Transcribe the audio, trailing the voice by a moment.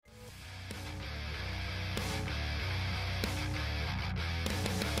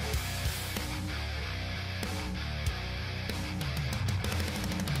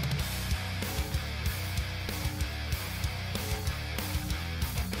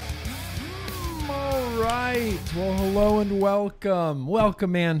right. Well, hello and welcome.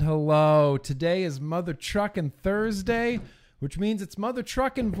 Welcome and hello. Today is Mother Truckin' Thursday, which means it's Mother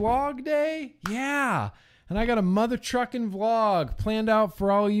Truckin' Vlog Day. Yeah. And I got a Mother Truckin' vlog planned out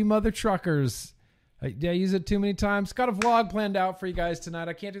for all you mother truckers. Did I use it too many times? Got a vlog planned out for you guys tonight.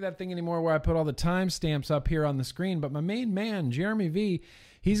 I can't do that thing anymore where I put all the timestamps up here on the screen, but my main man, Jeremy V,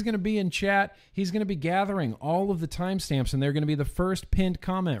 he's going to be in chat. He's going to be gathering all of the timestamps, and they're going to be the first pinned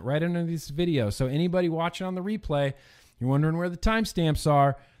comment right under this video. So anybody watching on the replay, you're wondering where the timestamps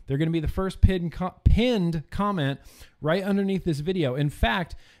are, they're going to be the first pinned comment right underneath this video. In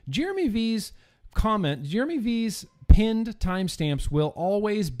fact, Jeremy V's pinned timestamps will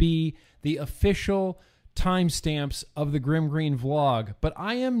always be the official timestamps of the Grimm Green vlog. But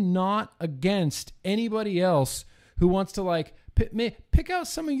I am not against anybody else who wants to pick out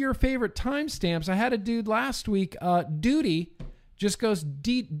some of your favorite timestamps. I had a dude last week, Duty, just goes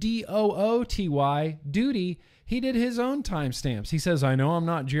D-O-O-T-Y, Duty. He did his own timestamps. He says, I know I'm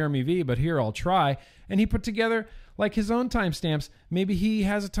not Jeremy V, but here, I'll try. And he put together like his own timestamps. Maybe he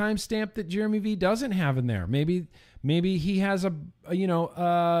has a timestamp that Jeremy V doesn't have in there. Maybe he has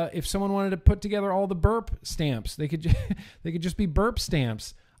if someone wanted to put together all the burp stamps, they could just be burp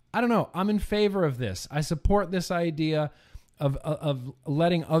stamps. I don't know. I'm in favor of this. I support this idea of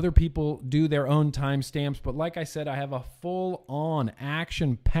letting other people do their own timestamps. But like I said, I have a full-on,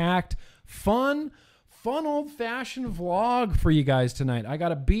 action-packed, fun old-fashioned vlog for you guys tonight. I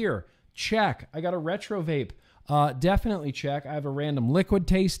got a beer. Check. I got a retro vape. Definitely check. I have a random liquid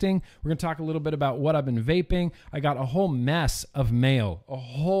tasting. We're going to talk a little bit about what I've been vaping. I got a whole mess of mail.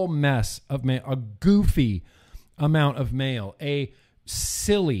 A goofy amount of mail. A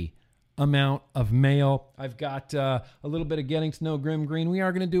silly amount of mail. I've got a little bit of getting to know Grimm Green. We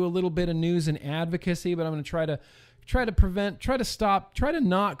are going to do a little bit of news and advocacy, but I'm going to try to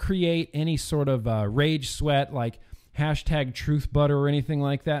not create any sort of rage sweat like hashtag truth butter or anything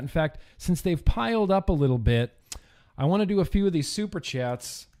like that. In fact, since they've piled up a little bit, I want to do a few of these super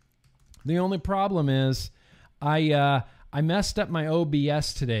chats. The only problem is I messed up my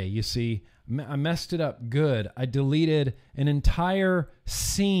OBS today. You see, I messed it up good. I deleted an entire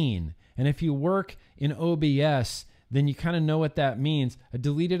scene. And if you work in OBS, then you kind of know what that means. I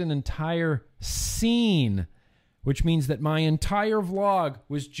deleted an entire scene, which means that my entire vlog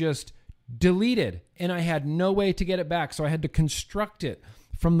was just deleted, and I had no way to get it back, so I had to construct it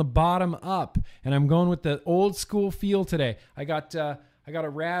from the bottom up. And I'm going with the old school feel today. I got a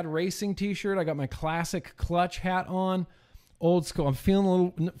rad racing t-shirt. I got my classic clutch hat on. Old school. I'm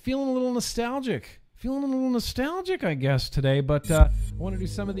feeling a little nostalgic. I guess, today. But I want to do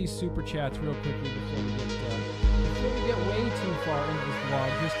some of these super chats real quickly before we get way too far into this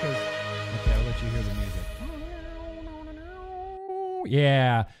vlog. Just because. Okay, I'll let you hear the music.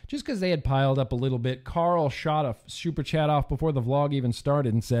 Yeah, just because they had piled up a little bit. Carl shot a super chat off before the vlog even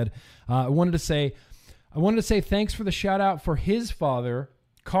started and said, I wanted to say thanks for the shout out for his father,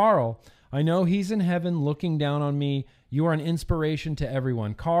 Carl. I know he's in heaven looking down on me. You are an inspiration to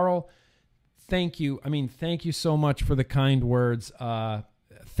everyone. Carl, thank you. Thank you so much for the kind words.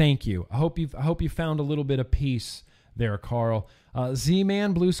 Thank you. I hope you found a little bit of peace there, Carl.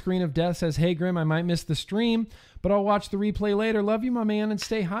 Z-Man, Blue Screen of Death, says, hey, Grimm, I might miss the stream, but I'll watch the replay later. Love you, my man, and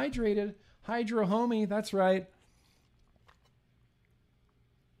stay hydrated. Hydro homie, that's right.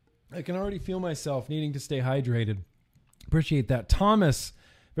 I can already feel myself needing to stay hydrated. Appreciate that. Thomas,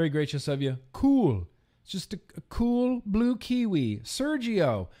 very gracious of you. Cool. It's just a cool blue kiwi.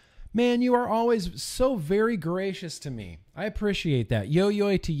 Sergio, man, you are always so very gracious to me. I appreciate that.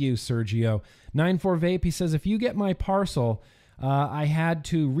 Yo-yo to you, Sergio. 94 Vape, he says, if you get my parcel, I had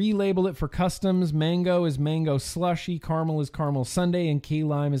to relabel it for customs. Mango is mango slushy, caramel is caramel sundae, and key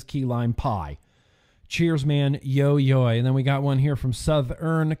lime is key lime pie. Cheers, man. Yo-yo. And then we got one here from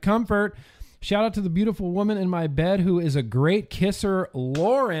Southern Comfort. Shout out to the beautiful woman in my bed who is a great kisser,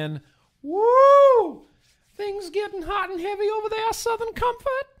 Lauren. Woo! Things getting hot and heavy over there, Southern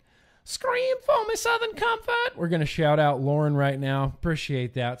Comfort. Scream for me, Southern Comfort. We're going to shout out Lauren right now.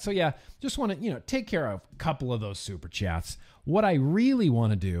 Appreciate that. So, yeah, just want to, take care of a couple of those super chats. What I really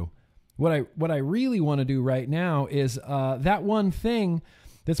want to do, what I really want to do right now is that one thing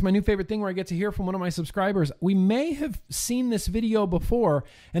that's my new favorite thing where I get to hear from one of my subscribers. We may have seen this video before,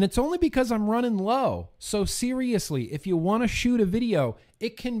 and it's only because I'm running low. So seriously, if you want to shoot a video,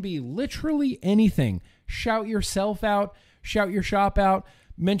 it can be literally anything. Shout yourself out, shout your shop out,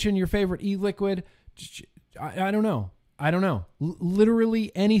 mention your favorite e-liquid. I don't know.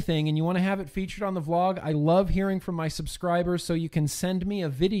 Literally anything, and you want to have it featured on the vlog. I love hearing from my subscribers, so you can send me a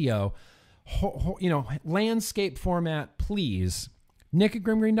video, landscape format, please. Nick at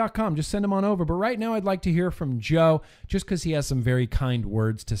grimgreen.com. Just send them on over. But right now I'd like to hear from Joe, just because he has some very kind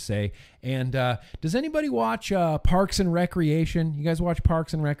words to say. And does anybody watch Parks and Recreation? You guys watch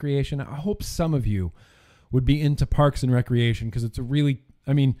Parks and Recreation? I hope some of you would be into Parks and Recreation, because it's a really,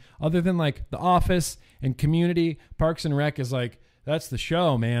 I mean, other than like The Office and Community, Parks and Rec is like, that's the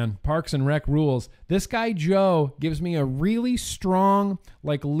show, man. Parks and Rec rules. This guy, Joe, gives me a really strong,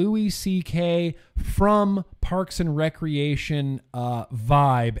 like Louis C.K. from Parks and Recreation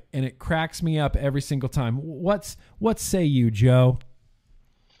vibe, and it cracks me up every single time. What say you, Joe?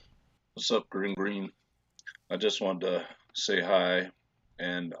 What's up, Green? I just wanted to say hi,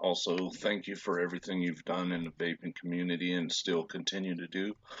 and also thank you for everything you've done in the vaping community and still continue to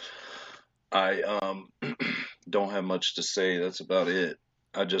do. I don't have much to say. That's about it.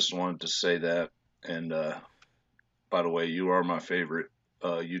 I just wanted to say that. And by the way, you are my favorite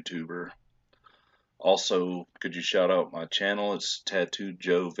YouTuber. Also, could you shout out my channel? It's Tattooed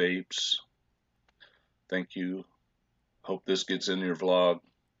Joe Vapes. Thank you. Hope this gets in your vlog.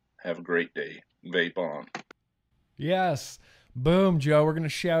 Have a great day. Vape on. Yes. Boom, Joe. We're going to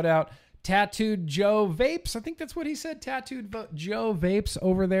shout out Tattooed Joe Vapes. I think that's what he said. Tattooed Joe Vapes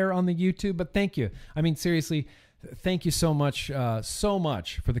over there on the YouTube. But thank you. I mean, seriously, thank you so much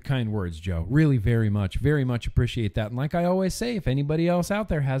for the kind words, Joe. Really very much appreciate that. And like I always say, if anybody else out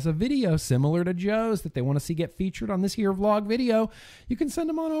there has a video similar to Joe's that they want to see get featured on this here vlog video, you can send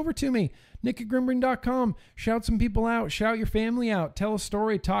them on over to me. Nick at grimgreen.com. Shout some people out. Shout your family out. Tell a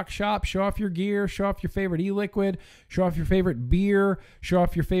story. Talk shop. Show off your gear. Show off your favorite e-liquid. Show off your favorite beer. Show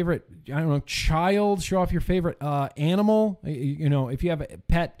off your favorite, I don't know, child. Show off your favorite animal. You know, if you have a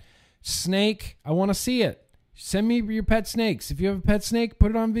pet snake, I want to see it. Send me your pet snakes. If you have a pet snake, put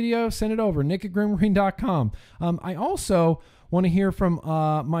it on video. Send it over. Nick at grimgreen.com. I also want to hear from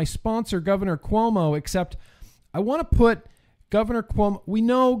my sponsor, Governor Cuomo, except I want to put Governor Cuomo,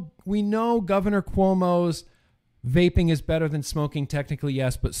 we know Governor Cuomo's vaping is better than smoking, technically,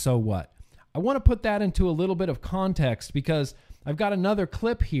 yes, but so what? I want to put that into a little bit of context, because I've got another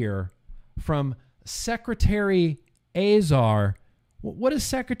clip here from Secretary Azar. What does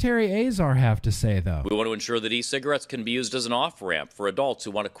Secretary Azar have to say, though? We want to ensure that e-cigarettes can be used as an off-ramp for adults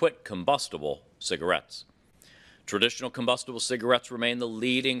who want to quit combustible cigarettes. Traditional combustible cigarettes remain the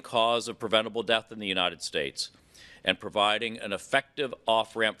leading cause of preventable death in the United States, and providing an effective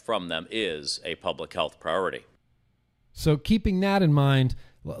off-ramp from them is a public health priority. So keeping that in mind,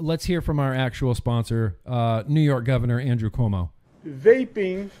 let's hear from our actual sponsor, New York Governor Andrew Cuomo.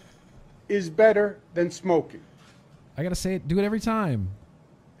 Vaping is better than smoking. I got to say it, do it every time.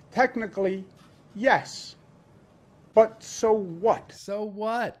 Technically, yes. But so what? So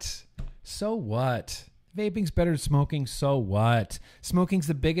what? So what? Vaping's better than smoking, so what? Smoking's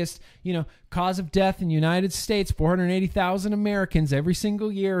the biggest, cause of death in the United States. 480,000 Americans every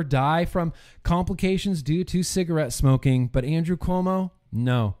single year die from complications due to cigarette smoking. But Andrew Cuomo,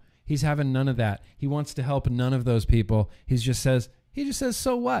 no, he's having none of that. He wants to help none of those people. He just says,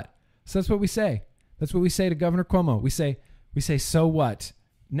 so what? So that's what we say. That's what we say to Governor Cuomo. We say, so what?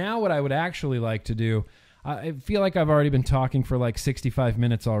 Now what I would actually like to do, I feel like I've already been talking for like 65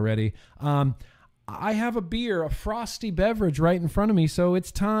 minutes already. I have a beer, a frosty beverage right in front of me, so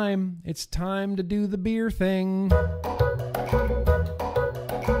it's time. It's time to do the beer thing.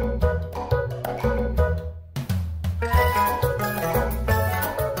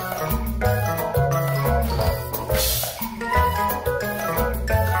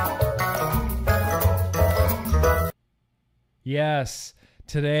 Yes.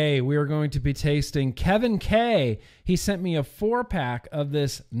 Today, we are going to be tasting Kevin K. He sent me a 4-pack of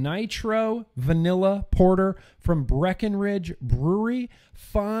this Nitro Vanilla Porter from Breckenridge Brewery,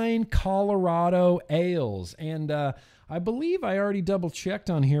 Fine Colorado Ales. And I believe I already double-checked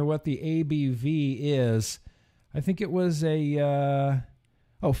on here what the ABV is. I think it was a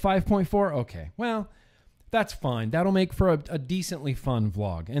 5.4. Okay, well, that's fine. That'll make for a decently fun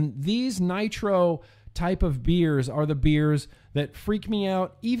vlog. And these Nitro type of beers are the beers that freak me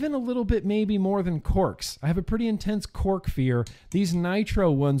out even a little bit, maybe more than corks. I have a pretty intense cork fear. These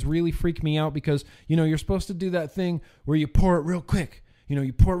Nitro ones really freak me out because, you're supposed to do that thing where you pour it real quick.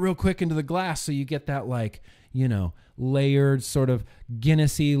 You pour it real quick into the glass so you get that layered sort of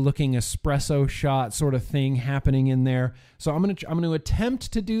Guinness-y looking espresso shot sort of thing happening in there. So I'm going to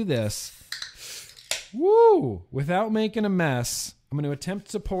attempt to do this without making a mess. I'm going to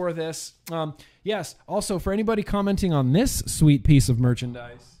attempt to pour this. Yes, also, for anybody commenting on this sweet piece of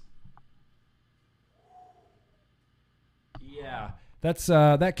merchandise. Yeah,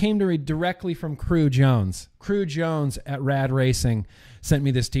 That came to me directly from Crew Jones. Crew Jones at Rad Racing sent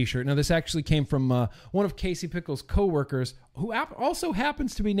me this T-shirt. Now, this actually came from one of Casey Pickles' co-workers, who also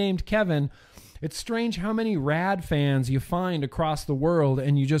happens to be named Kevin. It's strange how many Rad fans you find across the world,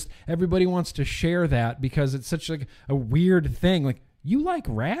 and everybody wants to share that because it's such like a weird thing. Like, you like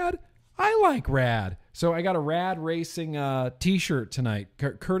Rad? I like Rad. So I got a Rad Racing T-shirt tonight,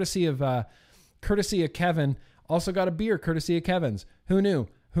 courtesy of Kevin. Also got a beer courtesy of Kevin's. Who knew?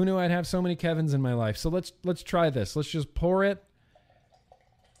 Who knew I'd have so many Kevins in my life? So let's try this. Let's just pour it.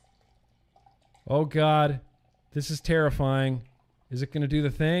 Oh God, this is terrifying. Is it going to do the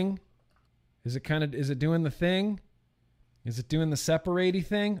thing? Is it doing the thing? Is it doing the separate-y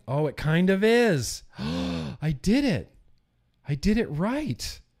thing? Oh, it kind of is. I did it. I did it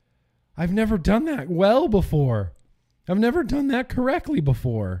right. I've never done that well before. I've never done that correctly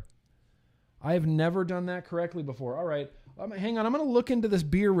before. I've never done that correctly before. All right. Hang on. I'm going to look into this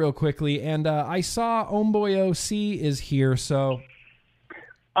beer real quickly. And I saw Homeboy OC is here, so.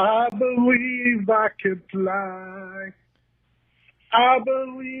 I believe I could fly. I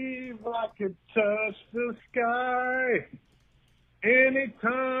believe I could touch the sky any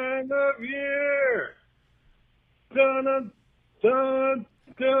time of year. Dun, dun,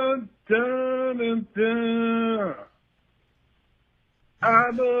 dun, dun, dun, dun.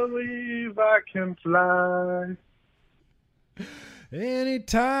 I believe I can fly. Any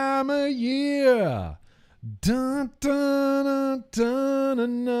time of year. Dun, dun, dun, dun,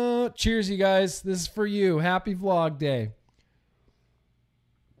 dun, dun. Cheers, you guys. This is for you. Happy Vlog Day.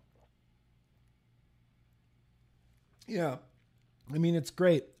 Yeah. I mean, it's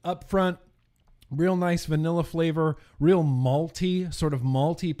great. Up front, real nice vanilla flavor, real malty, sort of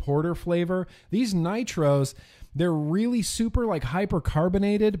malty porter flavor. These nitros, they're really super like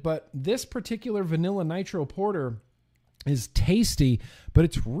hypercarbonated, but this particular vanilla nitro porter is tasty, but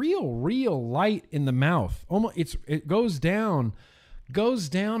it's real light in the mouth. Almost it goes down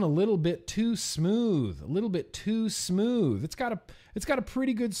a little bit too smooth, It's got a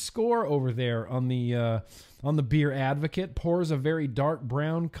pretty good score over there on the Beer Advocate. Pours a very dark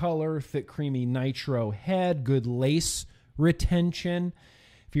brown color, thick creamy nitro head, good lace retention.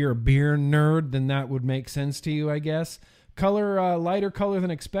 If you're a beer nerd, then that would make sense to you, I guess. Color, lighter color than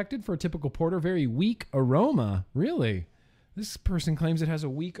expected for a typical porter. Very weak aroma. Really? This person claims it has a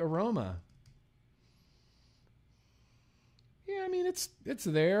weak aroma. Yeah, I mean, it's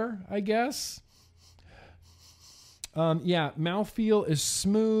there, I guess. Yeah, mouthfeel is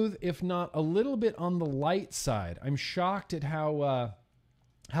smooth, if not a little bit on the light side. I'm shocked at how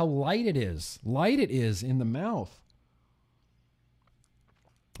light it is. Light it is in the mouth.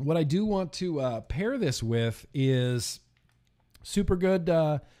 What I do want to pair this with is Super Good.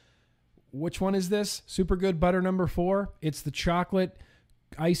 Which one is this? Super Good Butter number 4. It's the chocolate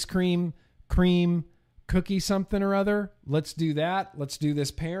ice cream cookie something or other. Let's do that. Let's do this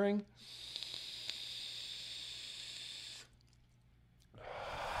pairing.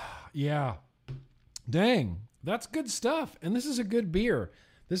 Yeah. Dang. That's good stuff. And this is a good beer.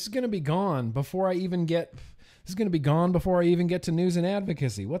 This is going to be gone before I even get to news and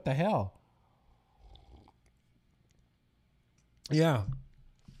advocacy. What the hell? Yeah.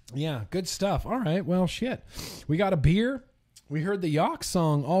 Yeah, good stuff. All right, well, shit. We got a beer. We heard the Yawk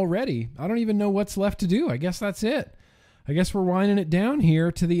song already. I don't even know what's left to do. I guess that's it. I guess we're winding it down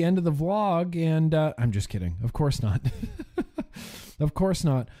here to the end of the vlog, and I'm just kidding. Of course not. Of course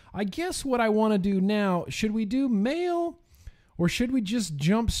not. I guess what I want to do now, should we do mail, or should we just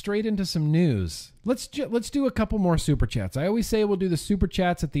jump straight into some news? Let's do a couple more Super Chats. I always say we'll do the Super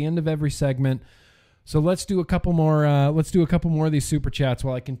Chats at the end of every segment. So let's do a couple more. Of these Super Chats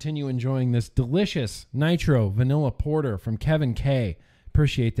while I continue enjoying this delicious Nitro Vanilla Porter from Kevin K.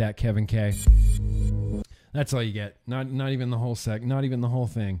 Appreciate that, Kevin K. That's all you get. Not even the whole Not even the whole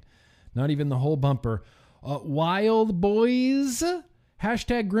thing. Not even the whole bumper. Wild Boys.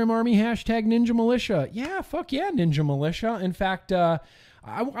 Hashtag Grim Army. Hashtag Ninja Militia. Yeah, fuck yeah, Ninja Militia. In fact, I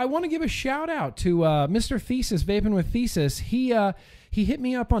want to give a shout out to Mr. Thesis, Vaping with Thesis. He hit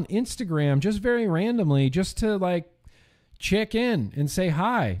me up on Instagram just very randomly just to like check in and say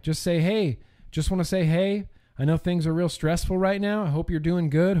hi. Just say, hey, just want to say, hey, I know things are real stressful right now. I hope you're doing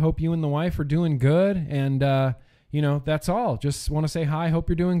good. Hope you and the wife are doing good. And, that's all. Just want to say hi. Hope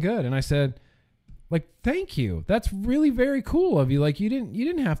you're doing good. And I said, like, thank you. That's really very cool of you. Like, you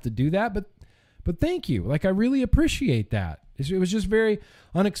didn't have to do that, but thank you. Like, I really appreciate that. It was just very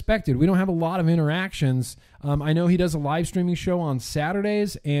unexpected. We don't have a lot of interactions. I know he does a live streaming show on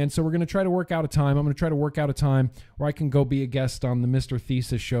Saturdays, and so we're going to try to work out a time. I'm going to try to work out a time where I can go be a guest on the Mr.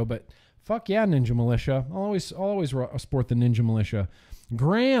 Thesis show. But fuck yeah, Ninja Militia. I'll always support the Ninja Militia.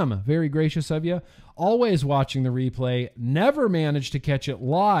 Graham, very gracious of you. Always watching the replay. Never managed to catch it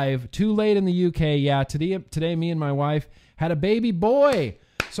live. Too late in the UK. Yeah, today me and my wife had a baby boy.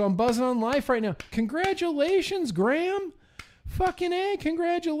 So I'm buzzing on life right now. Congratulations, Graham. Fucking A,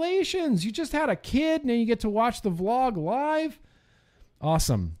 congratulations. You just had a kid, and then you get to watch the vlog live.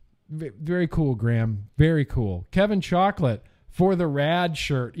 Awesome. Very cool, Graham. Very cool. Kevin Chocolate, for the rad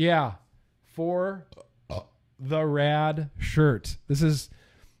shirt. Yeah, for the rad shirt. This is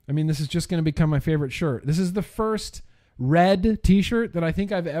just going to become my favorite shirt. This is the first red t-shirt that I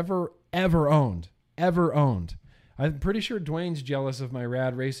think I've ever owned. I'm pretty sure Dwayne's jealous of my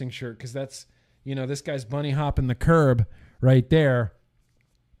rad racing shirt because that's, this guy's bunny hopping the curb right there.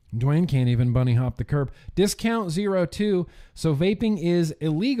 Dwayne can't even bunny hop the curb. Discount 02. So vaping is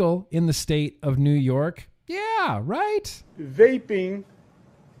illegal in the state of New York. Yeah, right? Vaping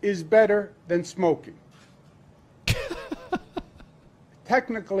is better than smoking.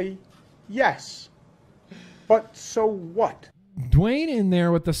 Technically, yes. But so what? Dwayne in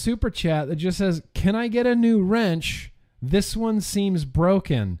there with the super chat that just says, "Can I get a new wrench? This one seems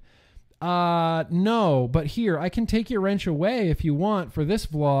broken." No, but here, I can take your wrench away if you want for this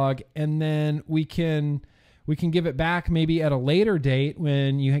vlog, and then we can give it back maybe at a later date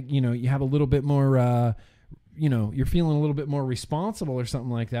when you have a little bit more you're feeling a little bit more responsible or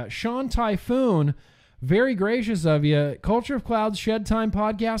something like that. Sean Typhoon, very gracious of you. Culture of Clouds Shed Time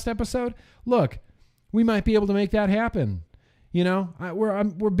podcast episode. Look, we might be able to make that happen.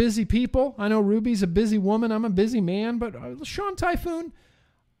 We're busy people. I know Ruby's a busy woman. I'm a busy man. But Sean Typhoon,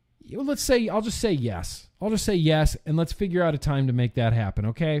 I'll just say yes. I'll just say yes, and let's figure out a time to make that happen,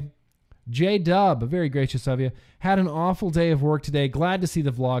 okay? J-Dub, very gracious of you. Had an awful day of work today. Glad to see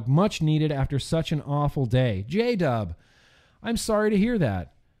the vlog. Much needed after such an awful day. J-Dub, I'm sorry to hear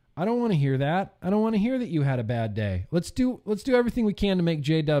that. I don't want to hear that. I don't want to hear that you had a bad day. Let's do everything we can to make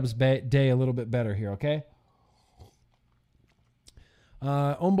J-Dub's day a little bit better here, okay?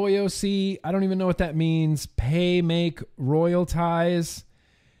 Omboy OC, I don't even know what that means. Pay, make, royalties.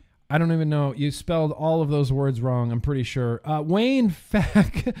 I don't even know. You spelled all of those words wrong, I'm pretty sure. Wayne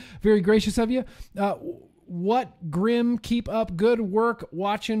Fack, very gracious of you. What Grim, keep up good work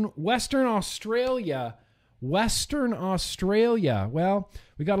watching Western Australia. Western Australia. Well,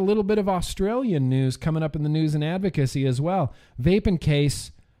 we got a little bit of Australian news coming up in the news and advocacy as well. Vaping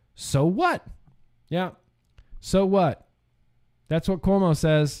case, so what? Yeah, so what? That's what Cuomo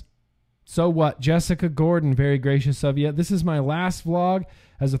says. So what? Jessica Gordon, very gracious of you. This is my last vlog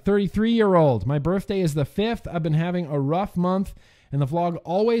as a 33-year-old. My birthday is the 5th. I've been having a rough month, and the vlog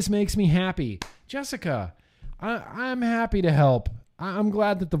always makes me happy. Jessica, I'm happy to help. I'm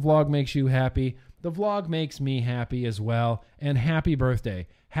glad that the vlog makes you happy. The vlog makes me happy as well. And happy birthday.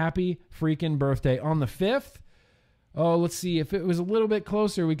 Happy freaking birthday. On the 5th, oh, let's see. If it was a little bit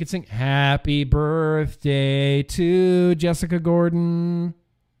closer, we could sing happy birthday to Jessica Gordon.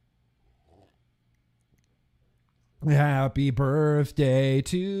 Happy birthday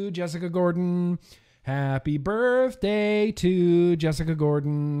to Jessica Gordon. Happy birthday to Jessica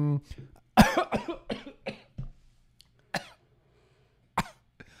Gordon. Happy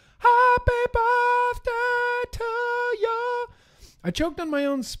birthday to you. I choked on my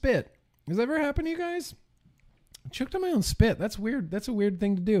own spit. Has that ever happened to you guys? I choked on my own spit. That's weird. That's a weird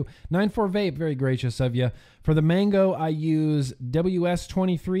thing to do. 94 Vape, very gracious of you. For the mango, I use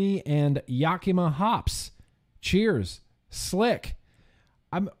WS23 and Yakima hops. Cheers. Slick.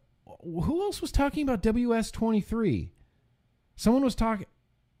 Who else was talking about WS23? Someone was talking.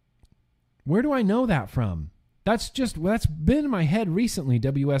 Where do I know that from? That's been in my head recently,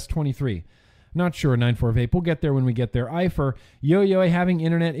 WS23. Not sure, 94 Vape. We'll get there when we get there. Ifer, yo, having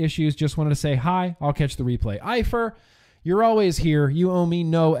internet issues. Just wanted to say hi. I'll catch the replay. Ifer, you're always here. You owe me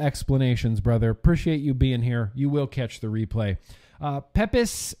no explanations, brother. Appreciate you being here. You will catch the replay.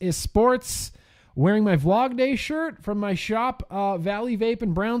 Pepis is Sports. Wearing my Vlog Day shirt from my shop, Valley Vape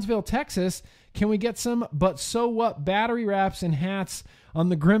in Brownsville, Texas. Can we get some But So What battery wraps and hats on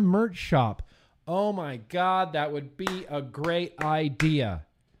the Grim merch shop? Oh my God, that would be a great idea.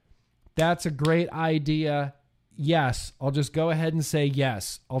 That's a great idea. Yes, I'll just go ahead and say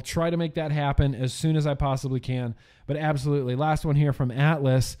yes. I'll try to make that happen as soon as I possibly can. But absolutely. Last one here from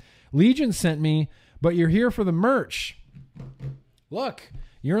Atlas. Legion sent me, but you're here for the merch. Look.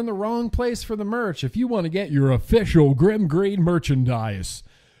 You're in the wrong place for the merch. If you want to get your official Grim Green merchandise,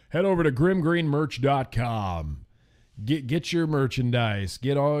 head over to grimgreenmerch.com. Get your merchandise.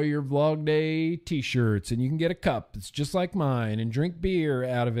 Get all your Vlog Day t-shirts, and you can get a cup. It's just like mine, and drink beer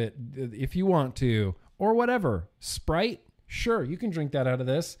out of it if you want to, or whatever. Sprite, sure, you can drink that out of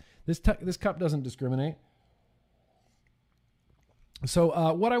this. This cup doesn't discriminate.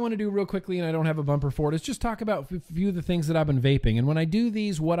 So what I want to do real quickly, and I don't have a bumper for it, is just talk about a few of the things that I've been vaping. And when I do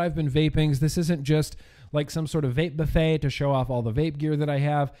these, what I've been vaping, this isn't just like some sort of vape buffet to show off all the vape gear that I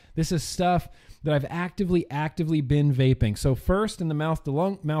have. This is stuff that I've actively been vaping. So first, in the mouth to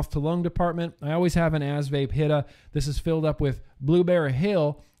lung department, I always have an AsVape Hitta. This is filled up with Blueberry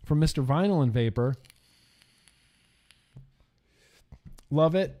Hill from Mr. Vinyl and Vapor.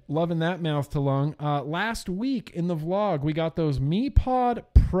 Love it. Loving that mouth to lung. Last week in the vlog, we got those MePod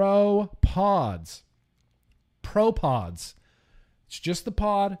Pro Pods. Pro Pods. It's just the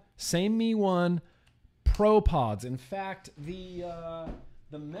pod. Same Me One. Pro Pods. In fact, the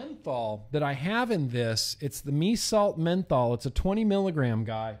menthol that I have in this, it's the Me Salt Menthol. It's a 20 milligram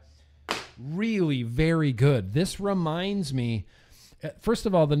guy. Really very good. This reminds me, first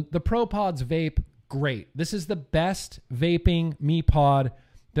of all, the Pro Pods vape, great. This is the best vaping Me Pod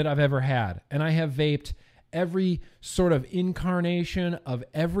that I've ever had. And I have vaped every sort of incarnation of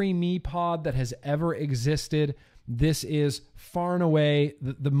every Me Pod that has ever existed. This is far and away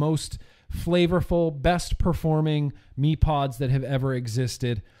the most flavorful, best performing Me Pods that have ever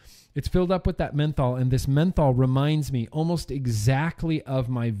existed. It's filled up with that menthol, and this menthol reminds me almost exactly of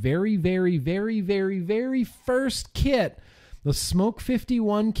my very, very, very, very, very first kit. The Smoke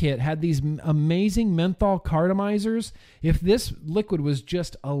 51 kit had these amazing menthol cardamizers. If this liquid was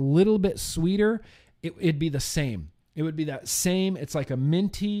just a little bit sweeter, it'd be the same. It would be that same. It's like a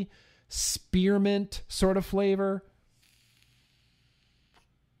minty spearmint sort of flavor.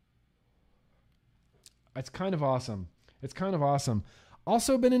 It's kind of awesome. It's kind of awesome.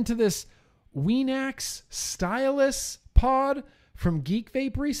 Also been into this Weenax Stylus pod from Geek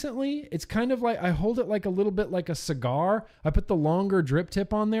Vape recently. It's kind of like, I hold it like a little bit like a cigar. I put the longer drip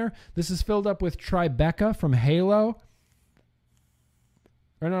tip on there. This is filled up with Tribeca from Halo.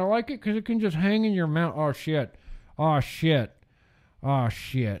 And I like it because it can just hang in your mouth. Oh, shit. Oh, shit. Oh,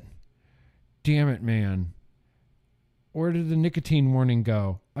 shit. Damn it, man. Where did the nicotine warning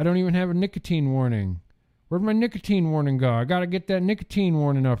go? I don't even have a nicotine warning. Where'd my nicotine warning go? I got to get that nicotine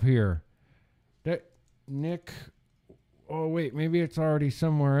warning up here. That Nick... Oh, wait, maybe it's already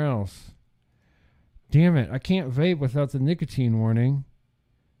somewhere else. Damn it, I can't vape without the nicotine warning.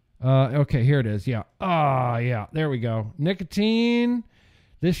 Okay, here it is. Yeah. Yeah, there we go. Nicotine.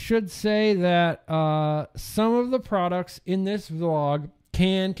 This should say that some of the products in this vlog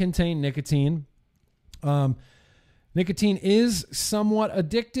can contain nicotine. Nicotine is somewhat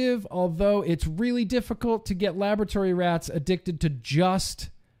addictive, although it's really difficult to get laboratory rats addicted to just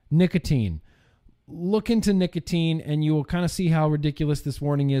nicotine. Look into nicotine and you will kind of see how ridiculous this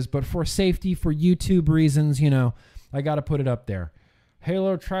warning is. But for safety, for YouTube reasons, you know, I got to put it up there.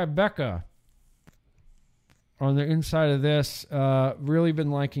 Halo Tribeca on the inside of this. Really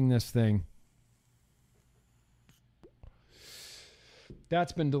been liking this thing.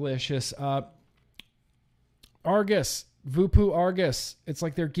 That's been delicious. Argus. Vupu Argus. It's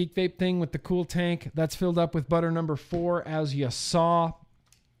like their Geek Vape thing with the cool tank. That's filled up with butter number 4, as you saw.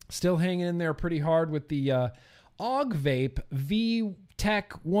 Still hanging in there pretty hard with the Og Vape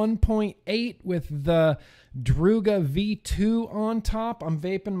V-Tech 1.8 with the Druga V2 on top. I'm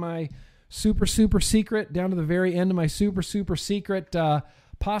vaping my super secret down to the very end of my super secret,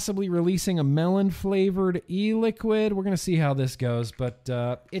 possibly releasing a melon-flavored e-liquid. We're going to see how this goes, but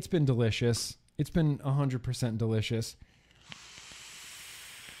it's been delicious. It's been 100% delicious.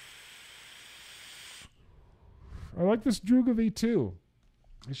 I like this Druga V2.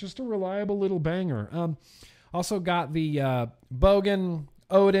 It's just a reliable little banger. Also got the Bogan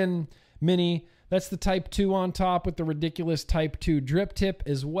Odin Mini. That's the Type 2 on top with the ridiculous Type 2 drip tip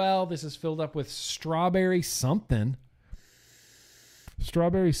as well. This is filled up with strawberry something.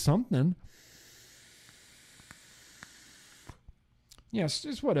 Strawberry something. Yes,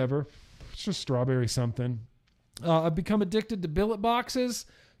 it's whatever. It's just strawberry something. I've become addicted to billet boxes.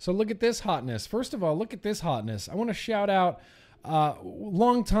 So look at this hotness. First of all, look at this hotness. I want to shout out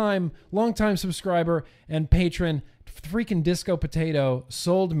long time subscriber and patron freaking Disco Potato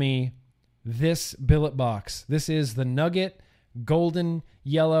sold me this billet box. This is the Nugget golden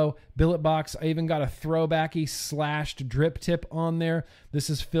yellow billet box. I even got a throwbacky slashed drip tip on there. This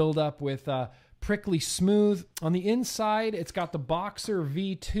is filled up with prickly smooth. On the inside, it's got the Boxer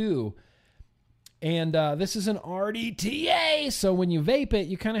V2. And this is an RDTA. So when you vape it,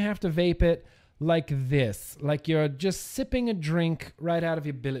 you kind of have to vape it like this, like you're just sipping a drink right out of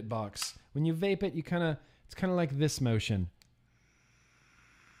your billet box. When you vape it, you kind of, It's kind of like this motion.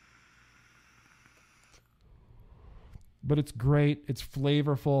 But it's great. It's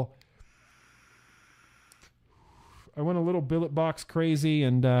flavorful. I went a little billet box crazy,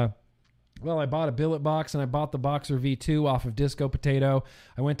 and I bought a billet box, and I bought the Boxer V2 off of Disco Potato.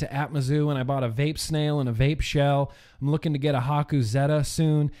 I went to Atmazoo, and I bought a vape snail and a vape shell. I'm looking to get a Haku Zeta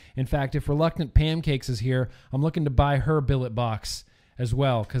soon. In fact, if Reluctant Pancakes is here, I'm looking to buy her billet box as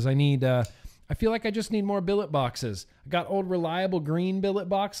well, because I need... I feel like I just need more billet boxes. I got old Reliable Green billet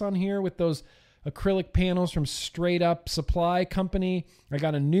box on here with those acrylic panels from Straight Up Supply Company. I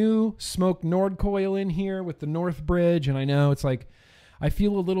got a new Smoke Nord coil in here with the North Bridge, and I know it's like I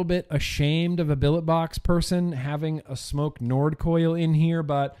feel a little bit ashamed of a billet box person having a Smoke Nord coil in here,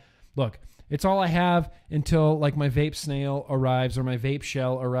 but look, it's all I have until like my vape snail arrives or my vape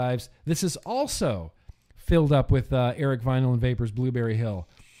shell arrives. This is also filled up with Eric Vinyl and Vapors Blueberry Hill.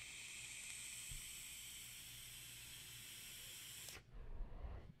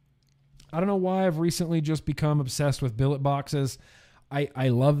 I don't know why I've recently just become obsessed with billet boxes. I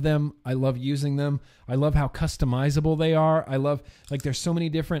love them. I love using them. I love how customizable they are. I love, like, there's so many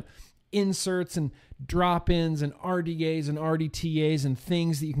different inserts and drop-ins and RDAs and RDTAs and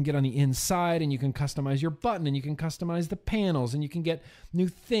things that you can get on the inside, and you can customize your button, and you can customize the panels, and you can get new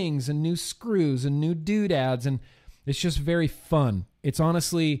things and new screws and new doodads, and it's just very fun. It's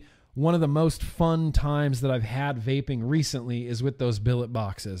honestly one of the most fun times that I've had vaping recently is with those billet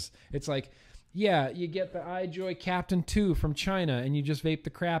boxes. It's like, yeah, you get the iJoy Captain 2 from China, and you just vape the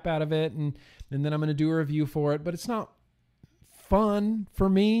crap out of it, and then I'm going to do a review for it, but it's not fun for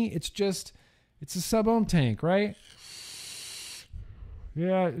me. It's a sub-ohm tank, right?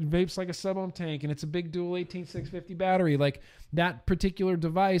 Yeah, it vapes like a sub-ohm tank, and it's a big dual 18650 battery. Like, that particular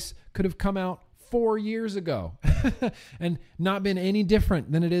device could have come out 4 years ago and not been any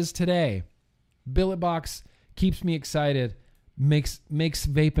different than it is today. Billet box keeps me excited, makes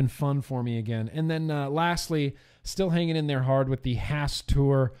vaping fun for me again. And then lastly, still hanging in there hard with the Haas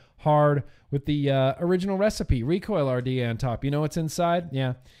Tour hard with the original recipe, recoil RDA on top. You know what's inside?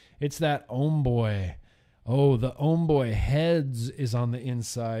 Yeah, it's that Ohmboy. Oh, the Ohmboy heads is on the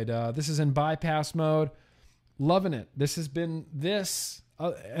inside. This is in bypass mode. Loving it. This has been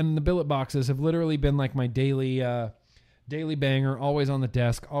and the billet boxes have literally been like my daily banger, always on the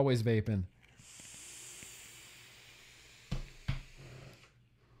desk, always vaping.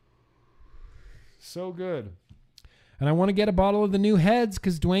 So good. And I want to get a bottle of the new heads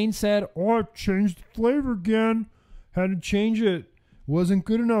because Dwayne said, oh, I changed the flavor again. Had to change it. Wasn't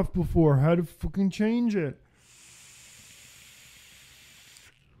good enough before. Had to fucking change it.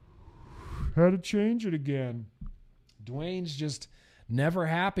 Had to change it again. Dwayne's just never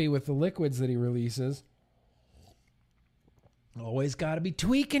happy with the liquids that he releases. Always got to be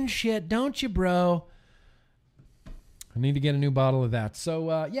tweaking shit, don't you, bro? I need to get a new bottle of that.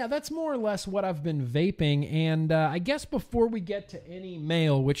 So, yeah, that's more or less what I've been vaping. And I guess before we get to any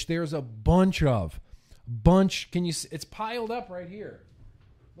mail, which there's a bunch of, can you see? It's piled up right here.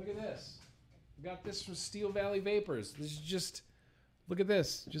 Look at this. Got this from Steel Valley Vapors. This is just, look at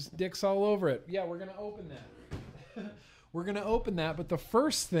this. Just dicks all over it. Yeah, we're going to open that. We're going to open that. But the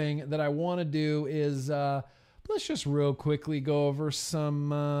first thing that I want to do is, let's just real quickly go over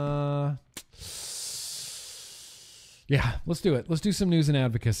some... Yeah, let's do it. Let's do some news and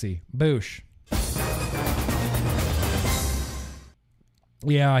advocacy. Boosh.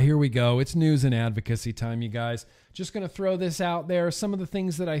 Yeah, here we go. It's news and advocacy time, you guys. Just going to throw this out there. Some of the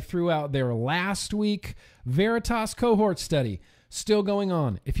things that I threw out there last week. Veritas cohort study. Still going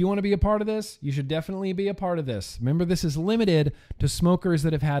on. If you want to be a part of this, you should definitely be a part of this. Remember, this is limited to smokers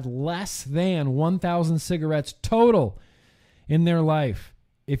that have had less than 1,000 cigarettes total in their life.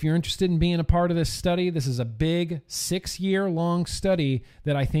 If you're interested in being a part of this study, this is a big 6-year-long study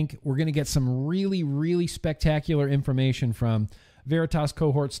that I think we're going to get some really, really spectacular information from. Veritas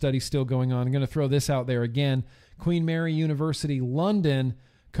cohort study still going on. I'm going to throw this out there again. Queen Mary University London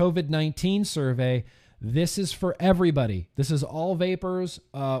COVID-19 survey. This is for everybody. This is all vapors.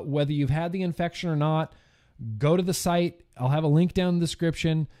 Whether you've had the infection or not, go to the site. I'll have a link down in the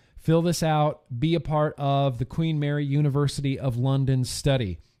description. Fill this out. Be a part of the Queen Mary University of London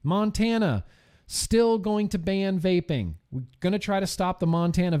study. Montana, still going to ban vaping. We're going to try to stop the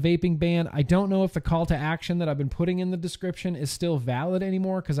Montana vaping ban. I don't know if the call to action that I've been putting in the description is still valid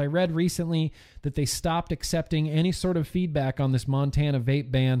anymore, because I read recently that they stopped accepting any sort of feedback on this Montana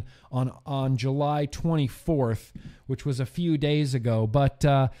vape ban on July 24th, which was a few days ago. But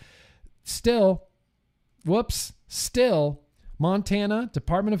still, Montana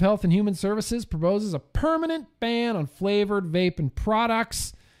Department of Health and Human Services proposes a permanent ban on flavored vaping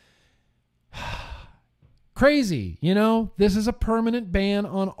products. Crazy. You know, this is a permanent ban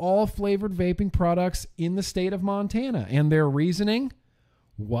on all flavored vaping products in the state of Montana. And their reasoning?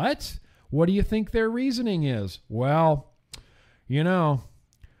 What? What do you think their reasoning is? Well, you know,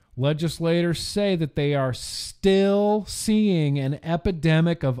 legislators say that they are still seeing an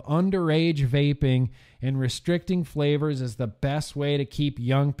epidemic of underage vaping, and restricting flavors is the best way to keep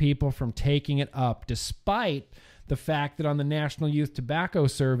young people from taking it up, despite the fact that on the National Youth Tobacco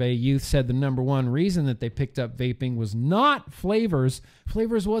Survey, youth said the number one reason that they picked up vaping was not flavors.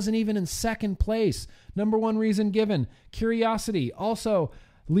 Flavors wasn't even in second place. Number one reason given, curiosity. Also,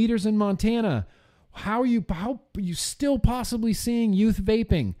 leaders in Montana, how are you still possibly seeing youth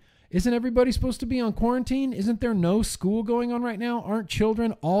vaping? Isn't everybody supposed to be on quarantine? Isn't there no school going on right now? Aren't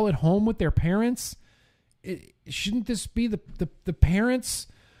children all at home with their parents? Shouldn't this be the parents'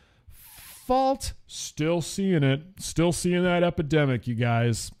 fault? Still seeing it. Still seeing that epidemic, you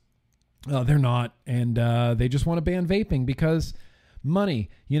guys. They're not. And they just want to ban vaping because money,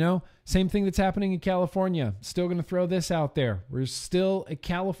 you know? Same thing that's happening in California. Still going to throw this out there. There's still a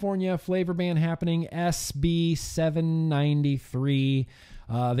California flavor ban happening, SB 793.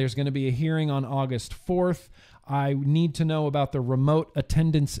 There's going to be a hearing on August 4th. I need to know about the remote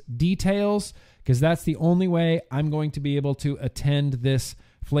attendance details because that's the only way I'm going to be able to attend this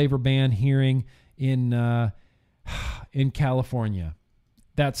flavor ban hearing in California.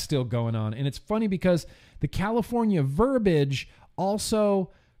 That's still going on. And it's funny because the California verbiage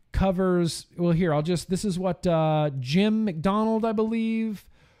also covers, well, here, this is what Jim McDonald, I believe.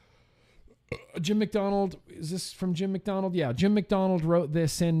 Jim McDonald, is this from Jim McDonald? Yeah, Jim McDonald wrote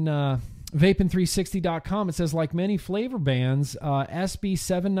this in vaping360.com. It says, like many flavor bans, SB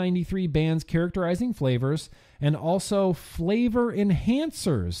 793 bans characterizing flavors and also flavor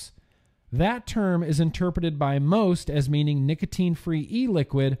enhancers. That term is interpreted by most as meaning nicotine-free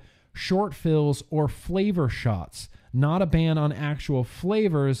e-liquid, short fills, or flavor shots, not a ban on actual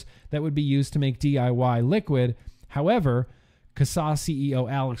flavors that would be used to make DIY liquid. However, CASA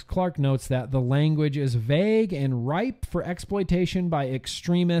CEO Alex Clark notes that the language is vague and ripe for exploitation by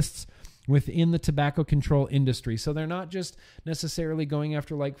extremists within the tobacco control industry. So they're not just necessarily going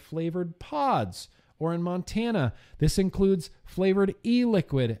after like flavored pods, or in Montana, this includes flavored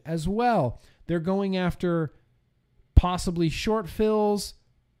e-liquid as well. They're going after possibly short fills,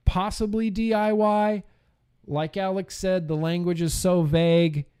 possibly DIY. Like Alex said, the language is so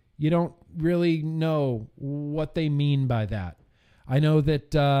vague, you don't really know what they mean by that. I know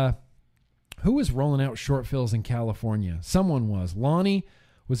that who was rolling out short fills in California? Someone was. Lonnie,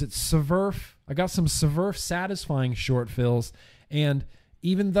 was it Severf? I got some Severf satisfying short fills, and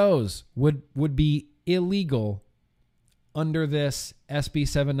even those would be illegal under this SB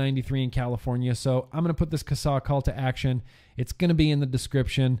 793 in California. So I'm going to put this CASA call to action. It's going to be in the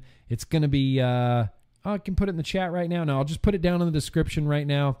description. It's going to be, I can put it in the chat right now. No, I'll just put it down in the description right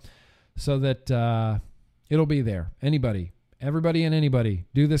now so that it'll be there. Everybody and anybody,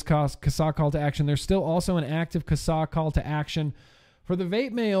 do this CASA call to action. There's still also an active CASA call to action for the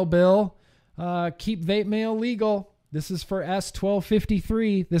vape mail bill. Keep vape mail legal. This is for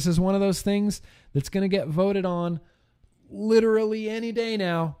S1253. This is one of those things that's going to get voted on literally any day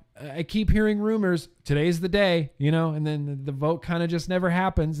now. I keep hearing rumors, today's the day, you know, and then the vote kind of just never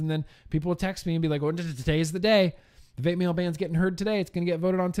happens. And then people will text me and be like, well, today's the day. The vape mail ban's getting heard today. It's going to get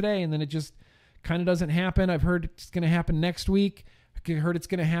voted on today. And then it just kind of doesn't happen. I've heard it's going to happen next week. I heard it's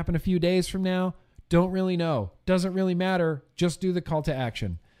going to happen a few days from now. Don't really know. Doesn't really matter. Just do the call to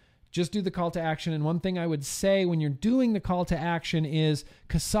action. Just do the call to action. And one thing I would say when you're doing the call to action is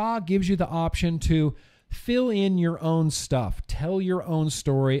CASA gives you the option to fill in your own stuff. Tell your own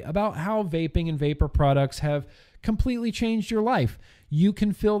story about how vaping and vapor products have completely changed your life. You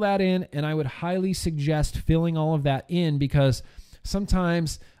can fill that in, and I would highly suggest filling all of that in because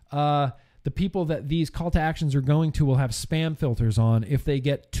sometimes the people that these call to actions are going to will have spam filters on if they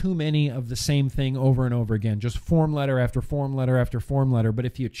get too many of the same thing over and over again, just form letter after form letter after form letter. But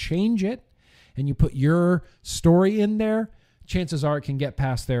if you change it and you put your story in there, chances are it can get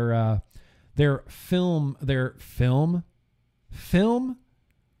past their film.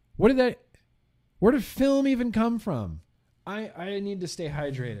 Where did film even come from? I need to stay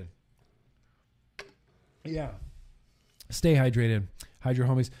hydrated. Yeah. Stay hydrated. Hydro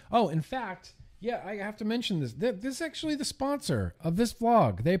homies. Oh, in fact, Yeah, I have to mention this. This is actually the sponsor of this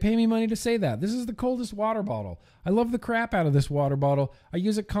vlog. They pay me money to say that. This is the Coldest water bottle. I love the crap out of this water bottle. I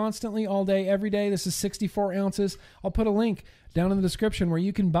use it constantly, all day, every day. This is 64 ounces. I'll put a link down in the description where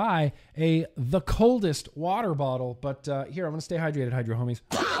you can buy the Coldest water bottle. But here, I'm going to stay hydrated, Hydro homies.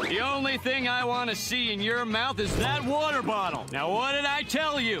 The only thing I want to see in your mouth is that water bottle. Now, what did I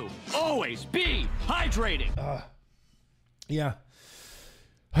tell you? Always be hydrated. Yeah.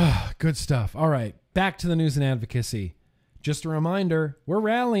 Good stuff. All right, back to the news and advocacy. Just a reminder, we're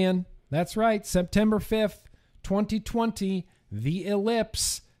rallying. That's right, September 5th, 2020, the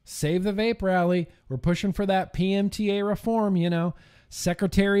Ellipse, Save the Vape rally. We're pushing for that PMTA reform, you know.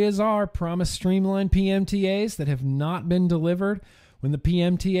 Secretary Azar promised streamlined PMTAs that have not been delivered. When the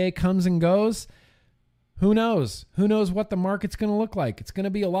PMTA comes and goes, who knows? Who knows what the market's going to look like? It's going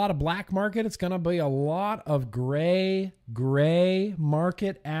to be a lot of black market. It's going to be a lot of gray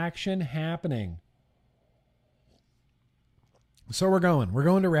market action happening. So we're going. We're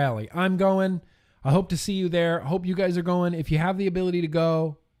going to rally. I'm going. I hope to see you there. I hope you guys are going. If you have the ability to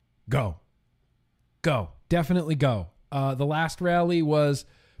go, go. Go. Definitely go. The last rally was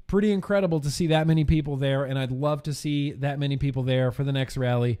pretty incredible to see that many people there, and I'd love to see that many people there for the next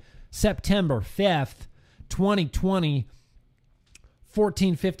rally. September 5th. 2020,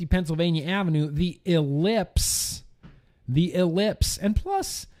 1450 Pennsylvania Avenue, the Ellipse. The Ellipse. And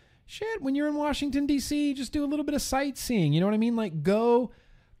plus, shit, when you're in Washington, D.C., just do a little bit of sightseeing. You know what I mean? Like, go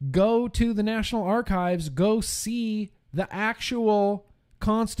to the National Archives. Go see the actual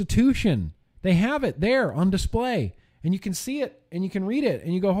Constitution. They have it there on display. And you can see it, and you can read it,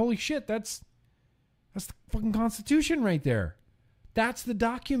 and you go, holy shit, that's the fucking Constitution right there. That's the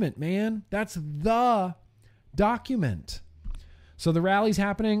document, man. That's the document. So the rally's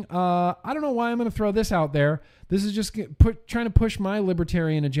happening. I don't know why I'm going to throw this out there. This is just trying to push my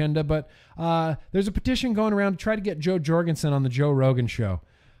libertarian agenda, but there's a petition going around to try to get Joe Jorgensen on the Joe Rogan show.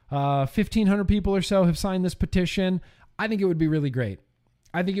 1,500 people or so have signed this petition. I think it would be really great.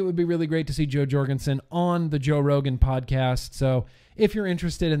 I think it would be really great to see Joe Jorgensen on the Joe Rogan podcast. So if you're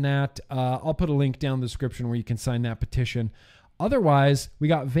interested in that, I'll put a link down in the description where you can sign that petition. Otherwise, we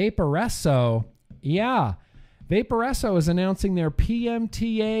got Vaporesso. Yeah. Vaporesso is announcing their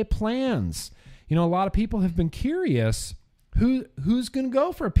PMTA plans. You know, a lot of people have been curious who's going to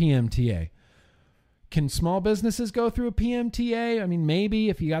go for a PMTA. Can small businesses go through a PMTA? I mean, maybe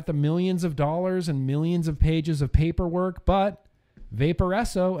if you got the millions of dollars and millions of pages of paperwork, but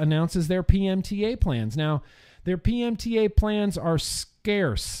Vaporesso announces their PMTA plans. Now, their PMTA plans are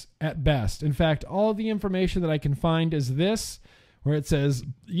scarce at best. In fact, all the information that I can find is this, where it says,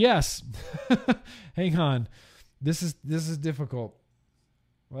 yes, hang on. This is difficult.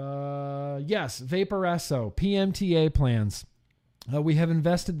 Yes, Vaporesso, PMTA plans. We have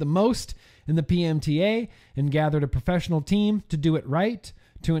invested the most in the PMTA and gathered a professional team to do it right,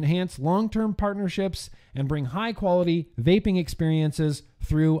 to enhance long-term partnerships and bring high-quality vaping experiences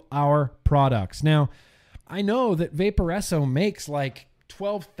through our products. Now, I know that Vaporesso makes like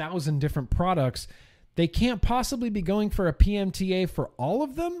 12,000 different products. They can't possibly be going for a PMTA for all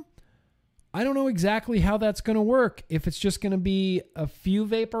of them. I don't know exactly how that's going to work. If it's just going to be a few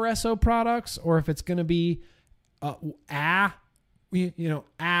Vaporesso products, or if it's going to be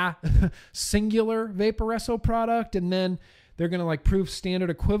singular Vaporesso product, and then they're going to like prove standard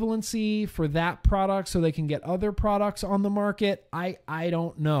equivalency for that product so they can get other products on the market. I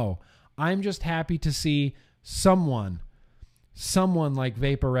don't know. I'm just happy to see someone like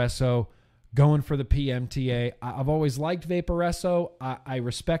Vaporesso going for the PMTA. I've always liked Vaporesso. I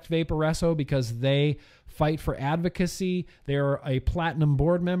respect Vaporesso because they fight for advocacy. They're a platinum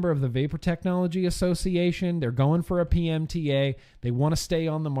board member of the Vapor Technology Association. They're going for a PMTA. They want to stay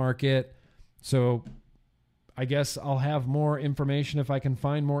on the market. So I guess I'll have more information if I can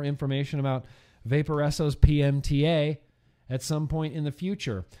find more information about Vaporesso's PMTA at some point in the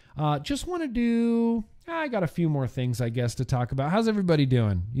future. Just want to do... I got a few more things, I guess, to talk about. How's everybody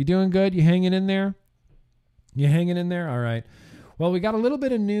doing? You doing good? You hanging in there? You hanging in there? All right. Well, we got a little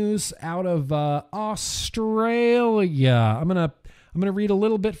bit of news out of Australia. I'm gonna read a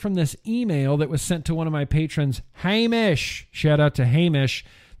little bit from this email that was sent to one of my patrons, Hamish. Shout out to Hamish.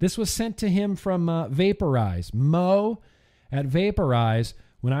 This was sent to him from Vaporize. Mo at Vaporize.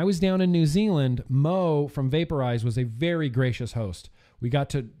 When I was down in New Zealand, Mo from Vaporize was a very gracious host. We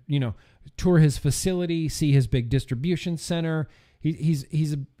got to, tour his facility, see his big distribution center. He's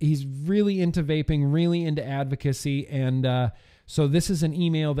really into vaping, really into advocacy, and so this is an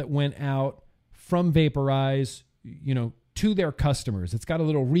email that went out from Vaporize, to their customers. It's got a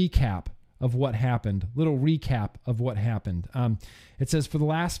little recap of what happened. Little recap of what happened. It says, for the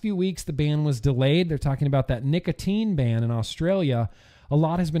last few weeks, the ban was delayed. They're talking about that nicotine ban in Australia. A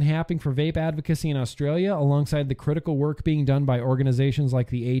lot has been happening for vape advocacy in Australia, alongside the critical work being done by organizations like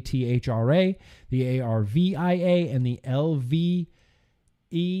the ATHRA, the ARVIA, and the LVE.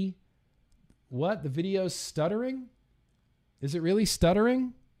 What? The video's stuttering? Is it really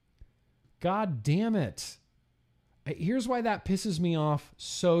stuttering? God damn it. Here's why that pisses me off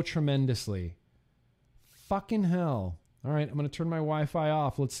so tremendously. Fucking hell. All right, I'm going to turn my Wi-Fi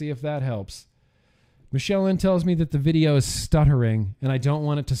off. Let's see if that helps. Michelle Lynn tells me that the video is stuttering, and I don't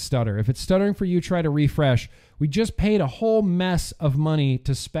want it to stutter. If it's stuttering for you, try to refresh. We just paid a whole mess of money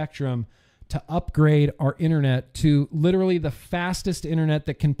to Spectrum to upgrade our internet to literally the fastest internet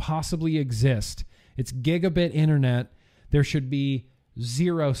that can possibly exist. It's gigabit internet. There should be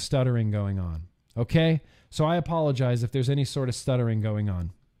zero stuttering going on. Okay? So I apologize if there's any sort of stuttering going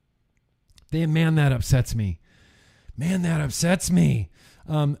on. Man, that upsets me. Man, that upsets me.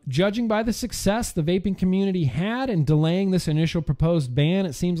 Judging by the success the vaping community had in delaying this initial proposed ban,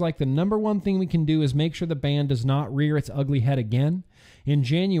 it seems like the number one thing we can do is make sure the ban does not rear its ugly head again in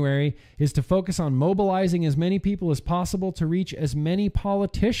January, is to focus on mobilizing as many people as possible to reach as many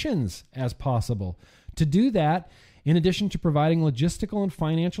politicians as possible. To do that, in addition to providing logistical and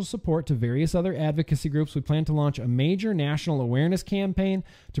financial support to various other advocacy groups, we plan to launch a major national awareness campaign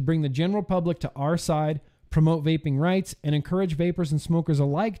to bring the general public to our side, promote vaping rights, and encourage vapers and smokers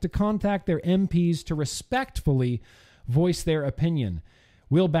alike to contact their MPs to respectfully voice their opinion.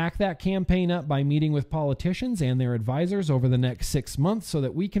 We'll back that campaign up by meeting with politicians and their advisors over the next 6 months so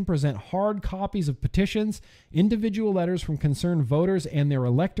that we can present hard copies of petitions, individual letters from concerned voters and their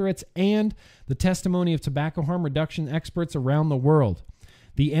electorates, and the testimony of tobacco harm reduction experts around the world.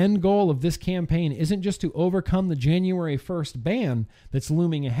 The end goal of this campaign isn't just to overcome the January 1st ban that's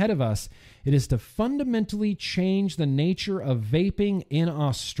looming ahead of us. It is to fundamentally change the nature of vaping in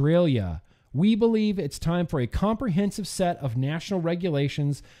Australia. We believe it's time for a comprehensive set of national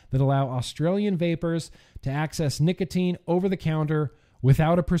regulations that allow Australian vapers to access nicotine over the counter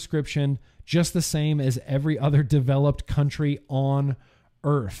without a prescription, just the same as every other developed country on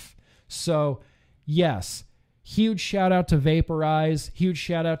Earth. So, yes, huge shout out to Vaporize, huge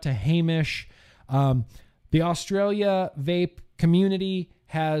shout out to Hamish. The Australia vape community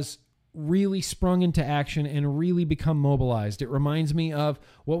has really sprung into action and really become mobilized. It reminds me of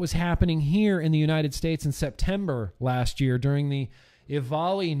what was happening here in the United States in September last year during the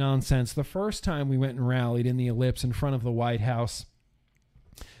EVALI nonsense, the first time we went and rallied in the Ellipse in front of the White House.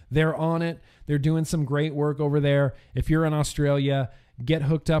 They're on it. They're doing some great work over there. If you're in Australia, get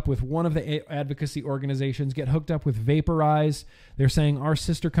hooked up with one of the advocacy organizations. Get hooked up with Vaporize. They're saying our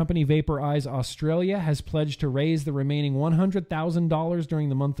sister company, Vaporize Australia, has pledged to raise the remaining $100,000 during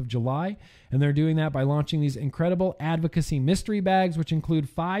the month of July. And they're doing that by launching these incredible advocacy mystery bags, which include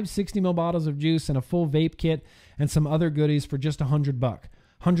 5 60ml bottles of juice and a full vape kit and some other goodies for just $100.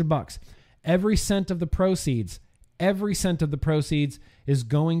 Every cent of the proceeds is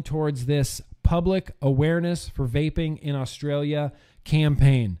going towards this public awareness for vaping in Australia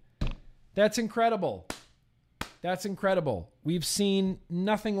campaign. That's incredible. That's incredible. We've seen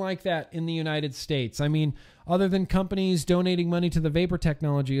nothing like that in the United States. I mean, other than companies donating money to the Vapor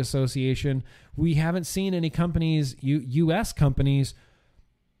Technology Association, we haven't seen any companies, U.S. companies,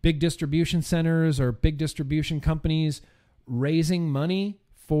 big distribution centers or big distribution companies raising money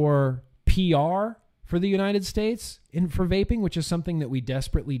for PR for the United States for vaping, which is something that we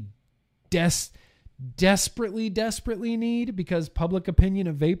desperately need, because public opinion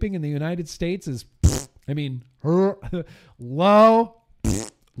of vaping in the United States is, low.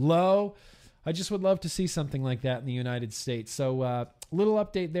 I just would love to see something like that in the United States. So little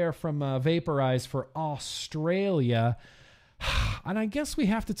update there from Vaporize for Australia. And I guess we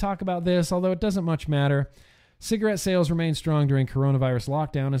have to talk about this, although it doesn't much matter. Cigarette sales remain strong during coronavirus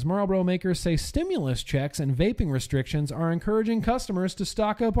lockdown as Marlboro makers say stimulus checks and vaping restrictions are encouraging customers to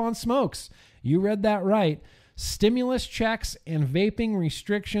stock up on smokes. You read that right. Stimulus checks and vaping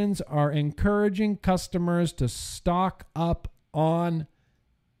restrictions are encouraging customers to stock up on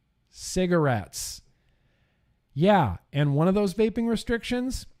cigarettes. Yeah, and one of those vaping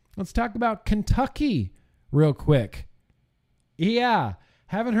restrictions, let's talk about Kentucky real quick. Yeah,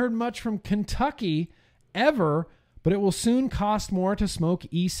 haven't heard much from Kentucky ever, but it will soon cost more to smoke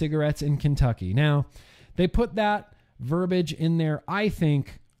e-cigarettes in Kentucky. Now, they put that verbiage in there, I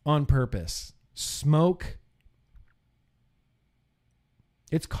think, on purpose. Smoke.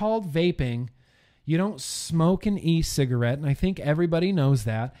 It's called vaping. You don't smoke an e-cigarette, and I think everybody knows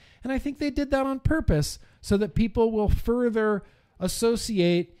that. And I think they did that on purpose so that people will further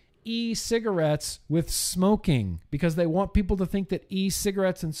associate e-cigarettes with smoking because they want people to think that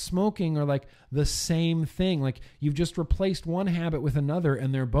e-cigarettes and smoking are like the same thing. Like you've just replaced one habit with another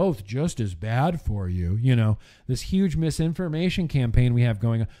and they're both just as bad for you. You know, this huge misinformation campaign we have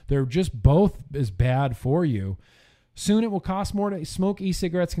going on. They're just both as bad for you. Soon it will cost more to smoke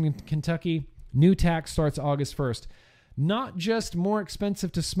e-cigarettes in Kentucky. New tax starts August 1st. Not just more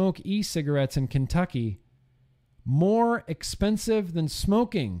expensive to smoke e-cigarettes in Kentucky, more expensive than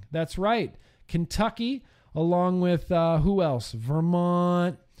smoking. That's right. Kentucky, along with who else?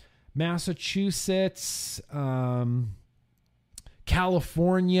 Vermont, Massachusetts,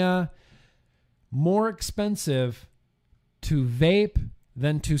 California. More expensive to vape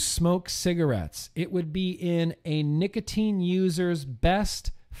than to smoke cigarettes. It would be in a nicotine user's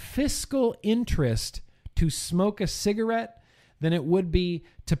best fiscal interest to smoke a cigarette than it would be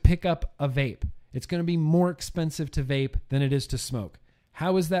to pick up a vape. It's going to be more expensive to vape than it is to smoke.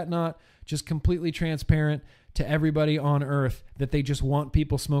 How is that not just completely transparent to everybody on earth that they just want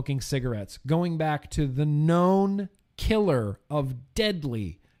people smoking cigarettes? Going back to the known killer of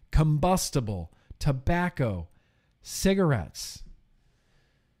deadly, combustible tobacco, cigarettes.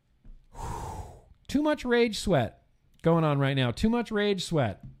 Too much rage sweat going on right now. Too much rage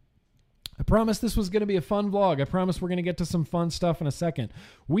sweat. I promised this was going to be a fun vlog. I promise we're going to get to some fun stuff in a second.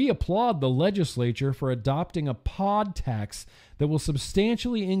 We applaud the legislature for adopting a pod tax that will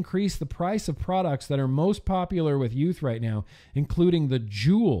substantially increase the price of products that are most popular with youth right now, including the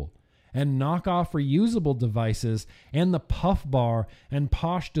Juul and knockoff reusable devices and the Puff Bar and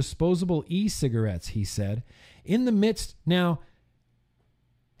posh disposable e-cigarettes, he said. In the midst, now,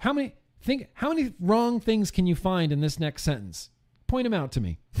 how many wrong things can you find in this next sentence? Point them out to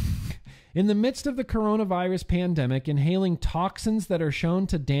me. In the midst of the coronavirus pandemic, inhaling toxins that are shown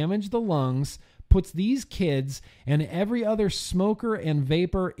to damage the lungs puts these kids and every other smoker and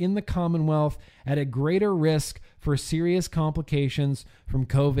vapor in the Commonwealth at a greater risk for serious complications from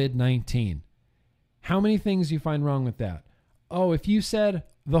COVID-19. How many things do you find wrong with that? Oh, if you said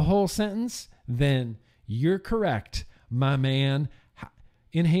the whole sentence, then you're correct, my man.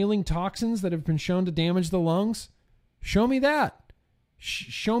 Inhaling toxins that have been shown to damage the lungs? Show me that.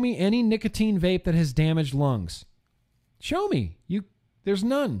 Show me any nicotine vape that has damaged lungs. Show me. There's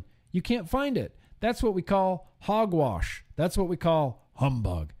none. You can't find it. That's what we call hogwash. That's what we call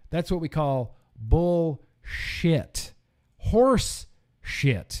humbug. That's what we call bullshit. Horse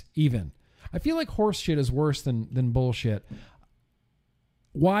shit, even. I feel like horse shit is worse than bullshit.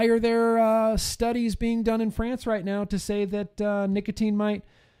 Why are there studies being done in France right now to say that nicotine might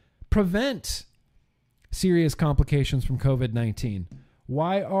prevent serious complications from COVID-19?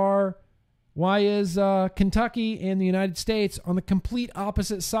 Why is Kentucky and the United States on the complete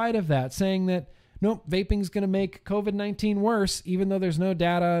opposite side of that, saying that, nope, vaping is going to make COVID-19 worse, even though there's no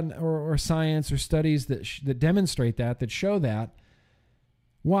data or science or studies that demonstrate that show that?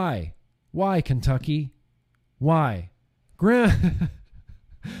 Why? Why, Kentucky? Why? Grim,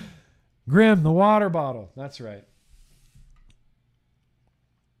 the water bottle. That's right.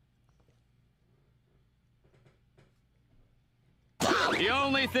 The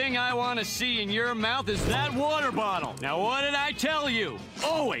only thing I want to see in your mouth is that water bottle. Now, what did I tell you?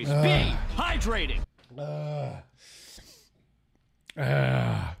 Always be hydrating.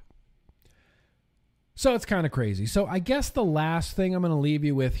 So it's kind of crazy. So I guess the last thing I'm going to leave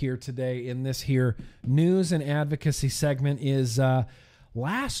you with here today in this here news and advocacy segment is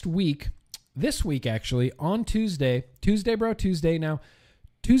this week actually, on Tuesday Bro Tuesday. Now,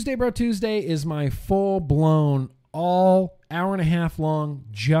 Tuesday Bro Tuesday is my full-blown, all hour and a half long,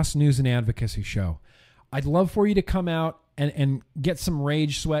 just news and advocacy show. I'd love for you to come out and get some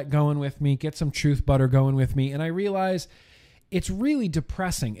rage sweat going with me, get some truth butter going with me. And I realize it's really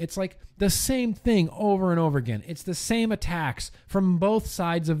depressing. It's like the same thing over and over again. It's the same attacks from both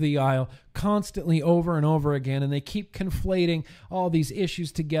sides of the aisle constantly over and over again. And they keep conflating all these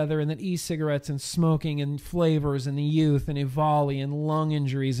issues together, and then e-cigarettes and smoking and flavors and the youth and EVALI and lung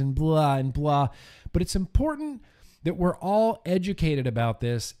injuries and blah and blah. But it's important that we're all educated about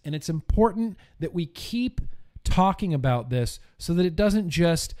this, and it's important that we keep talking about this so that it doesn't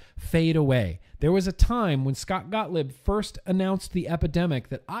just fade away. There was a time when Scott Gottlieb first announced the epidemic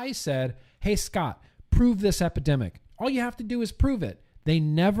that I said, hey, Scott, prove this epidemic. All you have to do is prove it. They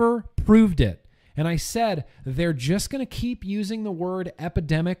never proved it. And I said, they're just going to keep using the word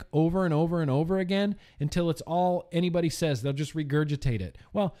epidemic over and over and over again until it's all anybody says. They'll just regurgitate it.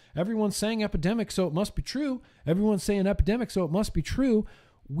 Well, everyone's saying epidemic, so it must be true. Everyone's saying epidemic, so it must be true.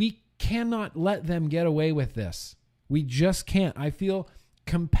 We cannot let them get away with this. We just can't. I feel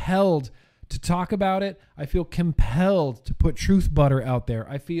compelled to talk about it. I feel compelled to put Truth Butter out there.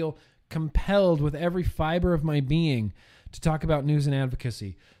 I feel compelled with every fiber of my being to talk about news and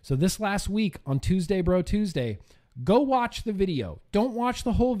advocacy. So this last week on Tuesday Bro Tuesday, go watch the video. Don't watch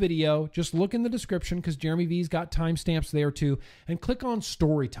the whole video. Just look in the description because Jeremy V's got timestamps there too. And click on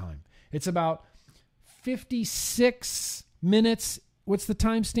story time. It's about 56 minutes. What's the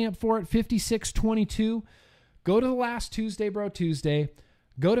timestamp for it? 56:22. Go to the last Tuesday Bro Tuesday.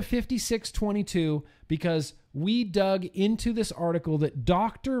 Go to 56:22 because we dug into this article that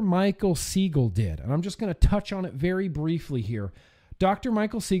Dr. Michael Siegel did. And I'm just going to touch on it very briefly here. Dr.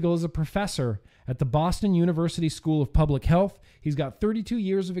 Michael Siegel is a professor at the Boston University School of Public Health. He's got 32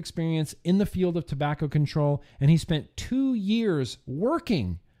 years of experience in the field of tobacco control, and he spent 2 years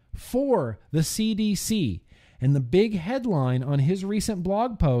working for the CDC. And the big headline on his recent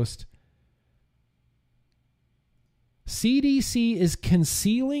blog post, CDC is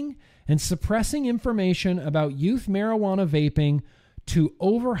concealing and suppressing information about youth marijuana vaping to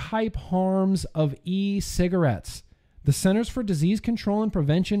overhype harms of e-cigarettes. The Centers for Disease Control and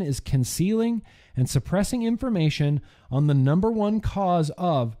Prevention is concealing and suppressing information on the number one cause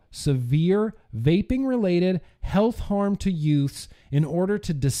of severe vaping-related health harm to youths in order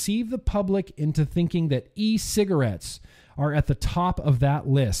to deceive the public into thinking that e-cigarettes are at the top of that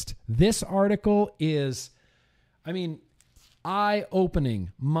list. This article is, eye-opening,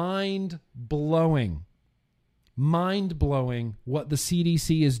 mind-blowing what the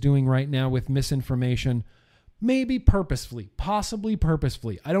CDC is doing right now with misinformation. Maybe purposefully, possibly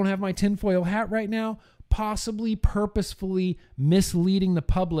purposefully. I don't have my tinfoil hat right now. Possibly purposefully misleading the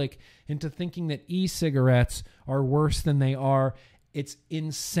public into thinking that e-cigarettes are worse than they are. It's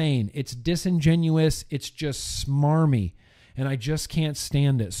insane. It's disingenuous. It's just smarmy. And I just can't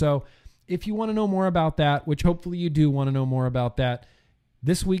stand it. So if you want to know more about that, which hopefully you do want to know more about that,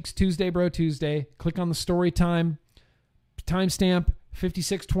 this week's Tuesday Bro Tuesday, click on the story time, timestamp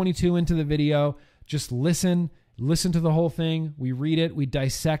 56:22 into the video. Just listen to the whole thing. We read it. We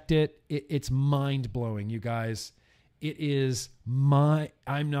dissect it. It's mind-blowing, you guys. It is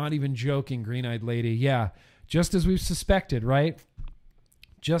I'm not even joking, green-eyed lady. Yeah, just as we've suspected, right?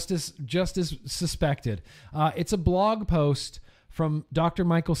 Just as suspected. It's a blog post from Dr.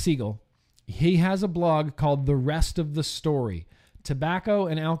 Michael Siegel. He has a blog called The Rest of the Story, Tobacco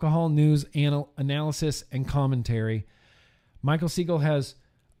and Alcohol News Analysis and Commentary. Michael Siegel has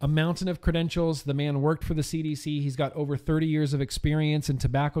a mountain of credentials. The man worked for the CDC. He's got over 30 years of experience in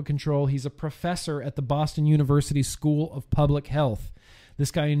tobacco control. He's a professor at the Boston University School of Public Health. This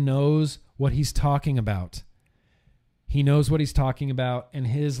guy knows what he's talking about. He knows what he's talking about, and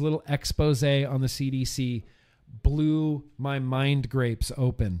his little expose on the CDC blew my mind grapes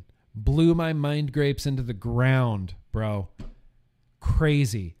open. Blew my mind grapes into the ground, bro.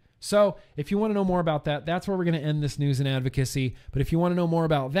 Crazy. So if you want to know more about that, that's where we're going to end this news and advocacy. But if you want to know more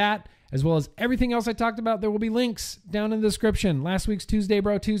about that, as well as everything else I talked about, there will be links down in the description. Last week's Tuesday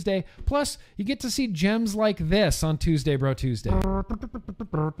Bro Tuesday. Plus, you get to see gems like this on Tuesday Bro Tuesday. Hi,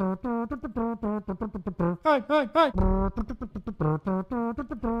 hi, hi.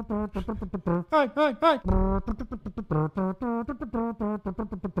 Hi, hi, hi.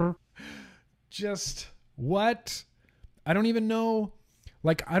 Just what? I don't even know.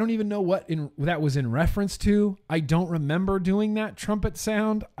 I don't even know what that was in reference to. I don't remember doing that trumpet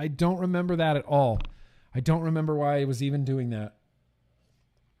sound. I don't remember that at all. I don't remember why I was even doing that.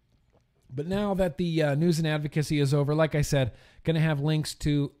 But now that the news and advocacy is over, like I said, going to have links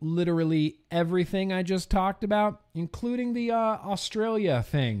to literally everything I just talked about, including the Australia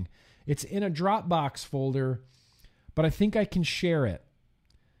thing. It's in a Dropbox folder, but I think I can share it.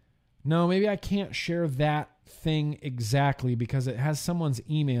 No, maybe I can't share that thing exactly because it has someone's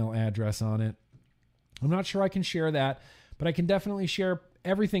email address on it. I'm not sure I can share that, but I can definitely share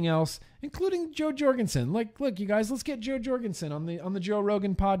everything else, including Joe Jorgensen. Look, you guys, let's get Joe Jorgensen on the Joe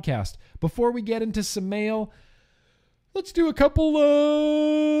Rogan podcast. Before we get into some mail, let's do a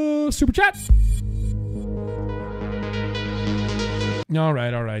couple super chats. All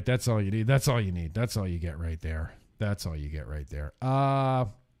right. That's all you need. That's all you need. That's all you get right there. That's all you get right there.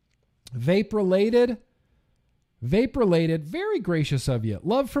 Vape related, very gracious of you.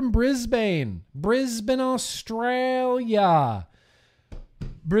 Love from Brisbane, Australia.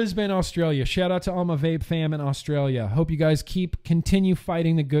 Shout out to all my vape fam in Australia. Hope you guys continue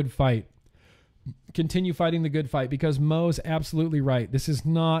fighting the good fight. Continue fighting the good fight because Mo's absolutely right. This is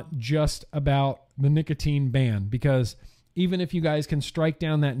not just about the nicotine ban, because even if you guys can strike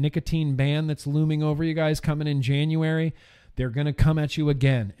down that nicotine ban that's looming over you guys coming in January, they're going to come at you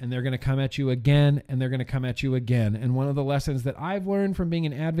again, and they're going to come at you again, and they're going to come at you again. And one of the lessons that I've learned from being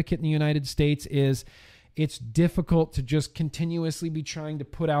an advocate in the United States is it's difficult to just continuously be trying to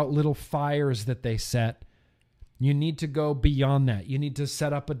put out little fires that they set. You need to go beyond that. You need to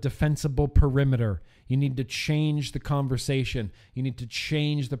set up a defensible perimeter. You need to change the conversation. You need to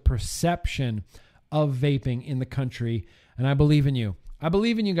change the perception of vaping in the country. And I believe in you. I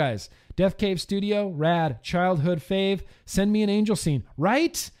believe in you guys. Death Cave Studio, rad, childhood fave. Send me an angel scene.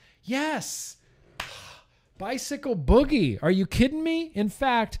 Right? Yes. Bicycle Boogie. Are you kidding me? In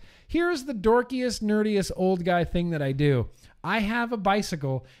fact, here's the dorkiest, nerdiest old guy thing that I do. I have a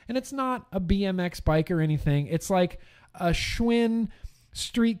bicycle, and it's not a BMX bike or anything. It's like a Schwinn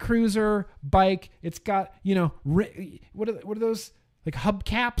street cruiser bike. It's got, you know, what are those? Like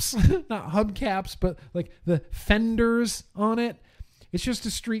hubcaps? Not hubcaps, but like the fenders on it. It's just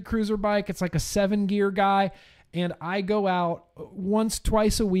a street cruiser bike. It's like a 7-gear guy. And I go out once,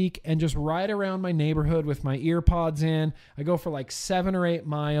 twice a week and just ride around my neighborhood with my ear pods in. I go for like 7 or 8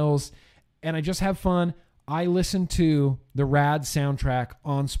 miles, and I just have fun. I listen to the Rad soundtrack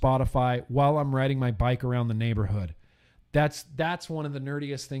on Spotify while I'm riding my bike around the neighborhood. That's one of the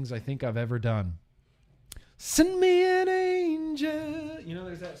nerdiest things I think I've ever done. Send me an angel. You know,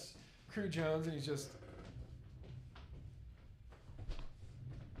 there's that Crew Jones, and he's just...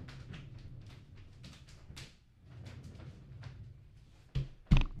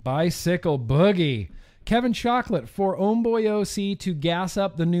 Bicycle Boogie. Kevin Chocolate for Homeboy OC to gas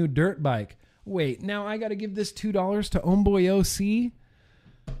up the new dirt bike. Wait, now I got to give this $2 to Homeboy OC?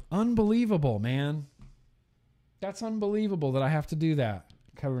 Unbelievable, man. That's unbelievable that I have to do that.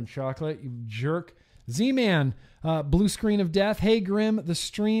 Kevin Chocolate, you jerk. Z-Man, Blue Screen of Death. Hey, Grim, the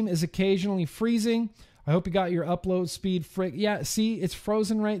stream is occasionally freezing. I hope you got your upload speed. Yeah, see, it's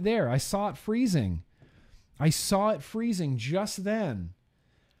frozen right there. I saw it freezing. I saw it freezing just then.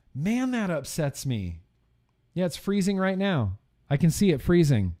 Man, that upsets me. Yeah, it's freezing right now. I can see it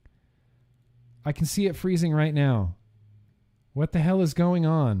freezing. I can see it freezing right now. What the hell is going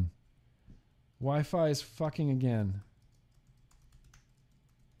on? Wi-Fi is fucking again.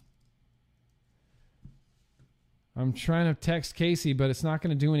 I'm trying to text Casey, but it's not going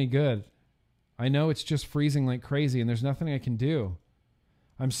to do any good. I know it's just freezing like crazy, and there's nothing I can do.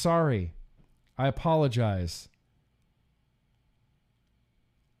 I'm sorry. I apologize.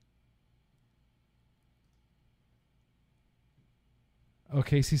 Oh,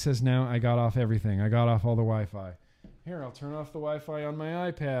 Casey says now I got off everything. I got off all the Wi-Fi. Here, I'll turn off the Wi-Fi on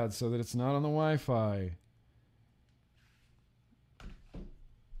my iPad so that it's not on the Wi-Fi.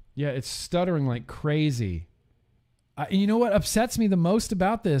 Yeah, it's stuttering like crazy. You know what upsets me the most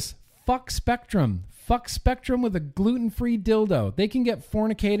about this? Fuck Spectrum. Fuck Spectrum with a gluten-free dildo. They can get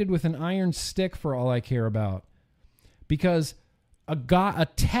fornicated with an iron stick for all I care about. Because a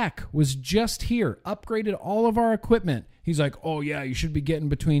tech was just here, upgraded all of our equipment. He's like, oh yeah, you should be getting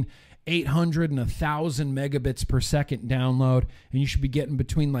between 800 and 1,000 megabits per second download, and you should be getting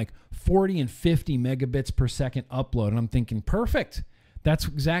between like 40 and 50 megabits per second upload. And I'm thinking, perfect. That's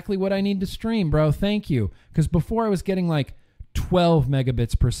exactly what I need to stream, bro. Thank you. Because before I was getting like 12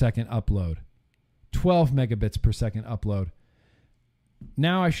 megabits per second upload. 12 megabits per second upload.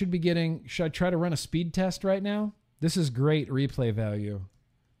 Now I should be getting... Should I try to run a speed test right now? This is great replay value.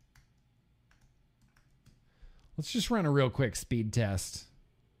 Let's just run a real quick speed test.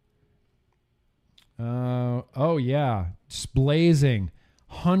 Oh, yeah. Just blazing.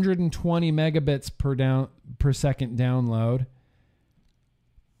 120 megabits per second download.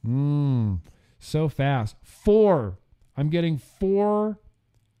 So fast. 4. I'm getting 5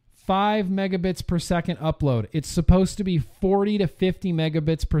 megabits per second upload. It's supposed to be 40 to 50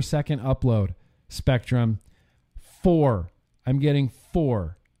 megabits per second upload. Spectrum. 4. I'm getting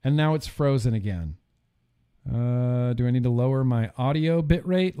 4. And now it's frozen again. Do I need to lower my audio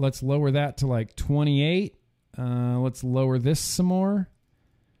bitrate? Let's lower that to like 28. Let's lower this some more.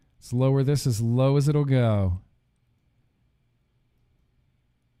 Let's lower this as low as it'll go.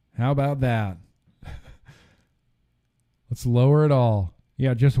 How about that? Let's lower it all.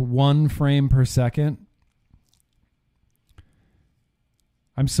 Yeah, just 1 frame per second.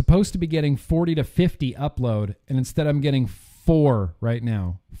 I'm supposed to be getting 40 to 50 upload, and instead I'm getting 4 right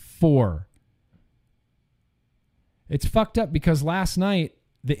now. 4. It's fucked up because last night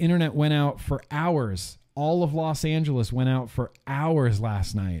the internet went out for hours. All of Los Angeles went out for hours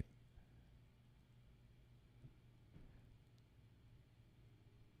last night.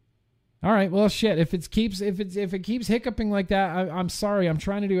 All right, well, shit. If it keeps hiccuping like that, I'm sorry. I'm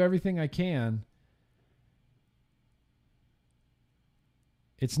trying to do everything I can.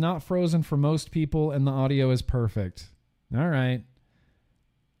 It's not frozen for most people, and the audio is perfect. All right.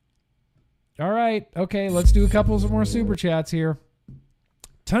 All right. Okay, let's do a couple of more super chats here.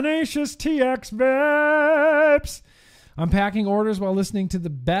 Tenacious TX Vapes. I'm packing orders while listening to the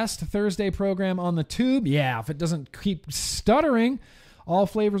best Thursday program on the tube. Yeah, if it doesn't keep stuttering. All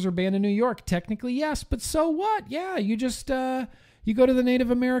flavors are banned in New York. Technically, yes, but so what? Yeah, you just you go to the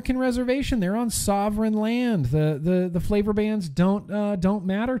Native American reservation. They're on sovereign land. The flavor bans don't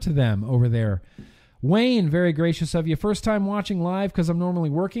matter to them over there. Wayne, very gracious of you. First time watching live because I'm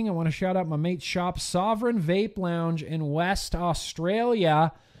normally working. I want to shout out my mate's shop, Sovereign Vape Lounge in West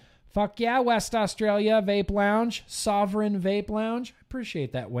Australia. Fuck yeah, West Australia Vape Lounge, Sovereign Vape Lounge. I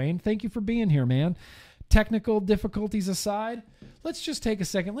appreciate that, Wayne. Thank you for being here, man. Technical difficulties aside, let's just take a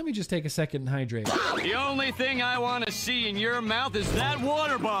second. Let me just take a second and hydrate. The only thing I want to see in your mouth is that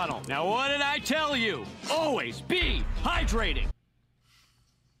water bottle. Now, what did I tell you? Always be hydrating.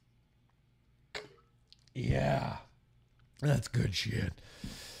 Yeah, that's good shit.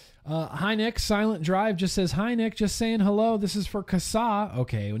 Hi, Nick. Silent Drive just says, hi, Nick. Just saying hello. This is for CASA.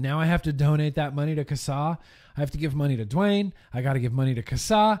 Okay, now I have to donate that money to CASA. I have to give money to Dwayne. I got to give money to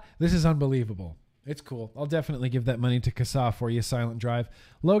CASA. This is unbelievable. It's cool. I'll definitely give that money to CASA for you, Silent Drive.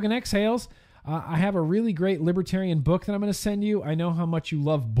 Logan Exhales. I have a really great libertarian book that I'm going to send you. I know how much you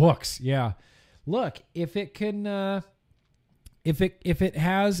love books. Yeah. Look, if it can, if it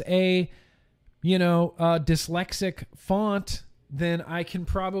has a, dyslexic font, then I can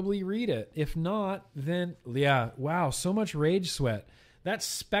probably read it. If not, then yeah. Wow, so much rage sweat. That's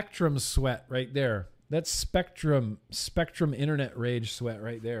Spectrum sweat right there. That's Spectrum internet rage sweat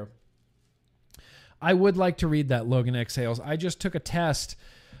right there. I would like to read that, Logan Exhales. I just took a test.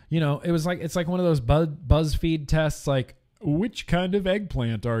 It's like one of those BuzzFeed tests, like, which kind of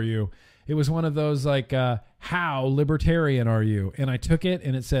eggplant are you? It was one of those like, how libertarian are you? And I took it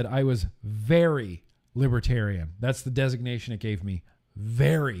and it said I was very libertarian. That's the designation it gave me.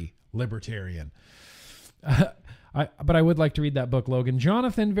 Very libertarian. But I would like to read that book, Logan.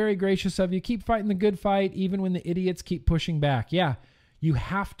 Jonathan, very gracious of you. Keep fighting the good fight even when the idiots keep pushing back. Yeah, you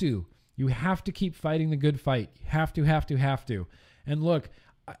have to. You have to keep fighting the good fight. You have to. And look,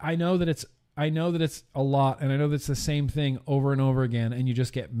 I know that it's a lot, and I know that's the same thing over and over again, and you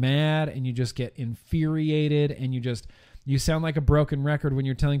just get mad and you just get infuriated and you sound like a broken record when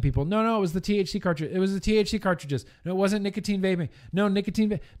you're telling people, no, it was the THC cartridge. It was the THC cartridges. No, it wasn't nicotine vaping. No,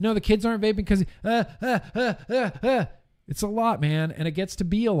 no, the kids aren't vaping because it's a lot, man, and it gets to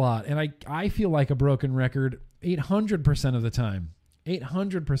be a lot. And I feel like a broken record 800% of the time.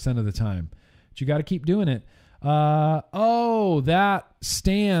 800% of the time. But you got to keep doing it. That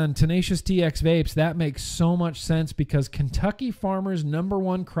Stan, Tenacious TX Vapes, that makes so much sense because Kentucky farmers'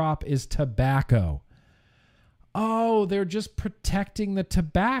 #1 crop is tobacco. Oh, they're just protecting the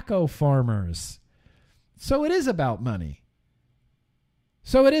tobacco farmers. So it is about money.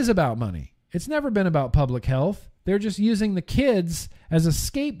 It's never been about public health. They're just using the kids as a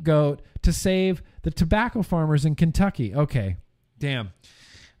scapegoat to save the tobacco farmers in Kentucky. Okay, damn.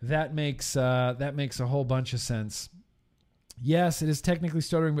 That makes a whole bunch of sense. Yes, it is technically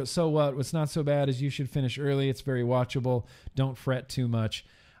stuttering, but so what? What's not so bad is you should finish early. It's very watchable. Don't fret too much.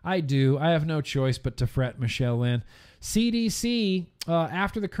 I do. I have no choice but to fret, Michelle Lynn. CDC,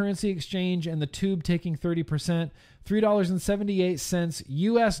 after the currency exchange and the tube taking 30%, $3.78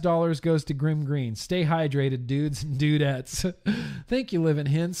 US dollars goes to Grim Green. Stay hydrated, dudes and dudettes. Thank you, Living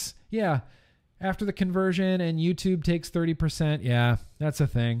Hints. Yeah. After the conversion and YouTube takes 30%, yeah, that's a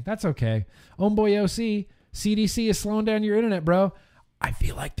thing. That's okay. Homeboy OC, CDC is slowing down your internet, bro. I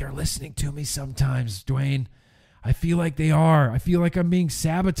feel like they're listening to me sometimes, Dwayne. I feel like they are. I feel like I'm being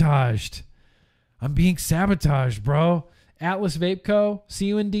sabotaged. I'm being sabotaged, bro. Atlas Vape Co., see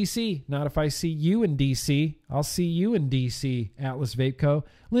you in D.C. Not if I see you in D.C. I'll see you in D.C., Atlas Vape Co.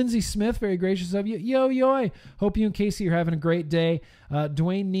 Lindsay Smith, very gracious of you. Yo. Hope you and Casey are having a great day.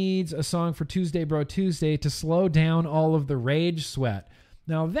 Dwayne needs a song for Tuesday Bro Tuesday to slow down all of the rage sweat.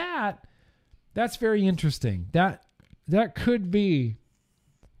 Now that's very interesting. That could be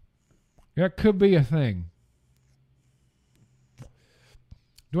a thing.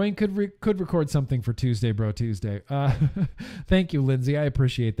 Dwayne could record something for Tuesday Bro Tuesday. Thank you, Lindsay. I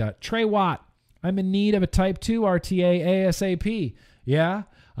appreciate that. Trey Watt, I'm in need of a Type 2 RTA ASAP. Yeah,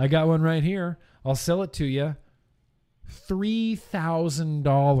 I got one right here. I'll sell it to you.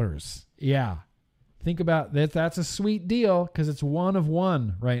 $3,000. Yeah. Think about that. That's a sweet deal because it's one of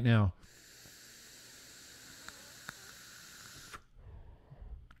one right now.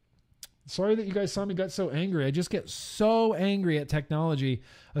 Sorry that you guys saw me get so angry. I just get so angry at technology,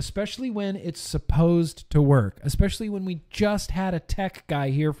 especially when it's supposed to work, especially when we just had a tech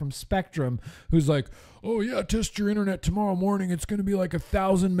guy here from Spectrum who's like, oh yeah, test your internet tomorrow morning. It's going to be like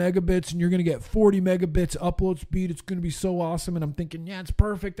 1,000 megabits and you're going to get 40 megabits upload speed. It's going to be so awesome. And I'm thinking, yeah, it's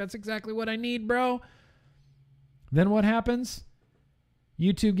perfect. That's exactly what I need, bro. Then what happens?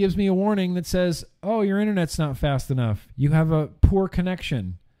 YouTube gives me a warning that says, oh, your internet's not fast enough. You have a poor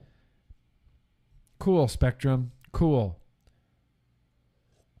connection. Cool, Spectrum. Cool.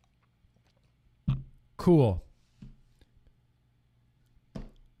 Cool.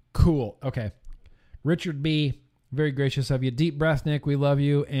 Cool. Okay. Richard B., very gracious of you. Deep breath, Nick. We love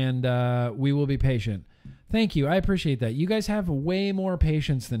you, and we will be patient. Thank you. I appreciate that. You guys have way more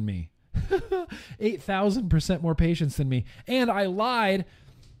patience than me. 8,000% more patience than me. And I lied.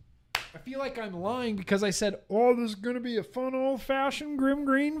 I feel like I'm lying because I said, oh, this is going to be a fun old-fashioned Grim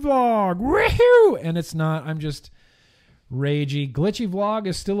Green vlog. Woohoo! And it's not. I'm just ragey. Glitchy vlog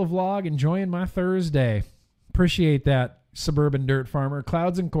is still a vlog. Enjoying my Thursday. Appreciate that, Suburban Dirt Farmer.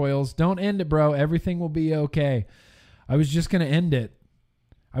 Clouds and Coils. Don't end it, bro. Everything will be okay. I was just going to end it.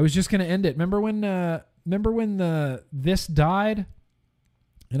 Remember when this died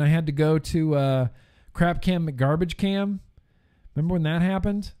and I had to go to Crap Cam McGarbage Cam? Remember when that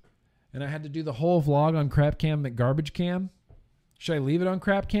happened? And I had to do the whole vlog on Crap Cam McGarbage Cam. Should I leave it on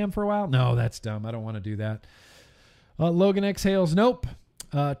Crap Cam for a while? No, that's dumb. I don't want to do that. Logan exhales. Nope.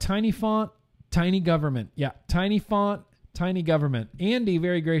 Tiny font, tiny government. Yeah, tiny font, tiny government. Andy,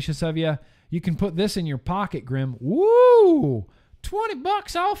 very gracious of you. You can put this in your pocket, Grim. Woo!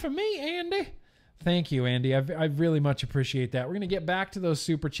 $20 off of me, Andy. Thank you, Andy. I really much appreciate that. We're going to get back to those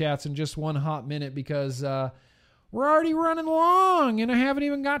super chats in just one hot minute because we're already running long, and I haven't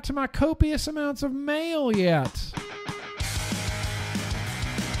even got to my copious amounts of mail yet.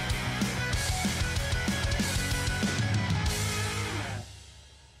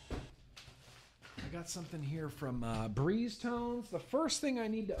 I got something here from Breeze Tones. The first thing I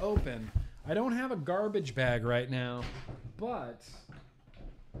need to open, I don't have a garbage bag right now, but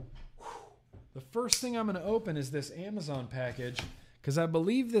the first thing I'm going to open is this Amazon package because I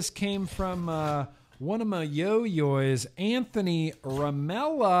believe this came from one of my yo-yo's, Anthony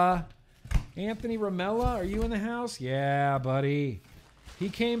Ramella. Anthony Ramella, are you in the house? Yeah, buddy. He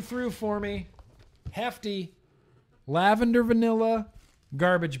came through for me. Hefty. Lavender vanilla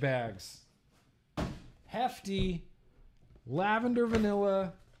garbage bags. Hefty. Lavender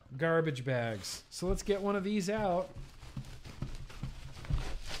vanilla garbage bags. So let's get one of these out.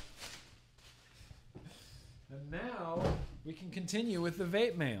 And now we can continue with the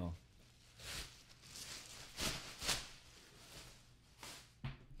vape mail.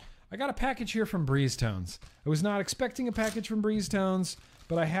 I got a package here from Breeze Tones. I was not expecting a package from Breeze Tones,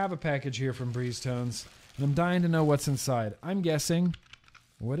 but I have a package here from Breeze Tones, and I'm dying to know what's inside. I'm guessing,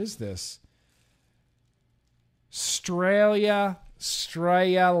 what is this? Australia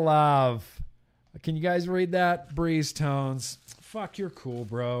Love. Can you guys read that? Breeze Tones. Fuck, you're cool,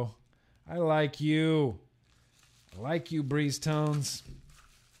 bro. I like you. I like you, Breeze Tones.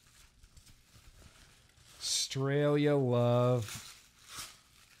 Australia Love.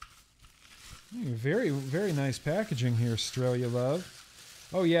 Very, very nice packaging here, Australia Love.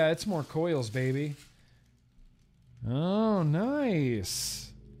 Oh, yeah, it's more coils, baby. Oh,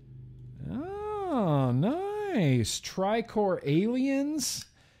 nice. Oh, nice. Tricore Aliens.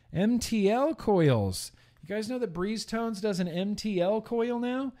 MTL coils. You guys know that Breeze Tones does an MTL coil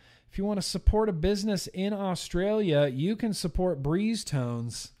now? If you want to support a business in Australia, you can support Breeze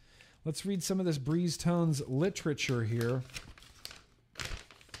Tones. Let's read some of this Breeze Tones literature here.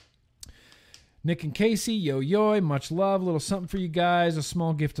 Nick and Casey, yo, much love. Little something for you guys. A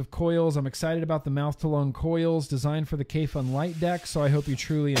small gift of coils. I'm excited about the mouth-to-lung coils designed for the K-Fun Light deck, so I hope you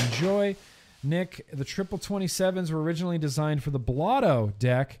truly enjoy. Nick, the Triple 27s were originally designed for the Blotto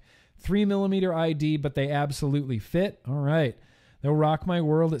deck. 3mm ID, but they absolutely fit. All right. They'll rock my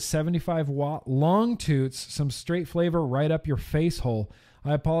world at 75 watt long toots. Some straight flavor right up your face hole.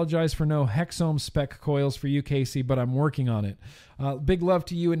 I apologize for no Hexohm spec coils for you, Casey, but I'm working on it. Big love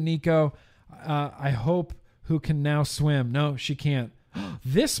to you and Nico. I hope who can now swim. No, she can't.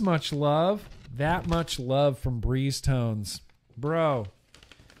 This much love, that much love from Breeze Tones. Bro,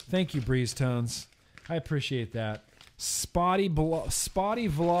 thank you, Breeze Tones. I appreciate that. Spotty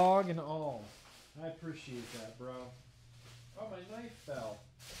vlog and all. I appreciate that, bro. Oh, my knife fell.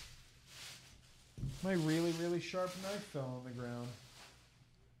 My really, really sharp knife fell on the ground.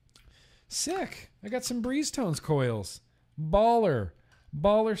 Sick. I got some Breeze Tones coils. Baller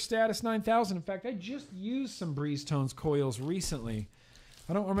Status 9000. In fact, I just used some Breeze Tones coils recently.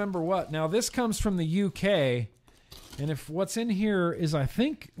 I don't remember what. Now, this comes from the UK, and if what's in here is I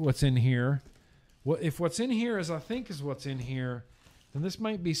think what's in here, if what's in here is I think is what's in here, then this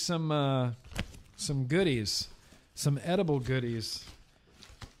might be some goodies, some edible goodies.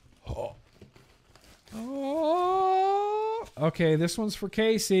 Oh. Okay, this one's for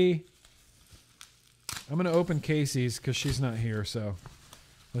Casey. I'm going to open Casey's because she's not here, so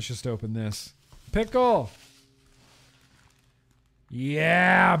let's just open this. Pickle!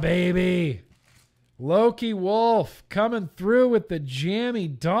 Yeah, baby! Loki Wolf coming through with the Jammy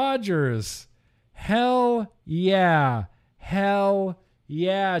Dodgers. Hell yeah. Hell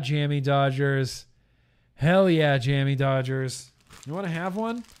yeah, Jammy Dodgers. Hell yeah, Jammy Dodgers. You want to have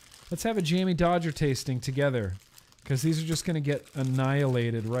one? Let's have a Jammy Dodger tasting together because these are just going to get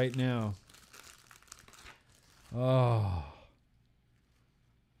annihilated right now. Oh.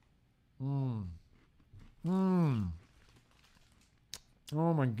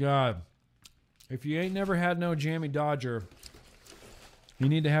 Oh my God. If you ain't never had no Jammy Dodger, you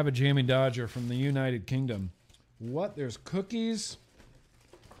need to have a Jammy Dodger from the United Kingdom. What? There's cookies.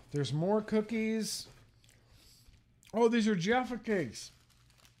 There's more cookies. Oh, these are Jaffa cakes.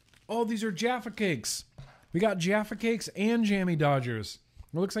 Oh, these are Jaffa cakes. We got Jaffa cakes and Jammy Dodgers.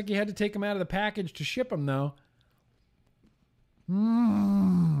 It looks like you had to take them out of the package to ship them, though.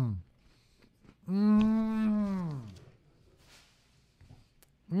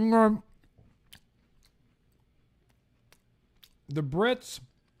 The Brits,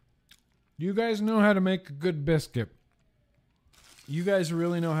 you guys know how to make a good biscuit. You guys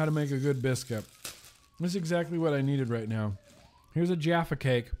really know how to make a good biscuit. This is exactly what I needed right now. Here's a Jaffa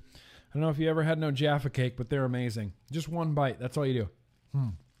cake. I don't know if you ever had no Jaffa cake, but they're amazing. Just one bite. That's all you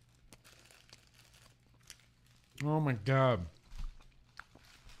do. Oh my God.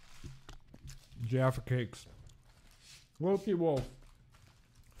 Jaffa cakes. Loki Wolf,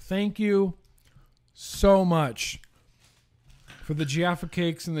 thank you so much for the Jaffa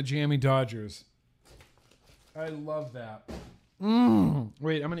cakes and the Jammy Dodgers. I love that.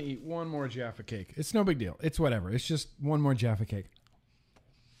 Wait, I'm going to eat one more Jaffa cake. It's no big deal. It's whatever. It's just one more Jaffa cake.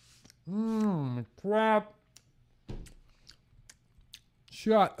 Crap.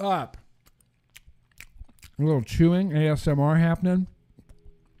 Shut up. A little chewing, ASMR happening.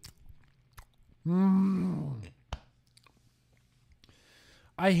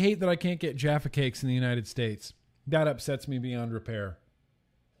 I hate that I can't get Jaffa cakes in the United States. That upsets me beyond repair.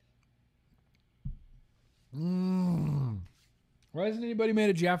 Why hasn't anybody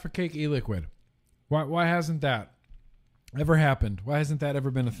made a Jaffa cake e-liquid? Why hasn't that ever happened? Why hasn't that ever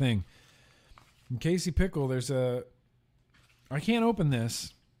been a thing? In Casey Pickle, there's a... I can't open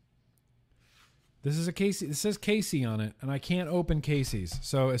this. This is a Casey. It says Casey on it, and I can't open Casey's.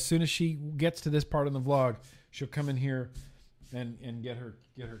 So as soon as she gets to this part of the vlog, she'll come in here and get her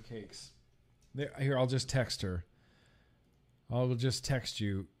cakes. Here, I'll just text her. I'll just text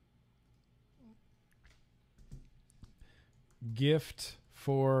you. Gift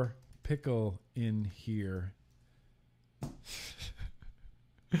for Pickle in here.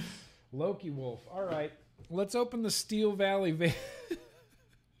 Loki Wolf. All right, let's open the Steel Valley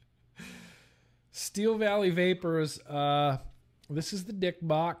Steel Valley Vapors. This is the dick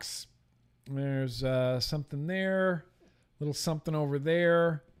box. There's something there, little something over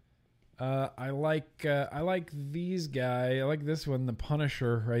there. I like these guys. I like this one, the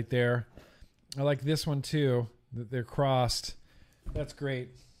Punisher right there. I like this one too. That they're crossed. That's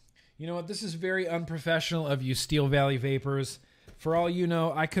great. You know what? This is very unprofessional of you, Steel Valley Vapors. For all you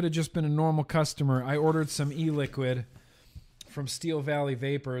know, I could have just been a normal customer. I ordered some e-liquid from Steel Valley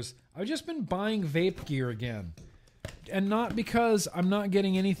Vapors. I've just been buying vape gear again. And not because I'm not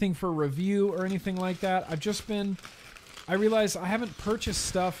getting anything for review or anything like that. I realized I haven't purchased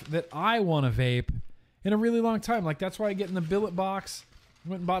stuff that I want to vape in a really long time. Like, that's why I get in the billet box. I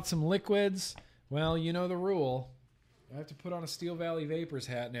went and bought some liquids. Well, you know the rule. I have to put on a Steel Valley Vapors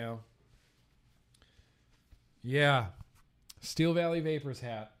hat now. Yeah. Steel Valley Vapors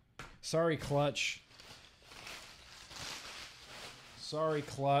hat. Sorry, Clutch. Sorry,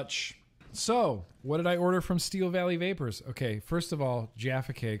 Clutch. So, what did I order from Steel Valley Vapors? Okay, first of all,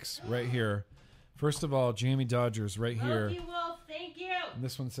 Jaffa Cakes right here. First of all, Jammy Dodgers right here. Loki Wolf, thank you. And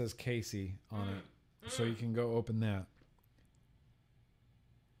this one says Casey on it. So you can go open that.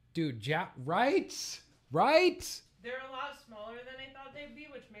 Dude, right? They're a lot smaller than I thought they'd be,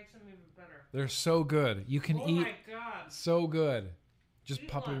 which makes them even better. They're so good. You can eat. Oh my God. So good. Just Eat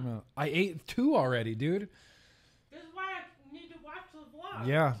pop it in one. your mouth. I ate 2 already, dude. This is why I need to watch the vlog.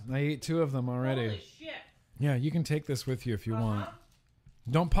 Yeah, I ate 2 of them already. Holy shit. Yeah, you can take this with you if you want.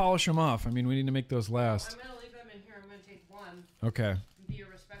 Don't polish them off. I mean, we need to make those last. I'm going to leave them in here. I'm going to take one. Okay. be a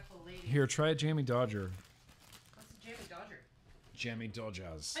respectful lady. Here, try a Jammy Dodger. What's a jammy dodger? Jammy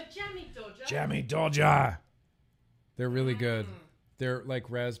Dodgers. A jammy dodger? Jammy Dodger. They're really good. They're like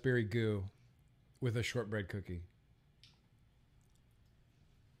raspberry goo with a shortbread cookie.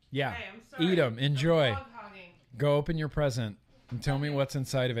 Yeah. Hey, I'm sorry. Eat them. The Enjoy. hog hogging. Go open your present and tell me what's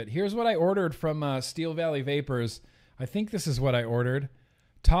inside of it. Here's what I ordered from Steel Valley Vapors. I think this is what I ordered.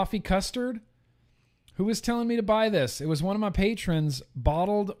 Toffee custard. Who was telling me to buy this? It was one of my patrons.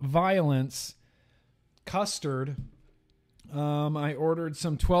 Bottled Violence custard. I ordered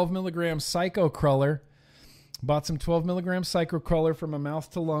some 12 milligram Psycho Cruller. Bought some 12 milligram Psycho Cruller for my mouth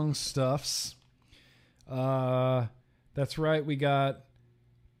to lung stuffs. That's right. We got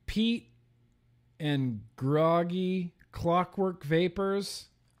Pete and Groggy Clockwork Vapors.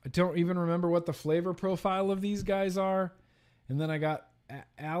 I don't even remember what the flavor profile of these guys are. And then I got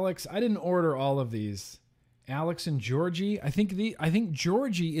Alex. I didn't order all of these. Alex and Georgie. I think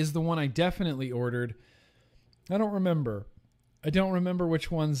Georgie is the one I definitely ordered. I don't remember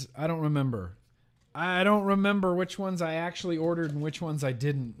which ones. I don't remember which ones I actually ordered and which ones I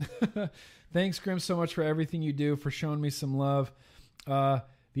didn't. Thanks, Grim, so much for everything you do, for showing me some love.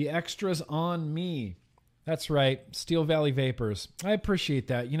 The extras on me. That's right. Steel Valley Vapors. I appreciate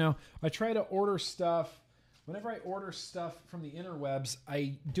that. You know, I try to order stuff. Whenever I order stuff from the interwebs,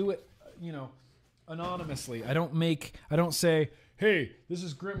 I do it, anonymously. I don't say, hey, this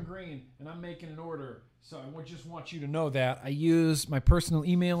is Grim Green and I'm making an order. So I just want you to know that. I use my personal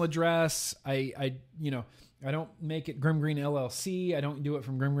email address. I don't make it Grim Green LLC. I don't do it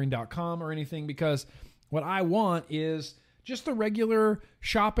from grimgreen.com or anything, because what I want is just the regular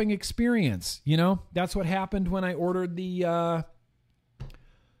shopping experience. That's what happened when I ordered the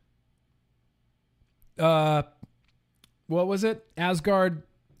what was it? Asgard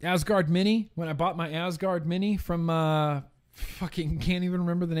Mini. When I bought my Asgard Mini from fucking can't even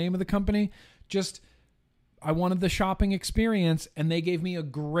remember the name of the company. Just I wanted the shopping experience, and they gave me a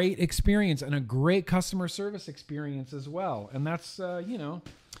great experience and a great customer service experience as well. And that's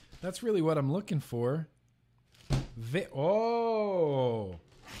that's really what I'm looking for.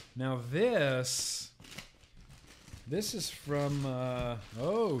 Now this is from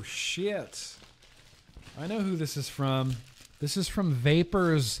oh shit. I know who this is from. This is from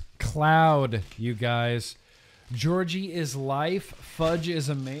Vapors Cloud, you guys. Georgie is life, fudge is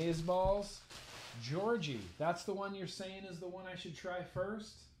amazeballs. Georgie, that's the one you're saying is the one I should try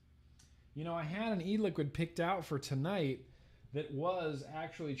first? I had an e-liquid picked out for tonight that was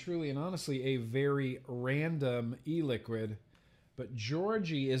actually, truly, and honestly a very random e-liquid. But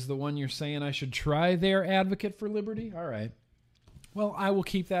Georgie is the one you're saying I should try there, Advocate for Liberty? All right. Well, I will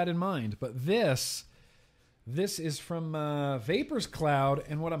keep that in mind. But this is from Vapors Cloud,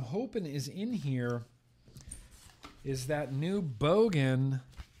 and what I'm hoping is in here is that new Bogan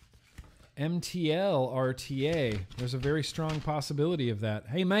MTL RTA. There's a very strong possibility of that.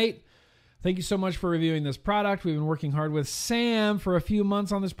 Hey, mate, thank you so much for reviewing this product. We've been working hard with Sam for a few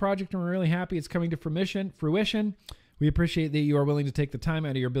months on this project, and we're really happy it's coming to fruition. We appreciate that you are willing to take the time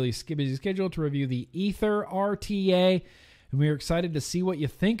out of your busy schedule to review the Ether RTA, and we are excited to see what you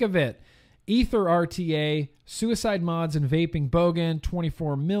think of it. Ether RTA, Suicide Mods and Vaping Bogan,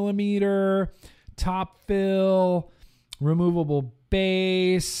 24 millimeter, top fill, removable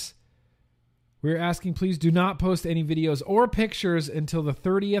base. We're asking, please do not post any videos or pictures until the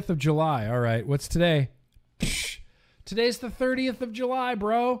 30th of July. All right, what's today? Today's the 30th of July,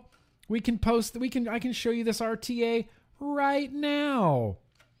 bro. I can show you this RTA right now.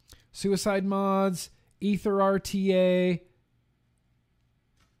 Suicide Mods, Ether RTA,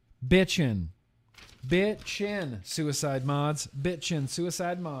 bitchin', Suicide Mods, bitchin',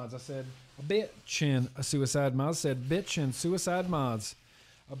 Suicide Mods. I said bitchin', a Suicide Mods. I said bitchin', Suicide Mods.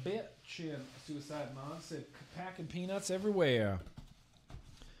 A bitchin', Suicide Mods. Said packing peanuts everywhere.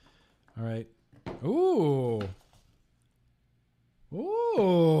 All right. Ooh.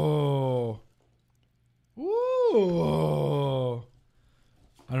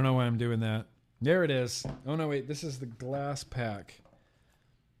 I don't know why I'm doing that. There it is. Oh, no, wait. This is the glass pack.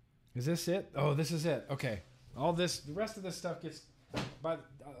 Is this it? Oh, this is it. Okay. The rest of this stuff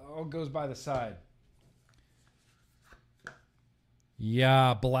all goes by the side.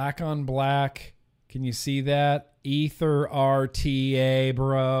 Yeah, black on black. Can you see that? Ether RTA,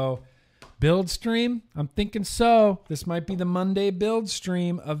 bro. Build stream? I'm thinking so. This might be the Monday build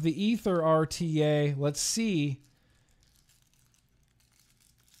stream of the Ether RTA. Let's see.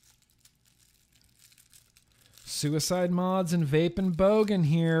 Suicide Mods and Vapin' Bogan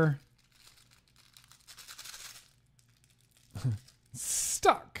here.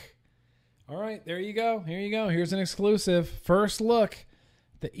 Stuck. All right, there you go. Here you go. Here's an exclusive. First look.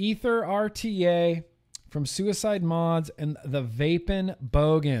 The Ether RTA from Suicide Mods and the Vapin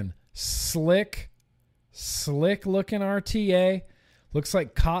Bogan. Slick looking RTA. Looks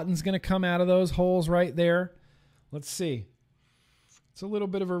like cotton's going to come out of those holes right there. Let's see. It's a little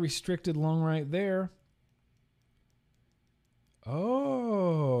bit of a restricted lung right there.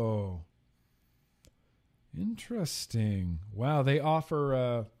 Oh. Interesting. Wow, they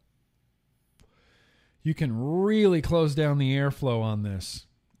offer... you can really close down the airflow on this.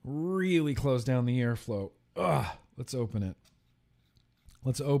 Really close down the airflow. Ugh. Let's open it.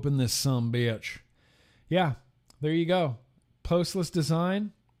 Let's open this sumbitch. Yeah, there you go. Postless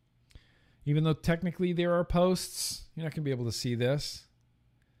design. Even though technically there are posts, you're not going to be able to see this.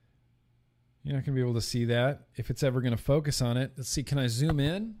 You're not going to be able to see that if it's ever going to focus on it. Let's see. Can I zoom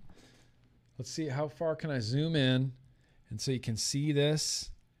in? Let's see. How far can I zoom in? And so you can see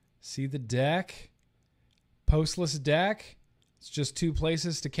this. See the deck. Postless deck. It's just two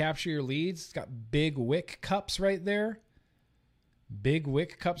places to capture your leads. It's got big wick cups right there. Big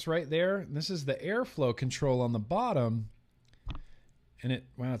wick cups right there. And this is the airflow control on the bottom. And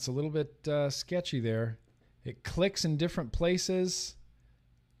wow, it's a little bit sketchy there. It clicks in different places.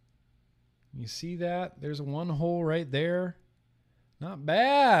 You see that? There's one hole right there. Not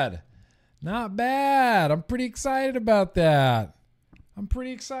bad. Not bad. I'm pretty excited about that. I'm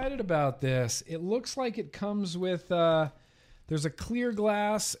pretty excited about this. It looks like it comes with, there's a clear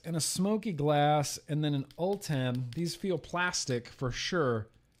glass and a smoky glass and then an Ultem. These feel plastic for sure.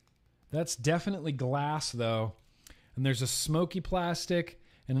 That's definitely glass though. And there's a smoky plastic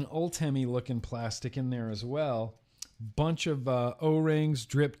and an Ultem-y looking plastic in there as well. Bunch of O-rings,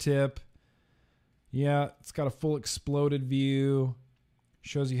 drip tip. Yeah, it's got a full exploded view.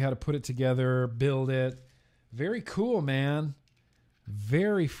 Shows you how to put it together, build it. Very cool, man.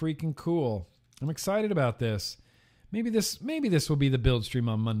 Very freaking cool. I'm excited about this. Maybe this will be the build stream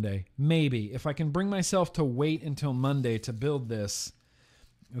on Monday. Maybe. If I can bring myself to wait until Monday to build this,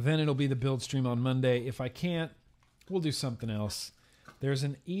 then it'll be the build stream on Monday. If I can't, we'll do something else. There's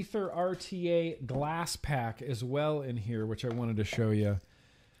an Ether RTA glass pack as well in here, which I wanted to show you.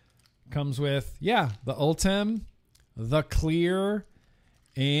 Comes with, yeah, the Ultem, the clear,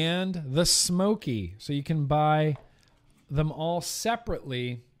 and the smoky. So you can buy them all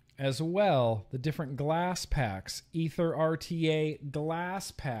separately as well. The different glass packs. Ether RTA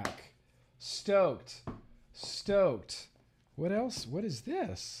glass pack. Stoked. Stoked. What else? What is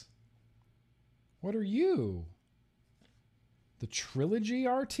this? What are you? The Trilogy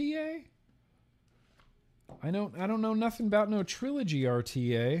RTA? I don't know nothing about no Trilogy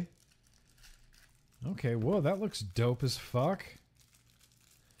RTA. Okay, whoa, that looks dope as fuck.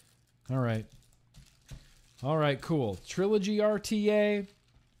 All right. All right, cool. Trilogy RTA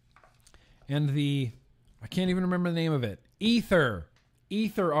and the, I can't even remember the name of it, Ether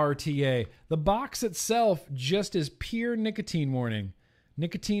RTA. The box itself just is pure nicotine warning.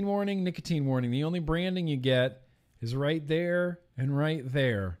 Nicotine warning, nicotine warning. The only branding you get is right there and right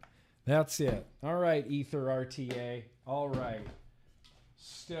there. That's it. All right, Ether RTA. All right.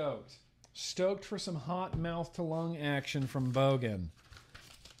 Stoked. Stoked for some hot mouth to lung action from Bogan.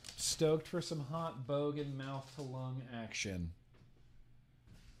 Stoked for some hot Bogan mouth to lung action.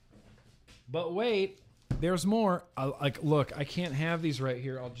 But wait, there's more. Look, I can't have these right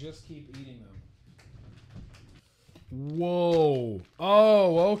here. I'll just keep eating them. Whoa.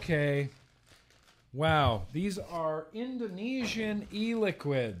 Oh, okay. Wow. These are Indonesian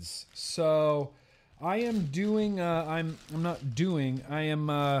e-liquids. So I am doing, I am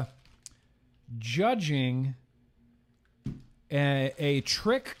judging a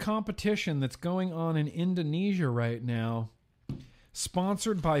trick competition that's going on in Indonesia right now,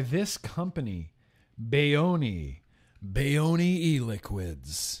 sponsored by this company, Bayoni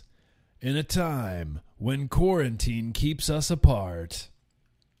e-liquids. In a time when quarantine keeps us apart.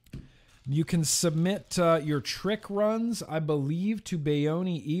 You can submit your trick runs, I believe, to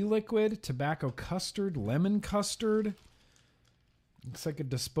Bayoni e-liquid, tobacco custard, lemon custard. Looks like a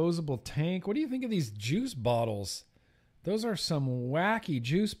disposable tank. What do you think of these juice bottles? Those are some wacky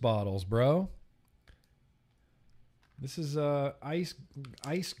juice bottles, bro. This is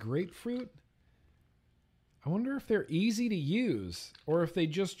ice grapefruit. I wonder if they're easy to use or if they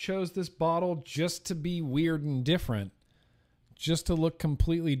just chose this bottle just to be weird and different, just to look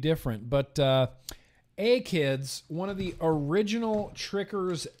completely different. But A-Kids, one of the original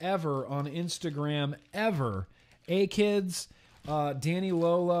trickers ever on Instagram ever. A-Kids, Danny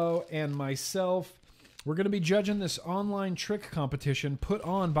Lolo, and myself, we're going to be judging this online trick competition put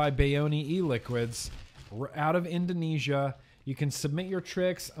on by Bayoni e-liquids. We're out of Indonesia. You can submit your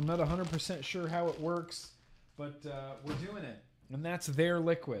tricks. I'm not 100% sure how it works, but we're doing it. And that's their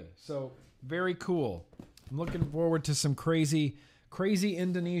liquid. So very cool. I'm looking forward to some crazy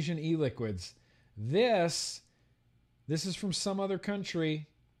Indonesian e-liquids. This is from some other country.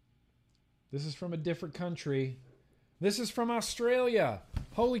 This is from a different country. This is from Australia.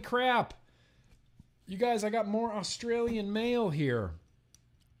 Holy crap. You guys, I got more Australian mail here.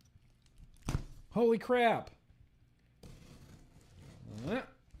 Holy crap.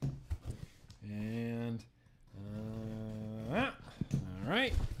 And, all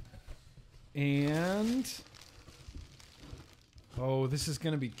right. And, oh, this is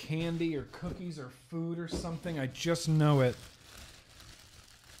going to be candy or cookies or food or something. I just know it.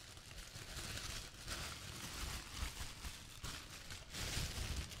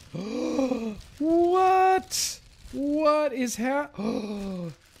 What? What is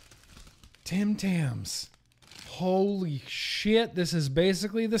Tim Tams. Holy shit, this is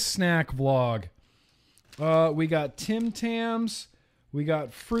basically the snack vlog. We got Tim Tams, we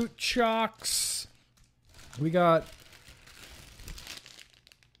got Fruit Chocks, we got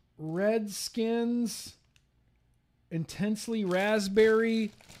Redskins, Intensely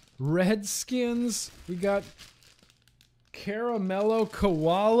Raspberry Redskins, we got Caramello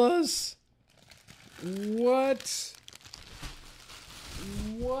Koalas. What?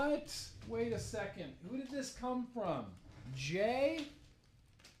 Wait a second. Who did this come from? Jay?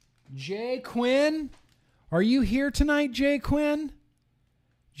 Jay Quinn? Are you here tonight, Jay Quinn?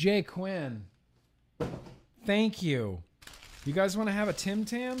 Jay Quinn. Thank you. You guys want to have a Tim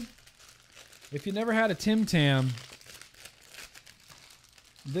Tam? If you never had a Tim Tam,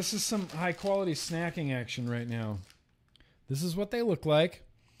 this is some high quality snacking action right now. This is what they look like.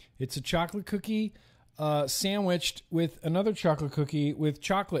 It's a chocolate cookie sandwiched with another chocolate cookie with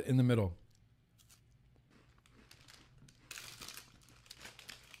chocolate in the middle.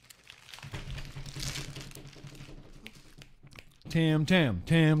 Tam, tam,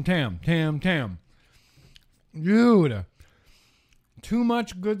 tam, tam, tam, tam. Dude, too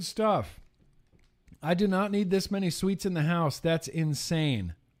much good stuff. I do not need this many sweets in the house. That's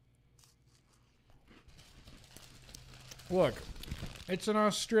insane. Look, it's an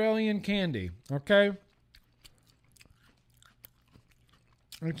Australian candy, okay?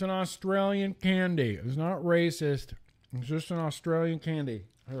 It's an Australian candy. It's not racist. It's just an Australian candy.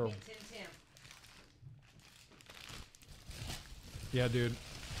 Here. Yeah, dude.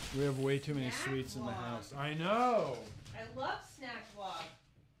 We have way too many sweets in the house. I know. I love snack vlog.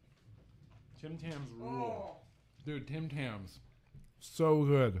 Tim Tams rule. Dude, Tim Tams. So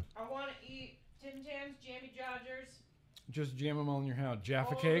good. I want to eat Tim Tams, Jammy Dodgers. Just jam them all in your house.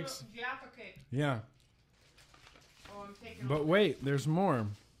 Jaffa cakes? Jaffa cakes. Yeah. Oh, I'm taking But wait, there's more.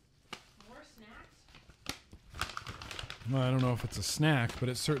 More snacks? Well, I don't know if it's a snack, but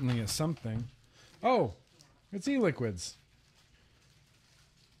it certainly is something. Oh, it's e-liquids.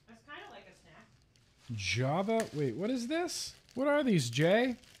 That's kind of like a snack. Java? Wait, what is this? What are these,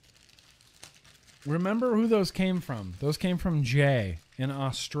 Jay? Remember who those came from. Those came from Jay in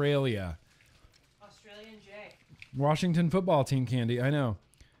Australia. Australian J. Washington football team candy, I know.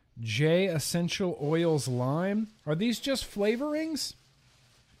 J Essential Oils Lime. Are these just flavorings?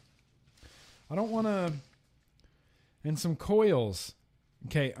 I don't want to... And some coils.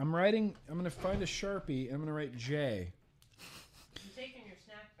 Okay, I'm going to find a Sharpie, and I'm going to write J. I'm taking your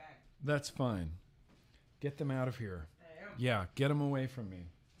snack bag. That's fine. Get them out of here. I am. Yeah, get them away from me.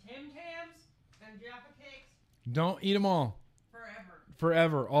 Tim Tams and Jaffa cakes. Don't eat them all. Forever.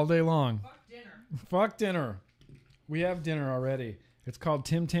 Forever, all day long. Fuck dinner. Fuck dinner. We have dinner already. It's called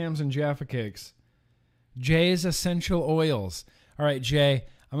Tim Tams and Jaffa Cakes. Jay's Essential Oils. All right, Jay,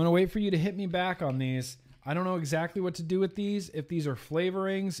 I'm going to wait for you to hit me back on these. I don't know exactly what to do with these. If these are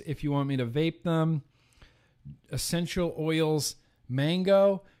flavorings, if you want me to vape them. Essential Oils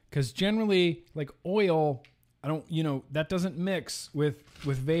Mango. Because generally, like oil, I don't, that doesn't mix with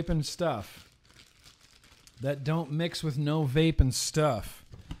vape and stuff. That don't mix with no vape and stuff.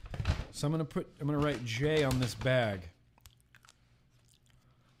 So I'm going to write J on this bag.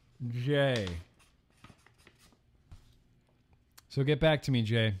 J. So get back to me,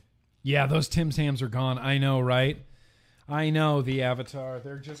 Jay. Yeah, those Tim Tams are gone. I know, right? I know, the Avatar.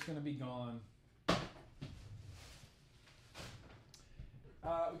 They're just going to be gone.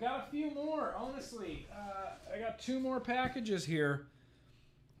 We got a few more, honestly. I got 2 more packages here.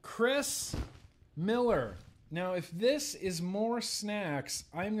 Chris Miller. Now, if this is more snacks,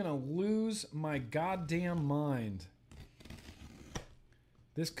 I'm going to lose my goddamn mind.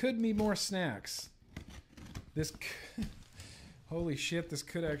 This could be more snacks. Holy shit, this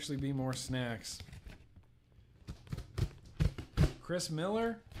could actually be more snacks. Chris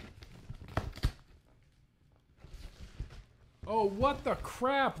Miller? Oh, what the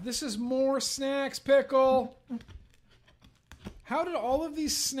crap? This is more snacks, Pickle. How did all of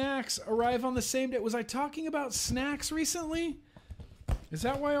these snacks arrive on the same day? Was I talking about snacks recently? Is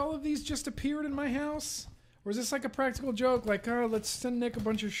that why all of these just appeared in my house? Or is this like a practical joke? Like, oh, let's send Nick a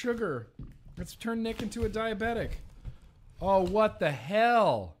bunch of sugar. Let's turn Nick into a diabetic. Oh, what the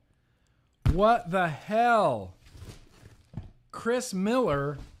hell? What the hell? Chris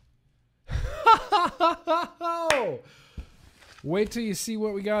Miller. Wait till you see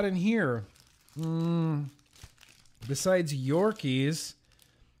what we got in here. Besides Yorkies.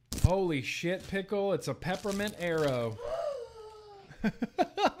 Holy shit, Pickle. It's a peppermint arrow. Where did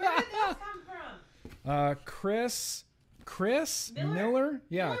this come from? Chris Miller? Miller?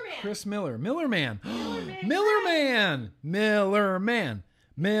 Yeah, Miller Man. Chris Miller. Miller Man. Miller Man. Miller Man. Miller Man.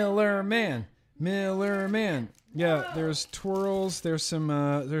 Miller Man. Miller Man. Yeah, Whoa. there's twirls. There's some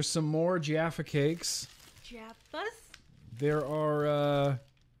more Jaffa cakes. Jaffas? There are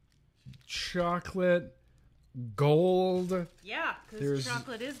chocolate gold. Yeah, There's- because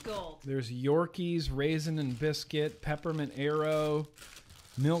chocolate is gold. There's Yorkies, raisin and biscuit, peppermint arrow,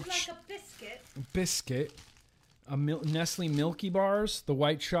 milk Like a biscuit. biscuit, Nestle Milky Bars, the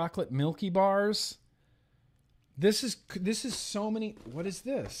white chocolate Milky Bars. This is so many. What is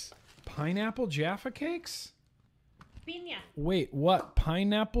this? Pineapple Jaffa cakes? Piña. Wait, what?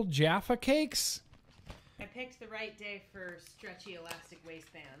 Pineapple Jaffa cakes? I picked the right day for stretchy elastic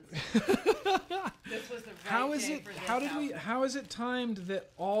waistbands. This was the right How is day it? for this How is it timed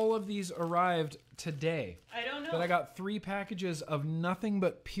that all of these arrived today? I don't know. That I got 3 packages of nothing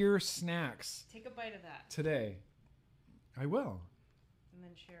but pure snacks Take a bite of that today. I will. and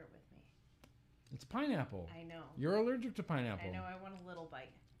then share it with me. It's pineapple. I know. You're allergic to pineapple. I know. I want a little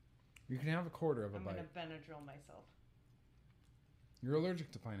bite. You can have a quarter of a I'm bite. gonna Benadryl myself. You're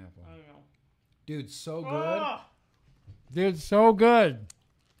allergic to pineapple. I don't know. Dude, so good. Oh! Dude, so good.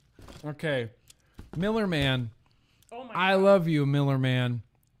 Okay. Miller Man. Oh my I God. love you, Miller Man.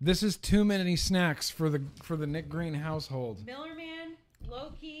 This is too many snacks for the Nick Green household. Miller Man,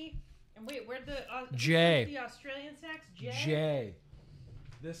 Loki, and wait, where'd the Jay. the Australian snacks? Jay. Jay.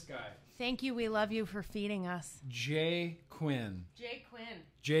 This guy. Thank you. We love you for feeding us. Jay Quinn. Jay Quinn.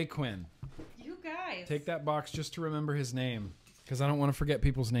 Jay Quinn. You guys. Take that box just to remember his name. Because I don't want to forget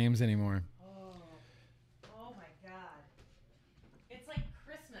people's names anymore. Oh my God. It's like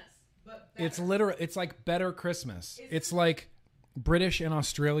Christmas, but better. It's literal. It's like better Christmas. It's like British and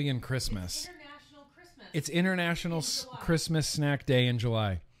Australian Christmas. International Christmas. It's International In July. Christmas Snack Day in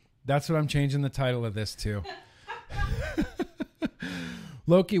July. That's what I'm changing the title of this to.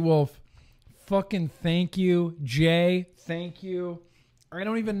 Loki Wolf, fucking thank you. Jay, thank you. I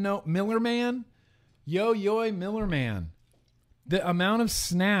don't even know. Miller Man? Yo, Miller Man. The amount of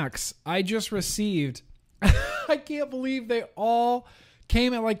snacks I just received, I can't believe they all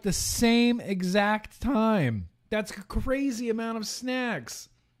came at like the same exact time. That's a crazy amount of snacks.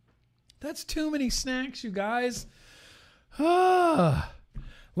 That's too many snacks, you guys.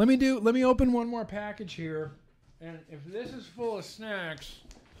 Let me open one more package here. And if this is full of snacks,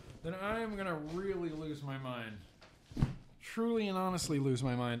 then I am going to really lose my mind. Truly and honestly lose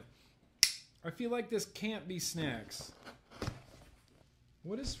my mind. I feel like this can't be snacks.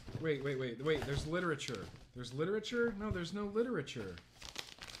 What is... Wait. There's literature. There's literature? No, there's no literature.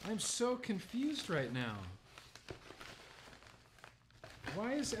 I'm so confused right now.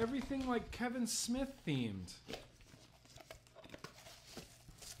 Why is everything like Kevin Smith themed?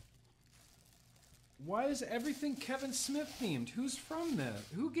 Why is everything Kevin Smith themed? Who's from this?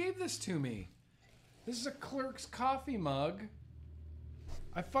 Who gave this to me? This is a Clerk's coffee mug.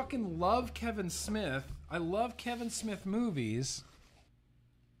 I fucking love Kevin Smith. I love Kevin Smith movies.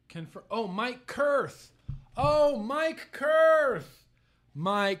 Oh, Mike Kurth. Oh, Mike Kurth.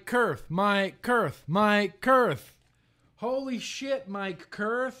 Mike Kurth. Holy shit, Mike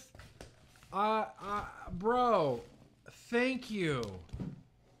Kurth. Bro, thank you.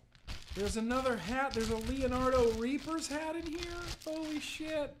 There's another hat. There's a Leonardo Reapers hat in here. Holy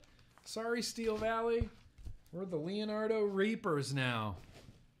shit. Sorry, Steel Valley. We're the Leonardo Reapers now.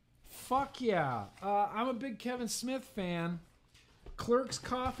 Fuck yeah. I'm a big Kevin Smith fan. Clerk's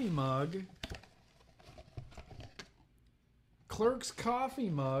coffee mug. Clerk's coffee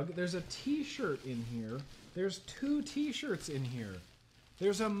mug. There's a t-shirt in here. There's 2 t-shirts in here.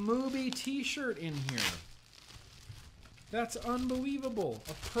 There's a Mubi t-shirt in here. That's unbelievable.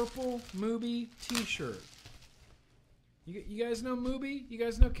 A purple Mubi t-shirt. You guys know Mubi? You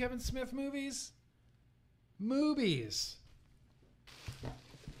guys know Kevin Smith movies? Movies.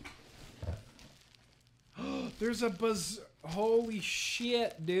 There's a holy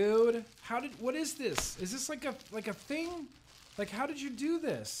shit, dude. What is this? Is this like a thing? Like, how did you do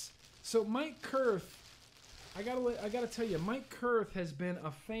this? So Mike Kurth, I gotta tell you, Mike Kurth has been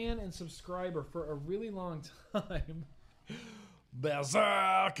a fan and subscriber for a really long time.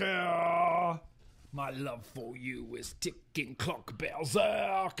 Berserker, my love for you is ticking clock,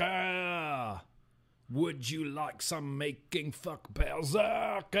 Berserker. Would you like some making fuck,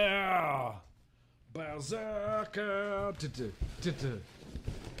 Berserker? Berserker.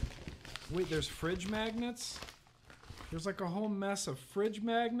 Wait, there's fridge magnets? There's like a whole mess of fridge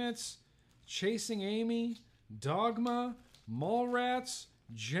magnets, Chasing Amy, Dogma, Mallrats,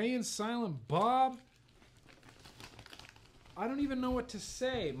 Jay and Silent Bob. I don't even know what to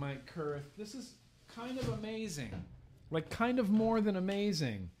say, Mike Kurth. This is kind of amazing. Like, kind of more than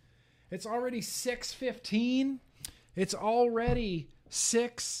amazing. It's already 6:15. It's already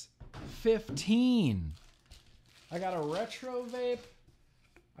 6:15. I got a retro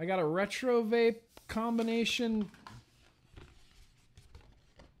vape combination.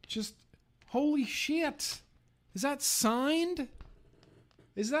 Just, holy shit. Is that signed?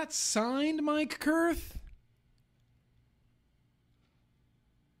 Is that signed, Mike Kurth?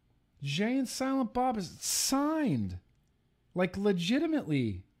 Jay and Silent Bob is signed. Like,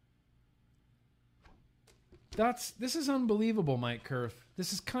 legitimately. This is unbelievable, Mike Kurth.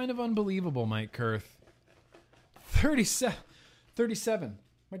 This is kind of unbelievable, Mike Kurth. 37.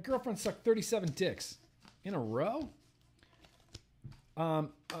 My girlfriend sucked 37 dicks in a row.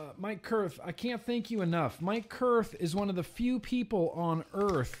 Mike Kurth, I can't thank you enough. Mike Kurth is one of the few people on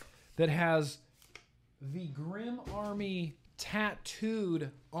Earth that has the Grim Army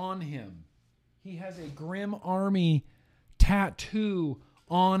tattooed on him. He has a Grim Army tattoo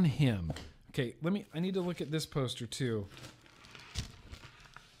on him. Okay, I need to look at this poster too.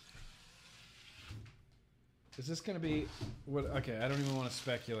 Is this going to be what? Okay, I don't even want to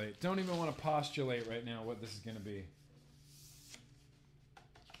speculate. Don't even want to postulate right now what this is going to be.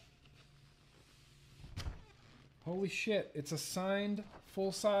 Holy shit, it's a signed,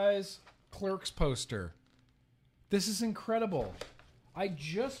 full-size Clerks poster. This is incredible. I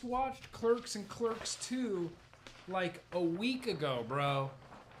just watched Clerks and Clerks 2 like a week ago, bro.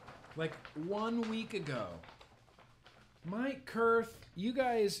 Like 1 week ago. Mike Kurth, you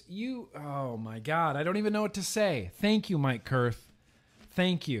guys, oh my God, I don't even know what to say. Thank you, Mike Kurth.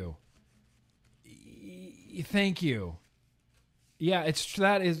 Thank you. Thank you. Yeah,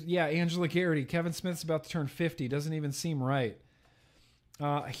 Angela Garrity. Kevin Smith's about to turn 50. Doesn't even seem right.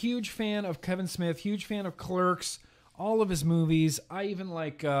 A huge fan of Kevin Smith. Huge fan of Clerks. All of his movies. I even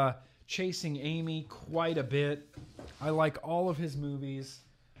like Chasing Amy quite a bit. I like all of his movies.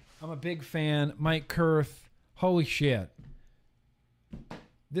 I'm a big fan. Mike Kurth. Holy shit.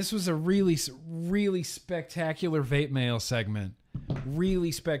 This was a really, really spectacular vape mail segment.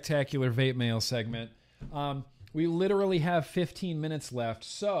 Really spectacular vape mail segment. We literally have 15 minutes left.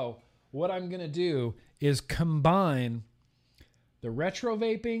 So what I'm going to do is combine the retro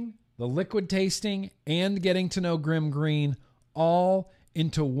vaping, the liquid tasting, and getting to know Grimm Green all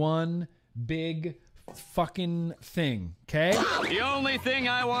into one big fucking thing, okay? The only thing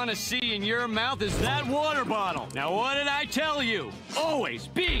I want to see in your mouth is that water bottle. Now, what did I tell you? Always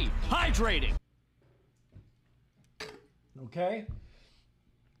be hydrating. Okay?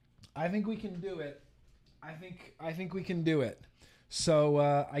 I think we can do it. I think we can do it. So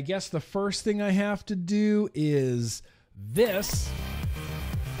I guess the first thing I have to do is this.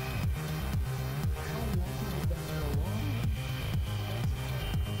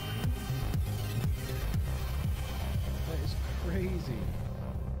 That is crazy.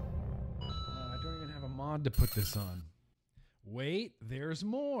 I don't even have a mod to put this on. Wait, there's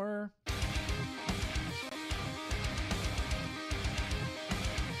more.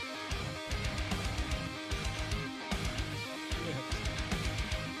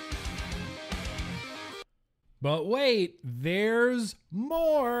 But wait, there's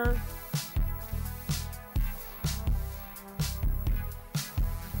more.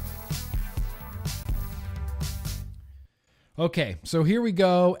 Okay, so here we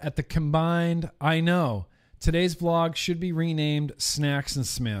go at the combined. I know today's vlog should be renamed Snacks and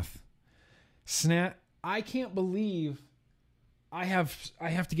Smith. I can't believe I have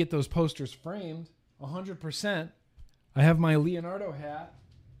to get those posters framed 100%. I have my Leonardo hat.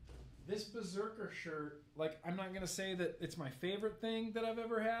 This Berserker shirt, like, I'm not going to say that it's my favorite thing that I've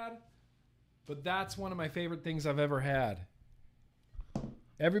ever had, but that's one of my favorite things I've ever had.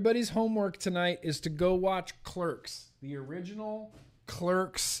 Everybody's homework tonight is to go watch Clerks, the original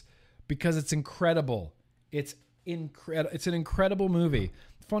Clerks, because it's incredible. It's an incredible movie.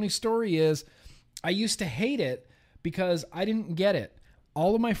 Funny story is, I used to hate it because I didn't get it.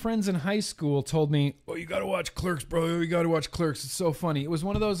 all of my friends in high school told me, "Oh, you got to watch Clerks, bro. You got to watch Clerks. It's so funny." It was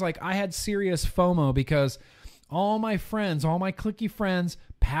one of those, like, I had serious FOMO because all my friends, all my cliquey friends,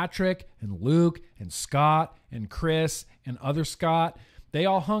 Patrick and Luke and Scott and Chris and other Scott, they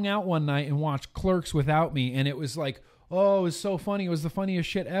all hung out one night and watched Clerks without me. And it was like, oh, it was so funny. It was the funniest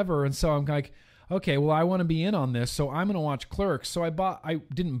shit ever. And so I'm like, okay, well, I want to be in on this, so I'm going to watch Clerks. So I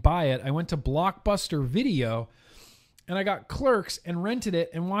didn't buy it. I went to Blockbuster Video and I got Clerks and rented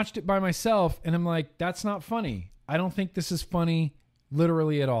it and watched it by myself. And I'm like, that's not funny. I don't think this is funny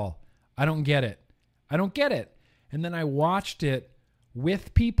literally at all. I don't get it. I don't get it. And then I watched it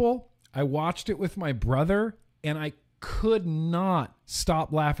with people. I watched it with my brother, and I could not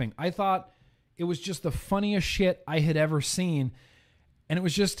stop laughing. I thought it was just the funniest shit I had ever seen. And it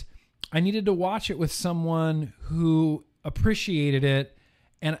was just, I needed to watch it with someone who appreciated it.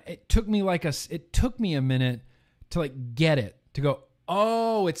 And it took me a minute to like get it, to go,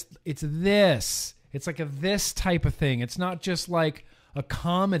 oh, it's this. It's like this type of thing. It's not just like a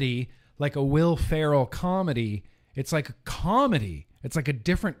comedy, like a Will Ferrell comedy. It's like a comedy. It's like a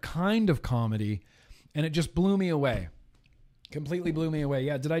different kind of comedy. And it just blew me away. Completely blew me away.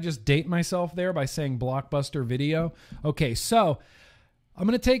 Yeah, did I just date myself there by saying Blockbuster Video? Okay, so I'm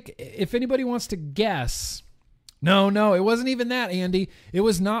going to take, if anybody wants to guess. No, it wasn't even that, Andy. It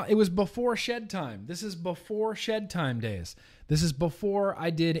was before Shed Time. This is before Shed Time days. This is before I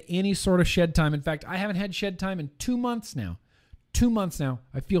did any sort of Shed Time. In fact, I haven't had Shed Time in 2 months now. 2 months now.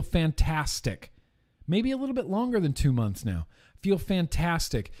 I feel fantastic. Maybe a little bit longer than 2 months now. I feel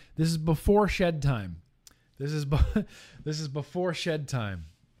fantastic. This is before Shed Time. This is before Shed Time.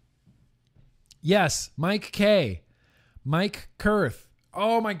 Yes, Mike K. Mike Kurth.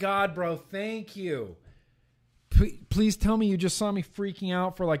 Oh my God, bro. Thank you. Please tell me you just saw me freaking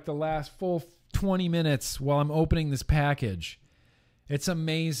out for like the last full 20 minutes while I'm opening this package. It's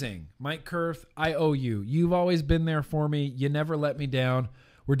amazing. Mike Kurth, I owe you. You've always been there for me. You never let me down.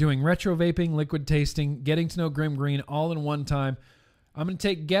 We're doing retro vaping, liquid tasting, getting to know Grimm Green all in one time. I'm going to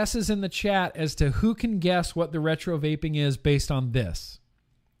take guesses in the chat as to who can guess what the retro vaping is based on this.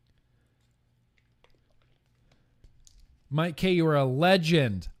 Mike K, you are a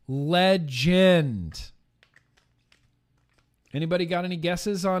legend. Legend. Anybody got any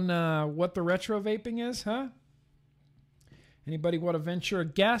guesses on what the retro vaping is, huh? Anybody want to venture a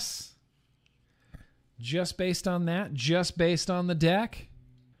guess? Just based on that? Just based on the deck?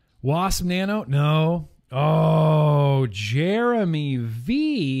 Wasp Nano? No. Oh, Jeremy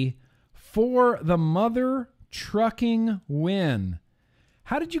V for the mother trucking win.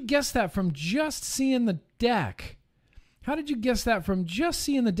 How did you guess that from just seeing the deck? How did you guess that from just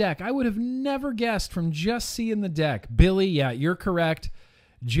seeing the deck? I would have never guessed from just seeing the deck. Billy, yeah, you're correct.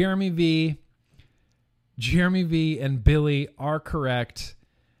 Jeremy V and Billy are correct.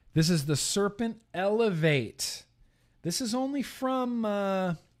 This is the Serpent Elevate. This is only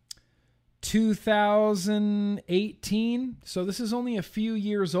from 2018, so this is only a few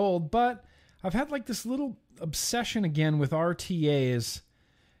years old, but I've had like this little obsession again with RTAs,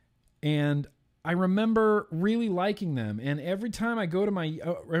 and I remember really liking them. And every time I go to I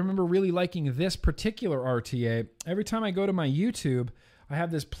remember really liking this particular RTA. Every time I go to my YouTube, I have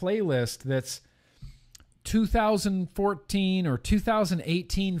this playlist that's 2014 or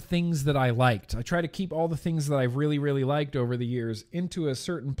 2018 things that I liked. I try to keep all the things that I've really, really liked over the years into a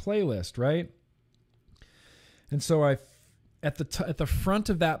certain playlist, right? And so at the front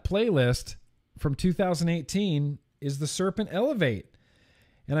of that playlist from 2018 is the Serpent Elevate.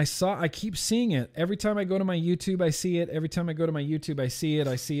 And I keep seeing it. Every time I go to my YouTube, I see it. Every time I go to my YouTube, I see it.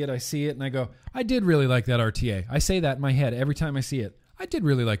 And I go, I did really like that RTA. I say that in my head every time I see it. I did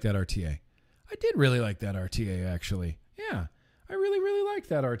really like that RTA. I did really like that RTA, actually. Yeah, I really, really like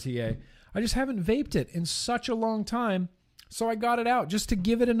that RTA. I just haven't vaped it in such a long time, so I got it out just to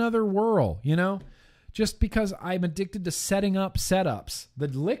give it another whirl, you know? Just because I'm addicted to setting up setups. The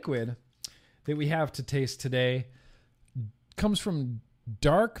liquid that we have to taste today comes from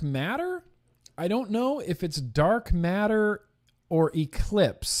Dark Matter? I don't know if it's Dark Matter or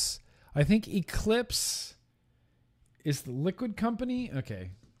Eclipse. I think Eclipse is the liquid company.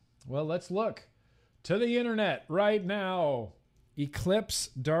 Okay. Well, let's look to the internet right now. Eclipse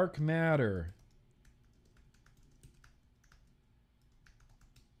Dark Matter.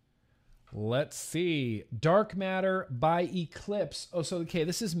 Let's see. Dark Matter by Eclipse. Oh, so okay,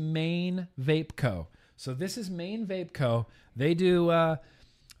 this is Maine Vape Co. So this is Maine Vape Co. They do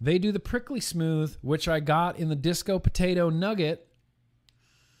the Prickly Smooth, which I got in the Disco Potato Nugget.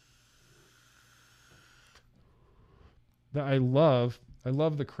 That I love. I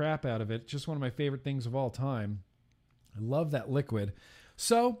love the crap out of it. Just one of my favorite things of all time. I love that liquid.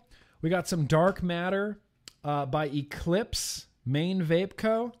 So we got some Dark Matter by Eclipse, Maine Vape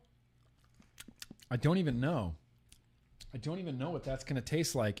Co. I don't even know what that's going to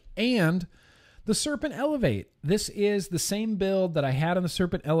taste like. And the Serpent Elevate. This is the same build that I had on the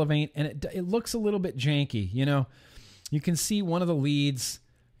Serpent Elevate, and it looks a little bit janky. You know, you can see one of the leads.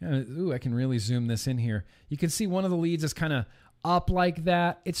 Ooh, I can really zoom this in here. You can see one of the leads is kind of up like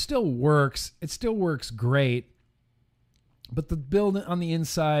that. It still works. It still works great. But the build on the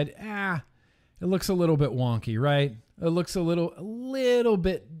inside, it looks a little bit wonky, right? It looks a little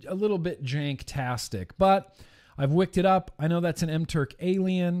bit jank-tastic. But I've wicked it up. I know that's an M-Turk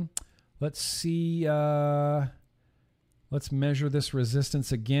Alien. Let's see. Let's measure this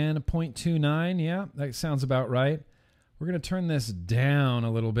resistance again. 0.29. Yeah, that sounds about right. We're going to turn this down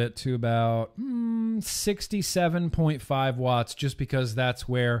a little bit to about 67.5 watts, just because that's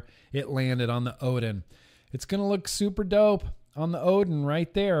where it landed on the Odin. It's going to look super dope on the Odin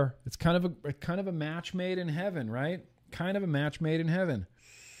right there. It's kind of a match made in heaven, right? Kind of a match made in heaven.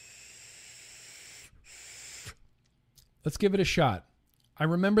 Let's give it a shot. I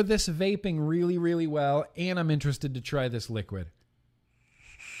remember this vaping really, really well, and I'm interested to try this liquid.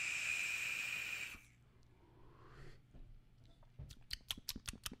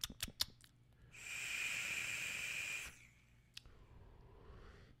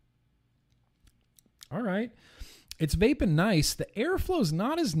 All right. It's vaping nice. The airflow's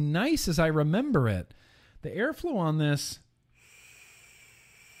not as nice as I remember it. The airflow on this,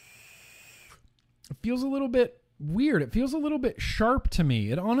 it feels a little bit weird. It feels a little bit sharp to me.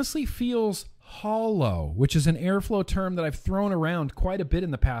 It honestly feels hollow, which is an airflow term that I've thrown around quite a bit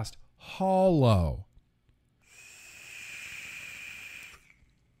in the past. Hollow.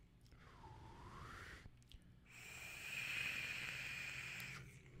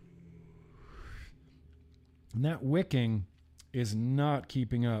 And that wicking is not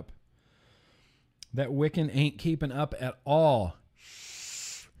keeping up. That wicking ain't keeping up at all.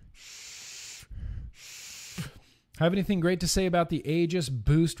 Have anything great to say about the Aegis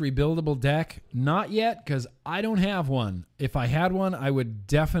Boost rebuildable deck? Not yet, because I don't have one. If I had one, I would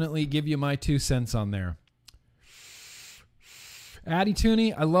definitely give you my 2 cents on there. Addy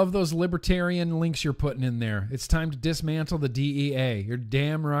Tooney, I love those libertarian links you're putting in there. It's time to dismantle the DEA. You're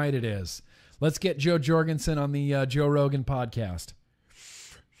damn right it is. Let's get Joe Jorgensen on the Joe Rogan podcast.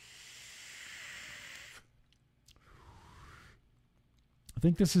 I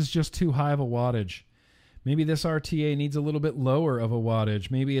think this is just too high of a wattage. Maybe this RTA needs a little bit lower of a wattage.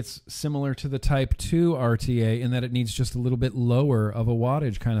 Maybe it's similar to the Type 2 RTA in that it needs just a little bit lower of a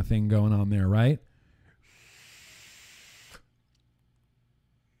wattage kind of thing going on there, right?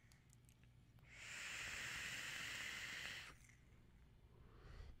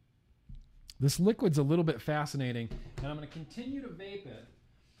 This liquid's a little bit fascinating, and I'm going to continue to vape it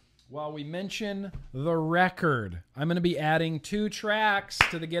while we mention the record. I'm going to be adding 2 tracks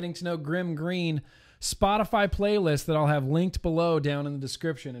to the Getting to Know Grimm Green Spotify playlist that I'll have linked below down in the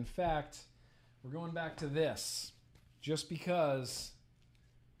description. In fact, we're going back to this just because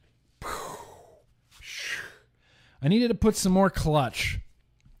I needed to put some more clutch.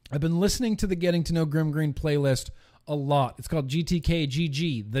 I've been listening to the Getting to Know Grimm Green playlist a lot. It's called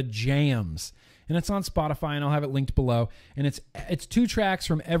GTKGG, The Jams. And it's on Spotify, and I'll have it linked below. And it's 2 tracks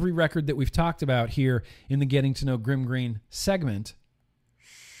from every record that we've talked about here in the Getting to Know Grimm Green segment.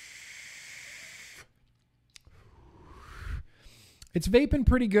 It's vaping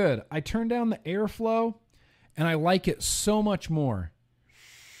pretty good. I turned down the airflow, and I like it so much more.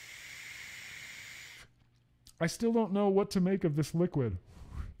 I still don't know what to make of this liquid.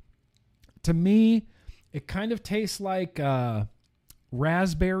 To me, it kind of tastes like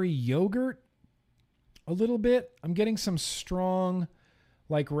raspberry yogurt a little bit. I'm getting some strong,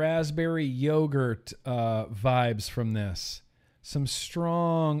 like raspberry yogurt vibes from this. Some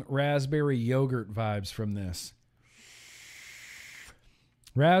strong raspberry yogurt vibes from this.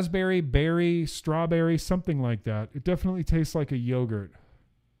 Raspberry, berry, strawberry, something like that. It definitely tastes like a yogurt.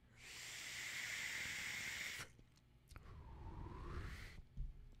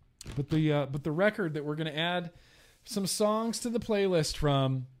 But the record that we're going to add some songs to the playlist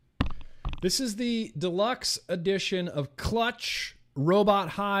from, this is the deluxe edition of Clutch Robot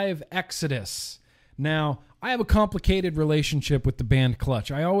Hive Exodus. Now, I have a complicated relationship with the band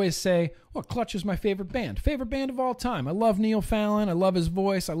Clutch. I always say, well, Clutch is my favorite band of all time. I love Neil Fallon. I love his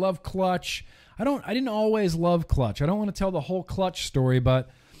voice. I love Clutch. I didn't always love Clutch. I don't want to tell the whole Clutch story, but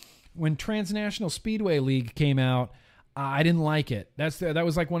when Transnational Speedway League came out, I didn't like it. That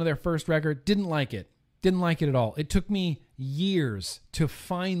was like one of their first records. Didn't like it. Didn't like it at all. It took me years to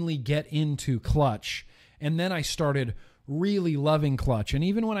finally get into Clutch. And then I started really loving Clutch. And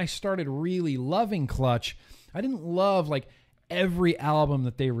even when I started really loving Clutch, I didn't love like every album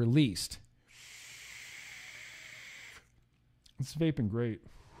that they released. It's vaping great.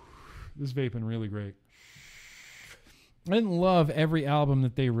 This vaping really great. I didn't love every album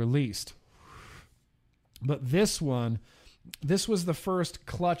that they released. But this one, this was the first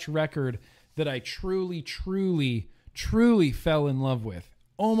Clutch record that I truly, truly, truly fell in love with.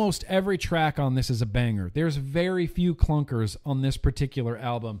 Almost every track on this is a banger. There's very few clunkers on this particular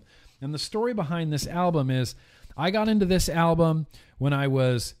album. And the story behind this album is I got into this album when I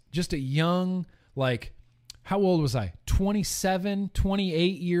was just a young, like, how old was I? 27,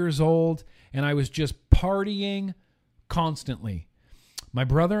 28 years old. And I was just partying constantly. My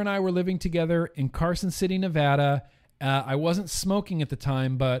brother and I were living together in Carson City, Nevada. I wasn't smoking at the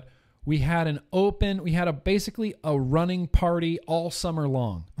time, but we had basically a running party all summer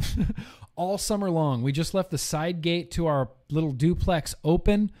long. All summer long. We just left the side gate to our little duplex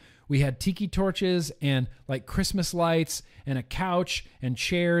open. We had tiki torches and like Christmas lights and a couch and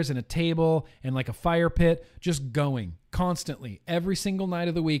chairs and a table and like a fire pit just going constantly every single night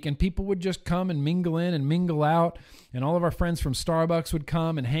of the week. And people would just come and mingle in and mingle out. And all of our friends from Starbucks would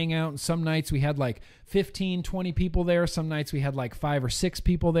come and hang out. And some nights we had like 15, 20 people there. Some nights we had like 5 or 6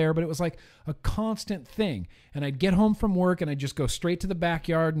 people there. But it was like a constant thing. And I'd get home from work and I'd just go straight to the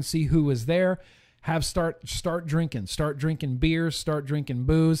backyard and see who was there. Start drinking beers, start drinking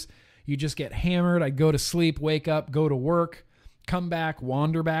booze. You just get hammered. I'd go to sleep, wake up, go to work, come back,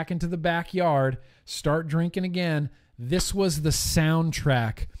 wander back into the backyard, start drinking again. This was the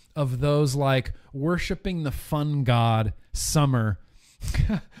soundtrack of those like worshiping the fun god summer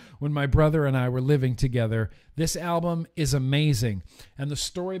when my brother and I were living together. This album is amazing. And the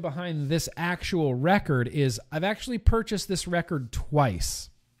story behind this actual record is I've actually purchased this record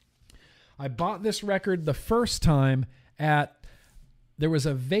twice. I bought this record the first time there was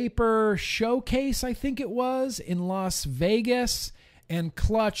a Vapor showcase, I think it was, in Las Vegas, and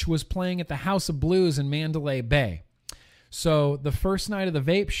Clutch was playing at the House of Blues in Mandalay Bay. So the first night of the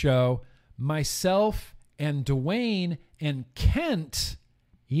Vape show, myself and Dwayne and Kent,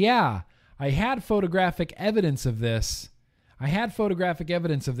 I had photographic evidence of this. I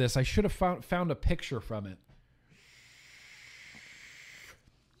should have found a picture from it.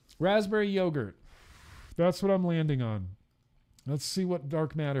 Raspberry yogurt. That's what I'm landing on. Let's see what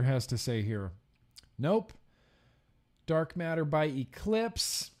Dark Matter has to say here. Nope. Dark Matter by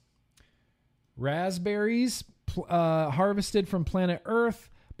Eclipse. Raspberries harvested from planet Earth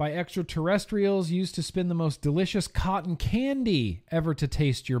by extraterrestrials used to spin the most delicious cotton candy ever to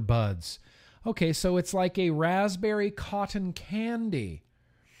taste your buds. Okay, so it's like a raspberry cotton candy.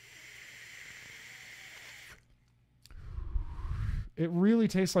 It really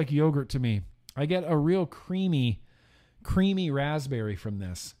tastes like yogurt to me. I get a real creamy raspberry from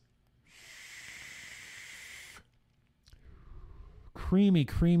this.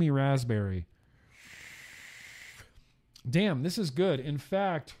 Creamy raspberry. Damn, this is good. In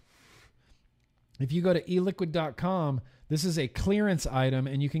fact, if you go to eliquid.com, this is a clearance item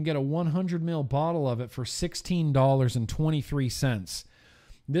and you can get a 100 ml bottle of it for $16.23.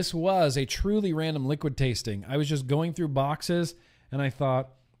 This was a truly random liquid tasting. I was just going through boxes and I thought,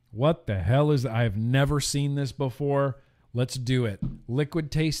 what the hell is that? I've never seen this before. Let's do it.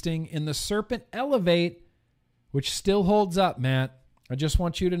 Liquid tasting in the Serpent Elevate, which still holds up, Matt. I just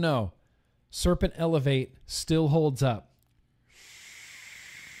want you to know. Serpent Elevate still holds up.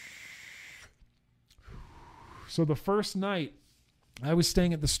 So the first night, I was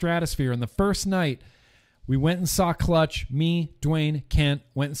staying at the Stratosphere, and the first night, we went and saw Clutch. Me, Dwayne, Kent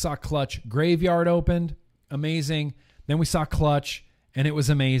went and saw Clutch. Graveyard opened. Amazing. Then we saw Clutch, and it was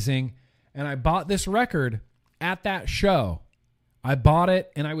amazing. And I bought this record at that show. I bought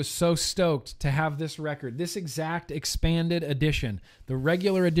it, and I was so stoked to have this record, this exact expanded edition. The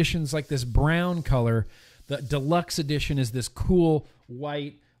regular edition's like this brown color. The deluxe edition is this cool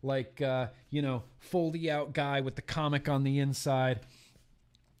white, like, foldy out guy with the comic on the inside.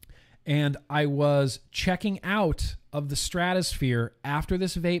 And I was checking out of the Stratosphere after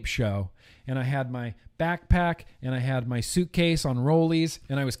this vape show, and I had my backpack, and I had my suitcase on rollies,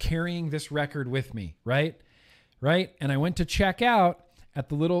 and I was carrying this record with me, right? And I went to check out at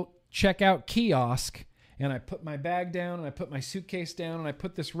the little checkout kiosk, and I put my bag down, and I put my suitcase down, and I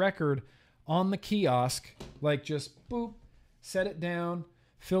put this record on the kiosk, like just boop, set it down,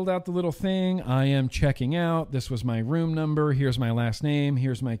 filled out the little thing. I am checking out. This was my room number. Here's my last name.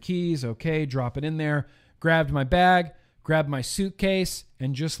 Here's my keys. Okay, drop it in there. Grabbed my bag, grabbed my suitcase,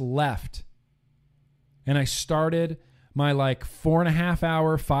 and just left. And I started my 4.5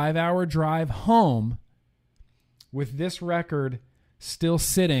 hour, 5 hour drive home with this record still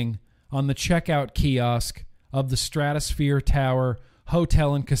sitting on the checkout kiosk of the Stratosphere Tower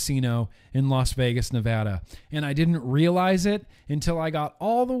Hotel and Casino in Las Vegas, Nevada. And I didn't realize it until I got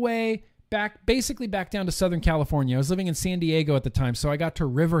all the way back, basically back down to Southern California. I was living in San Diego at the time, so I got to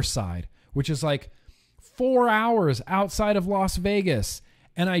Riverside, which is like 4 hours outside of Las Vegas.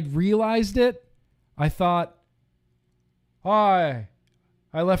 And I realized it. I thought, I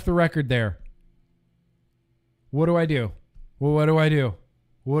left the record there. What do I do? Well, what do I do?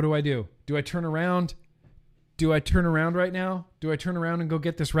 What do I do? Do I turn around? Do I turn around right now? Do I turn around and go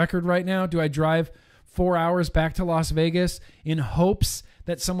get this record right now? Do I drive 4 hours back to Las Vegas in hopes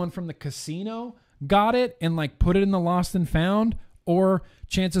that someone from the casino got it and like put it in the lost and found? Or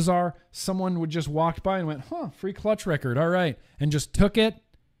chances are someone would just walk by and went, free Clutch record. All right. And just took it.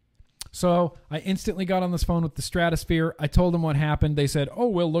 So I instantly got on this phone with the Stratosphere. I told them what happened. They said,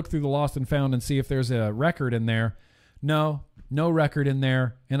 we'll look through the lost and found and see if there's a record in there. No record in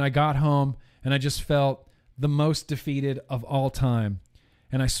there. And I got home and I just felt the most defeated of all time.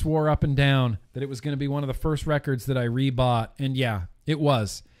 And I swore up and down that it was going to be one of the first records that I rebought. And yeah, it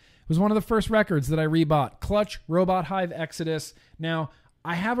was. It was one of the first records that I rebought. Clutch, Robot Hive, Exodus. Now,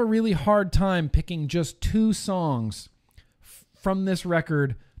 I have a really hard time picking just 2 songs from this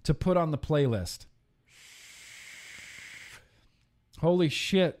record to put on the playlist. Holy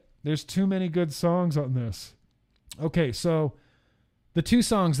shit. There's too many good songs on this. Okay, so the 2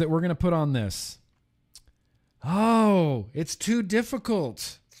 songs that we're going to put on this. It's too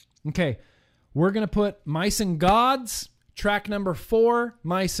difficult. Okay, we're going to put Mice and Gods, track number 4,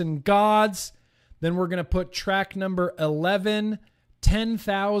 Mice and Gods. Then we're going to put track number 11,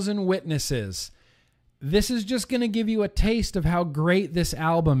 10,000 Witnesses. This is just going to give you a taste of how great this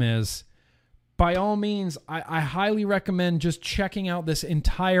album is. By all means, I highly recommend just checking out this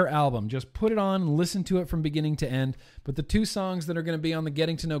entire album. Just put it on, listen to it from beginning to end. But the 2 songs that are going to be on the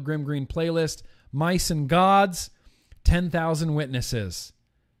Getting to Know Grimm Green playlist, Mice and Gods, 10,000 Witnesses.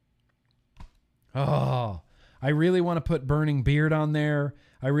 I really want to put Burning Beard on there.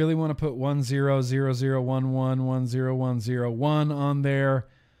 I really want to put 100011 10101 on there.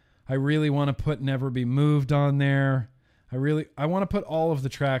 I really want to put Never Be Moved on there. I want to put all of the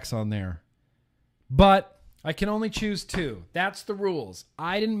tracks on there. But I can only choose 2. That's the rules.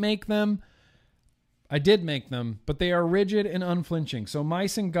 I didn't make them. I did make them, but they are rigid and unflinching. So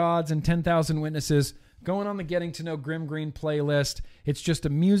Mice and Gods and 10,000 Witnesses going on the Getting to Know Grimm Green playlist. It's just a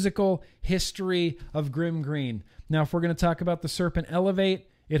musical history of Grimm Green. Now, if we're going to talk about the Serpent Elevate,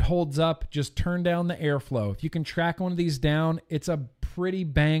 it holds up. Just turn down the airflow. If you can track one of these down, it's a pretty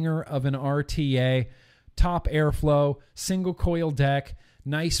banger of an RTA. Top airflow, single coil deck,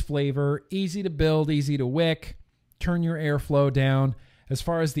 nice flavor, easy to build, easy to wick. Turn your airflow down. As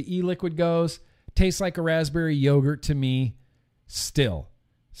far as the e-liquid goes, tastes like a raspberry yogurt to me. Still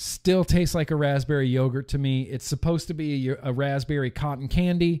tastes like a raspberry yogurt to me. It's supposed to be a raspberry cotton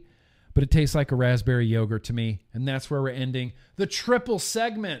candy, but it tastes like a raspberry yogurt to me. And that's where we're ending the triple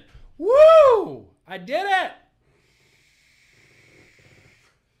segment. Woo! I did it!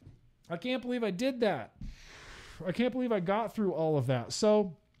 I can't believe I did that. I can't believe I got through all of that.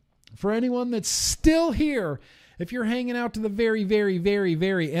 So for anyone that's still here, if you're hanging out to the very, very, very,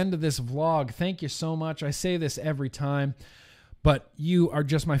 very end of this vlog, thank you so much. I say this every time, but you are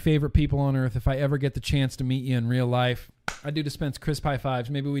just my favorite people on earth. If I ever get the chance to meet you in real life, I do dispense crisp high fives.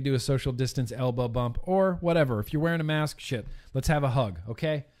 Maybe we do a social distance elbow bump or whatever. If you're wearing a mask, shit, let's have a hug,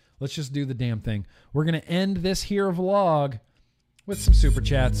 okay? Let's just do the damn thing. We're going to end this here vlog with some super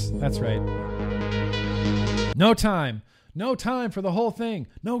chats. That's right. No time for the whole thing.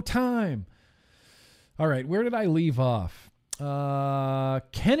 No time. All right, where did I leave off?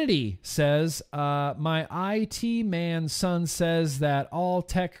 Kennedy says, my IT man son says that all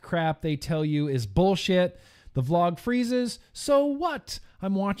tech crap they tell you is bullshit. The vlog freezes. So what?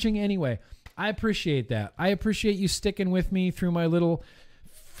 I'm watching anyway. I appreciate that. I appreciate you sticking with me through my little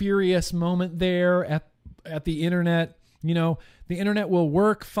furious moment there at the internet. You know, the internet will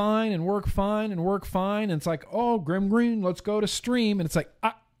work fine and work fine and work fine. And it's like, oh, Grimm Green, let's go to stream. And it's like,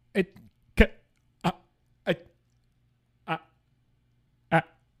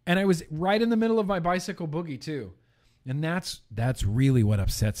 and I was right in the middle of my bicycle boogie too. And that's really what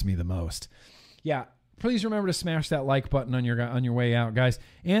upsets me the most. Yeah. Please remember to smash that like button on your way out, guys.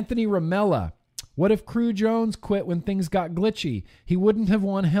 Anthony Ramella. What if Crew Jones quit when things got glitchy? He wouldn't have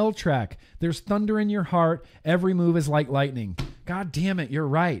won Hell Track. There's thunder in your heart. Every move is like lightning. God damn it, you're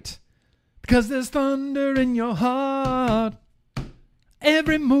right. Because there's thunder in your heart.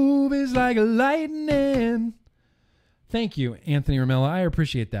 Every move is like lightning. Thank you, Anthony Ramella. I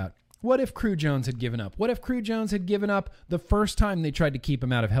appreciate that. What if Crew Jones had given up? What if Crew Jones had given up the first time they tried to keep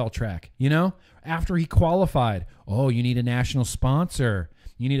him out of Hell Track? You know, after he qualified. Oh, you need a national sponsor.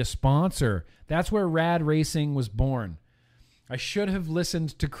 You need a sponsor. That's where Rad Racing was born. I should have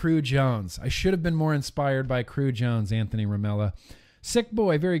listened to Crew Jones. I should have been more inspired by Crew Jones, Anthony Ramella. Sick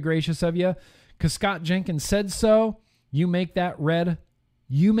boy, very gracious of you. Because Scott Jenkins said so. You make that red.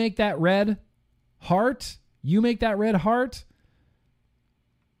 You make that red heart. You make that red heart.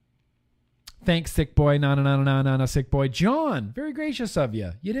 Thanks, sick boy. No, sick boy. John, very gracious of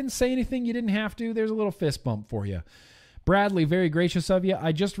you. You didn't say anything you didn't have to. There's a little fist bump for you. Bradley, very gracious of you.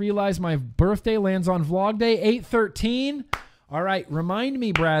 I just realized my birthday lands on vlog day, 8/13. All right, remind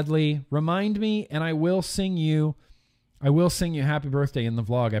me, Bradley. Remind me, and I will sing you happy birthday in the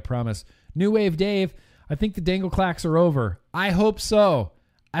vlog, I promise. New Wave Dave, I think the Dangle Clacks are over. I hope so.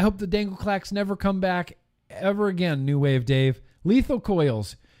 I hope the Dangle Clacks never come back ever again, New Wave Dave. Lethal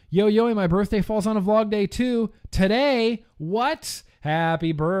Coils. Yo, my birthday falls on a vlog day too. Today, what?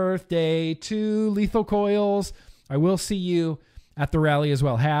 Happy birthday to Lethal Coils. I will see you at the rally as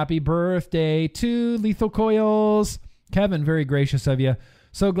well. Happy birthday to Lethal Coils. Kevin, very gracious of you.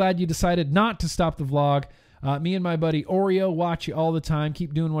 So glad you decided not to stop the vlog. Me and my buddy Oreo watch you all the time.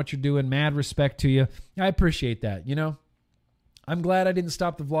 Keep doing what you're doing. Mad respect to you. I appreciate that, you know. I'm glad I didn't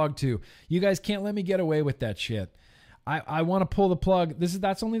stop the vlog too. You guys can't let me get away with that shit. I want to pull the plug.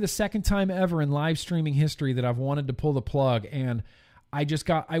 That's only the second time ever in live streaming history that I've wanted to pull the plug, and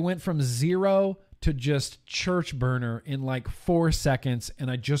I went from 0 to just church burner in like 4 seconds,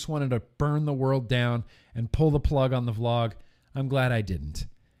 and I just wanted to burn the world down and pull the plug on the vlog. I'm glad I didn't.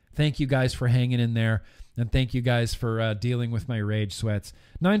 Thank you guys for hanging in there, and thank you guys for dealing with my rage sweats.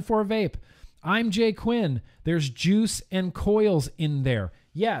 94 Vape. I'm Jay Quinn. There's juice and coils in there.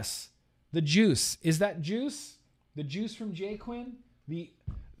 Yes, the juice. Is that juice? The juice from Jay Quinn?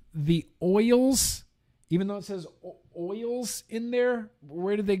 The oils, even though it says oils in there,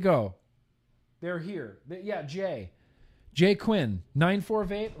 where did they go? They're here. Yeah, Jay. Jay Quinn, 94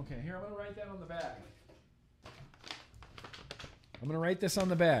 Vape. Okay, here, I'm going to write that on the bag. I'm going to write this on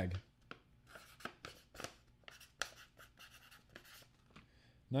the bag.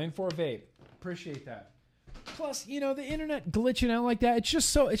 94 Vape. Appreciate that. Plus, you know, the internet glitching out like that, it's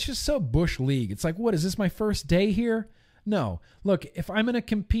just so Bush League. It's like, what, is this my first day here? No. Look, if I'm going to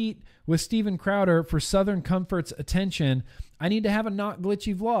compete with Steven Crowder for Southern Comfort's attention, I need to have a not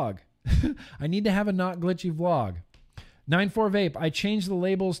glitchy vlog. I need to have a not glitchy vlog. 94 Vape, I changed the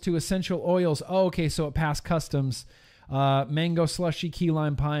labels to essential oils. Oh, okay, so it passed customs. Mango slushy, key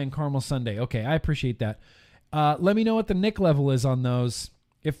lime pie, and caramel sundae. Okay, I appreciate that. Let me know what the nic level is on those.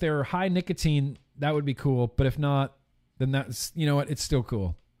 If they're high nicotine, that would be cool. But if not, then that's, you know what, it's still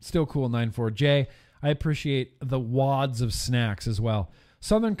cool. Still cool, 94J. I appreciate the wads of snacks as well.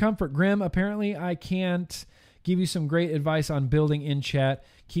 Southern Comfort Grim, apparently I can't give you some great advice on building in chat.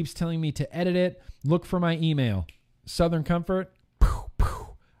 Keeps telling me to edit it. Look for my email. Southern Comfort,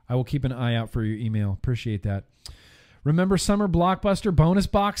 I will keep an eye out for your email. Appreciate that. Remember summer Blockbuster bonus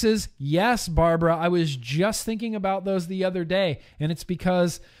boxes? Yes, Barbara. I was just thinking about those the other day, and it's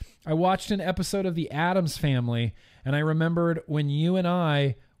because I watched an episode of The Addams Family, and I remembered when you and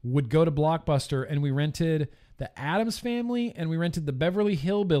I would go to Blockbuster, and we rented The Addams Family, and we rented the Beverly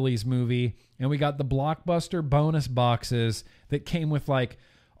Hillbillies movie, and we got the Blockbuster bonus boxes that came with like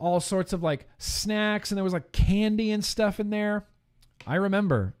all sorts of like snacks, and there was like candy and stuff in there. I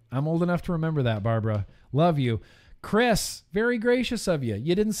remember. I'm old enough to remember that, Barbara. Love you. Chris, very gracious of you.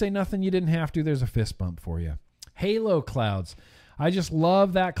 You didn't say nothing you didn't have to. There's a fist bump for you. Halo Clouds. I just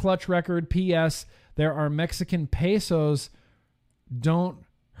love that clutch record. P.S. There are Mexican pesos. Don't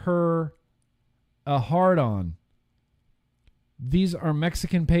her a hard on. These are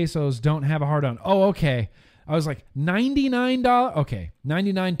Mexican pesos. Don't have a hard on. Oh, okay. I was like, $99? Okay,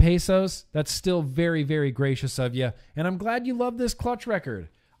 99 pesos. That's still very, very gracious of you. And I'm glad you love this clutch record.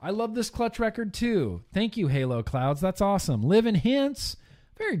 I love this clutch record too. Thank you, Halo Clouds. That's awesome. Live in Hints.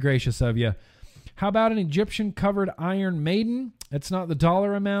 Very gracious of you. How about an Egyptian covered Iron Maiden? It's not the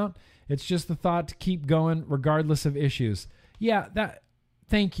dollar amount. It's just the thought to keep going regardless of issues. Yeah, that.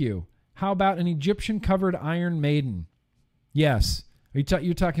 Thank you. How about an Egyptian covered Iron Maiden? Yes. Are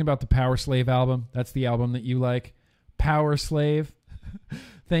you're talking about the Power Slave album? That's the album that you like? Power Slave.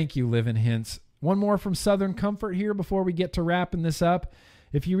 Thank you, Live in Hints. One more from Southern Comfort here before we get to wrapping this up.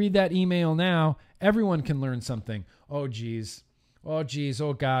 If you read that email now, everyone can learn something. Oh, geez. Oh, geez.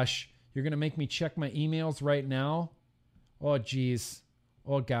 Oh, gosh. You're going to make me check my emails right now? Oh, geez.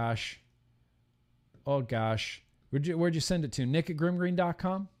 Oh, gosh. Oh, gosh. Where'd you send it to?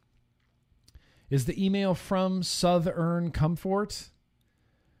 Nick@grimgreen.com? Is the email from Southern Comfort?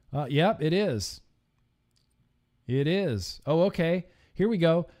 Yep, it is. It is. Oh, okay. Here we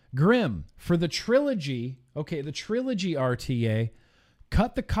go. Grim, for the trilogy, okay, the trilogy RTA,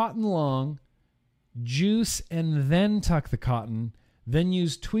 cut the cotton long, juice and then tuck the cotton, then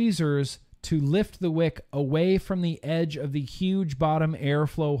use tweezers to lift the wick away from the edge of the huge bottom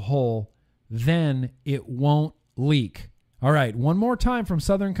airflow hole. Then it won't leak. All right, one more time from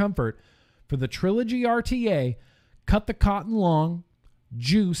Southern Comfort. For the trilogy RTA, cut the cotton long,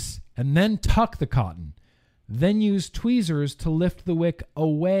 juice, and then tuck the cotton. Then use tweezers to lift the wick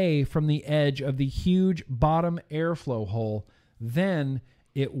away from the edge of the huge bottom airflow hole. Then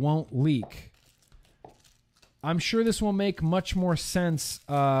it won't leak. I'm sure this will make much more sense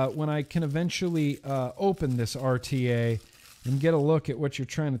when I can eventually open this RTA and get a look at what you're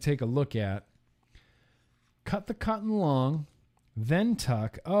trying to take a look at. Cut the cotton long, then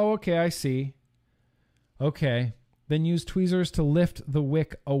tuck. Oh, okay, I see. Okay. Then use tweezers to lift the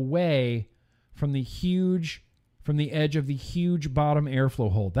wick away from the edge of the huge bottom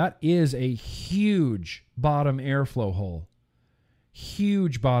airflow hole. That is a huge bottom airflow hole.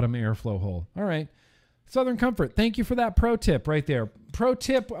 Huge bottom airflow hole. All right. Southern Comfort, thank you for that pro tip right there. Pro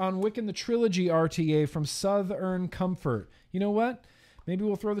tip on wicking the trilogy RTA from Southern Comfort. You know what? Maybe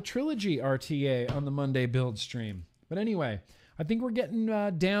we'll throw the trilogy RTA on the Monday build stream. But anyway, I think we're getting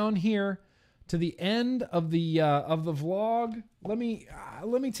down here to the end of the vlog. Let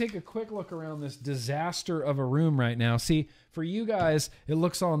me take a quick look around this disaster of a room right now. See, for you guys, it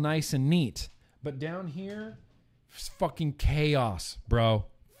looks all nice and neat, but down here, it's fucking chaos, bro.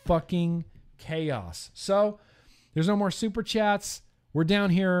 Fucking chaos. So there's no more super chats. We're down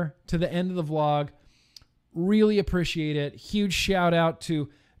here to the end of the vlog. Really appreciate it. Huge shout out to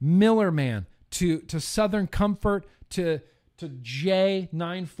Miller Man, to Southern Comfort, to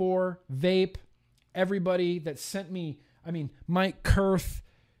J94 Vape, everybody that sent me, Mike Kurth,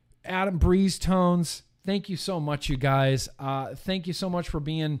 Adam Breeze Tones. Thank you so much, you guys. Thank you so much for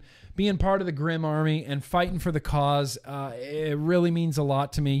being part of the Grim Army and fighting for the cause. It really means a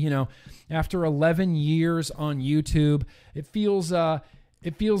lot to me. You know, after 11 years on YouTube, it feels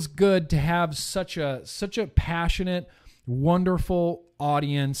good to have such a passionate, wonderful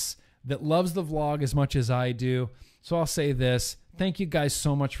audience that loves the vlog as much as I do. So I'll say this. Thank you guys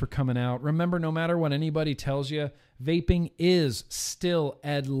so much for coming out. Remember, no matter what anybody tells you, vaping is still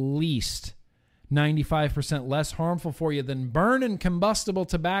at least 95% less harmful for you than burning combustible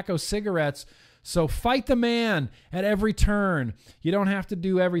tobacco cigarettes. So fight the man at every turn. You don't have to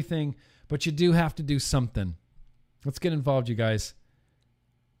do everything, but you do have to do something. Let's get involved, you guys.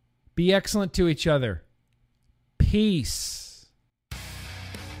 Be excellent to each other. Peace.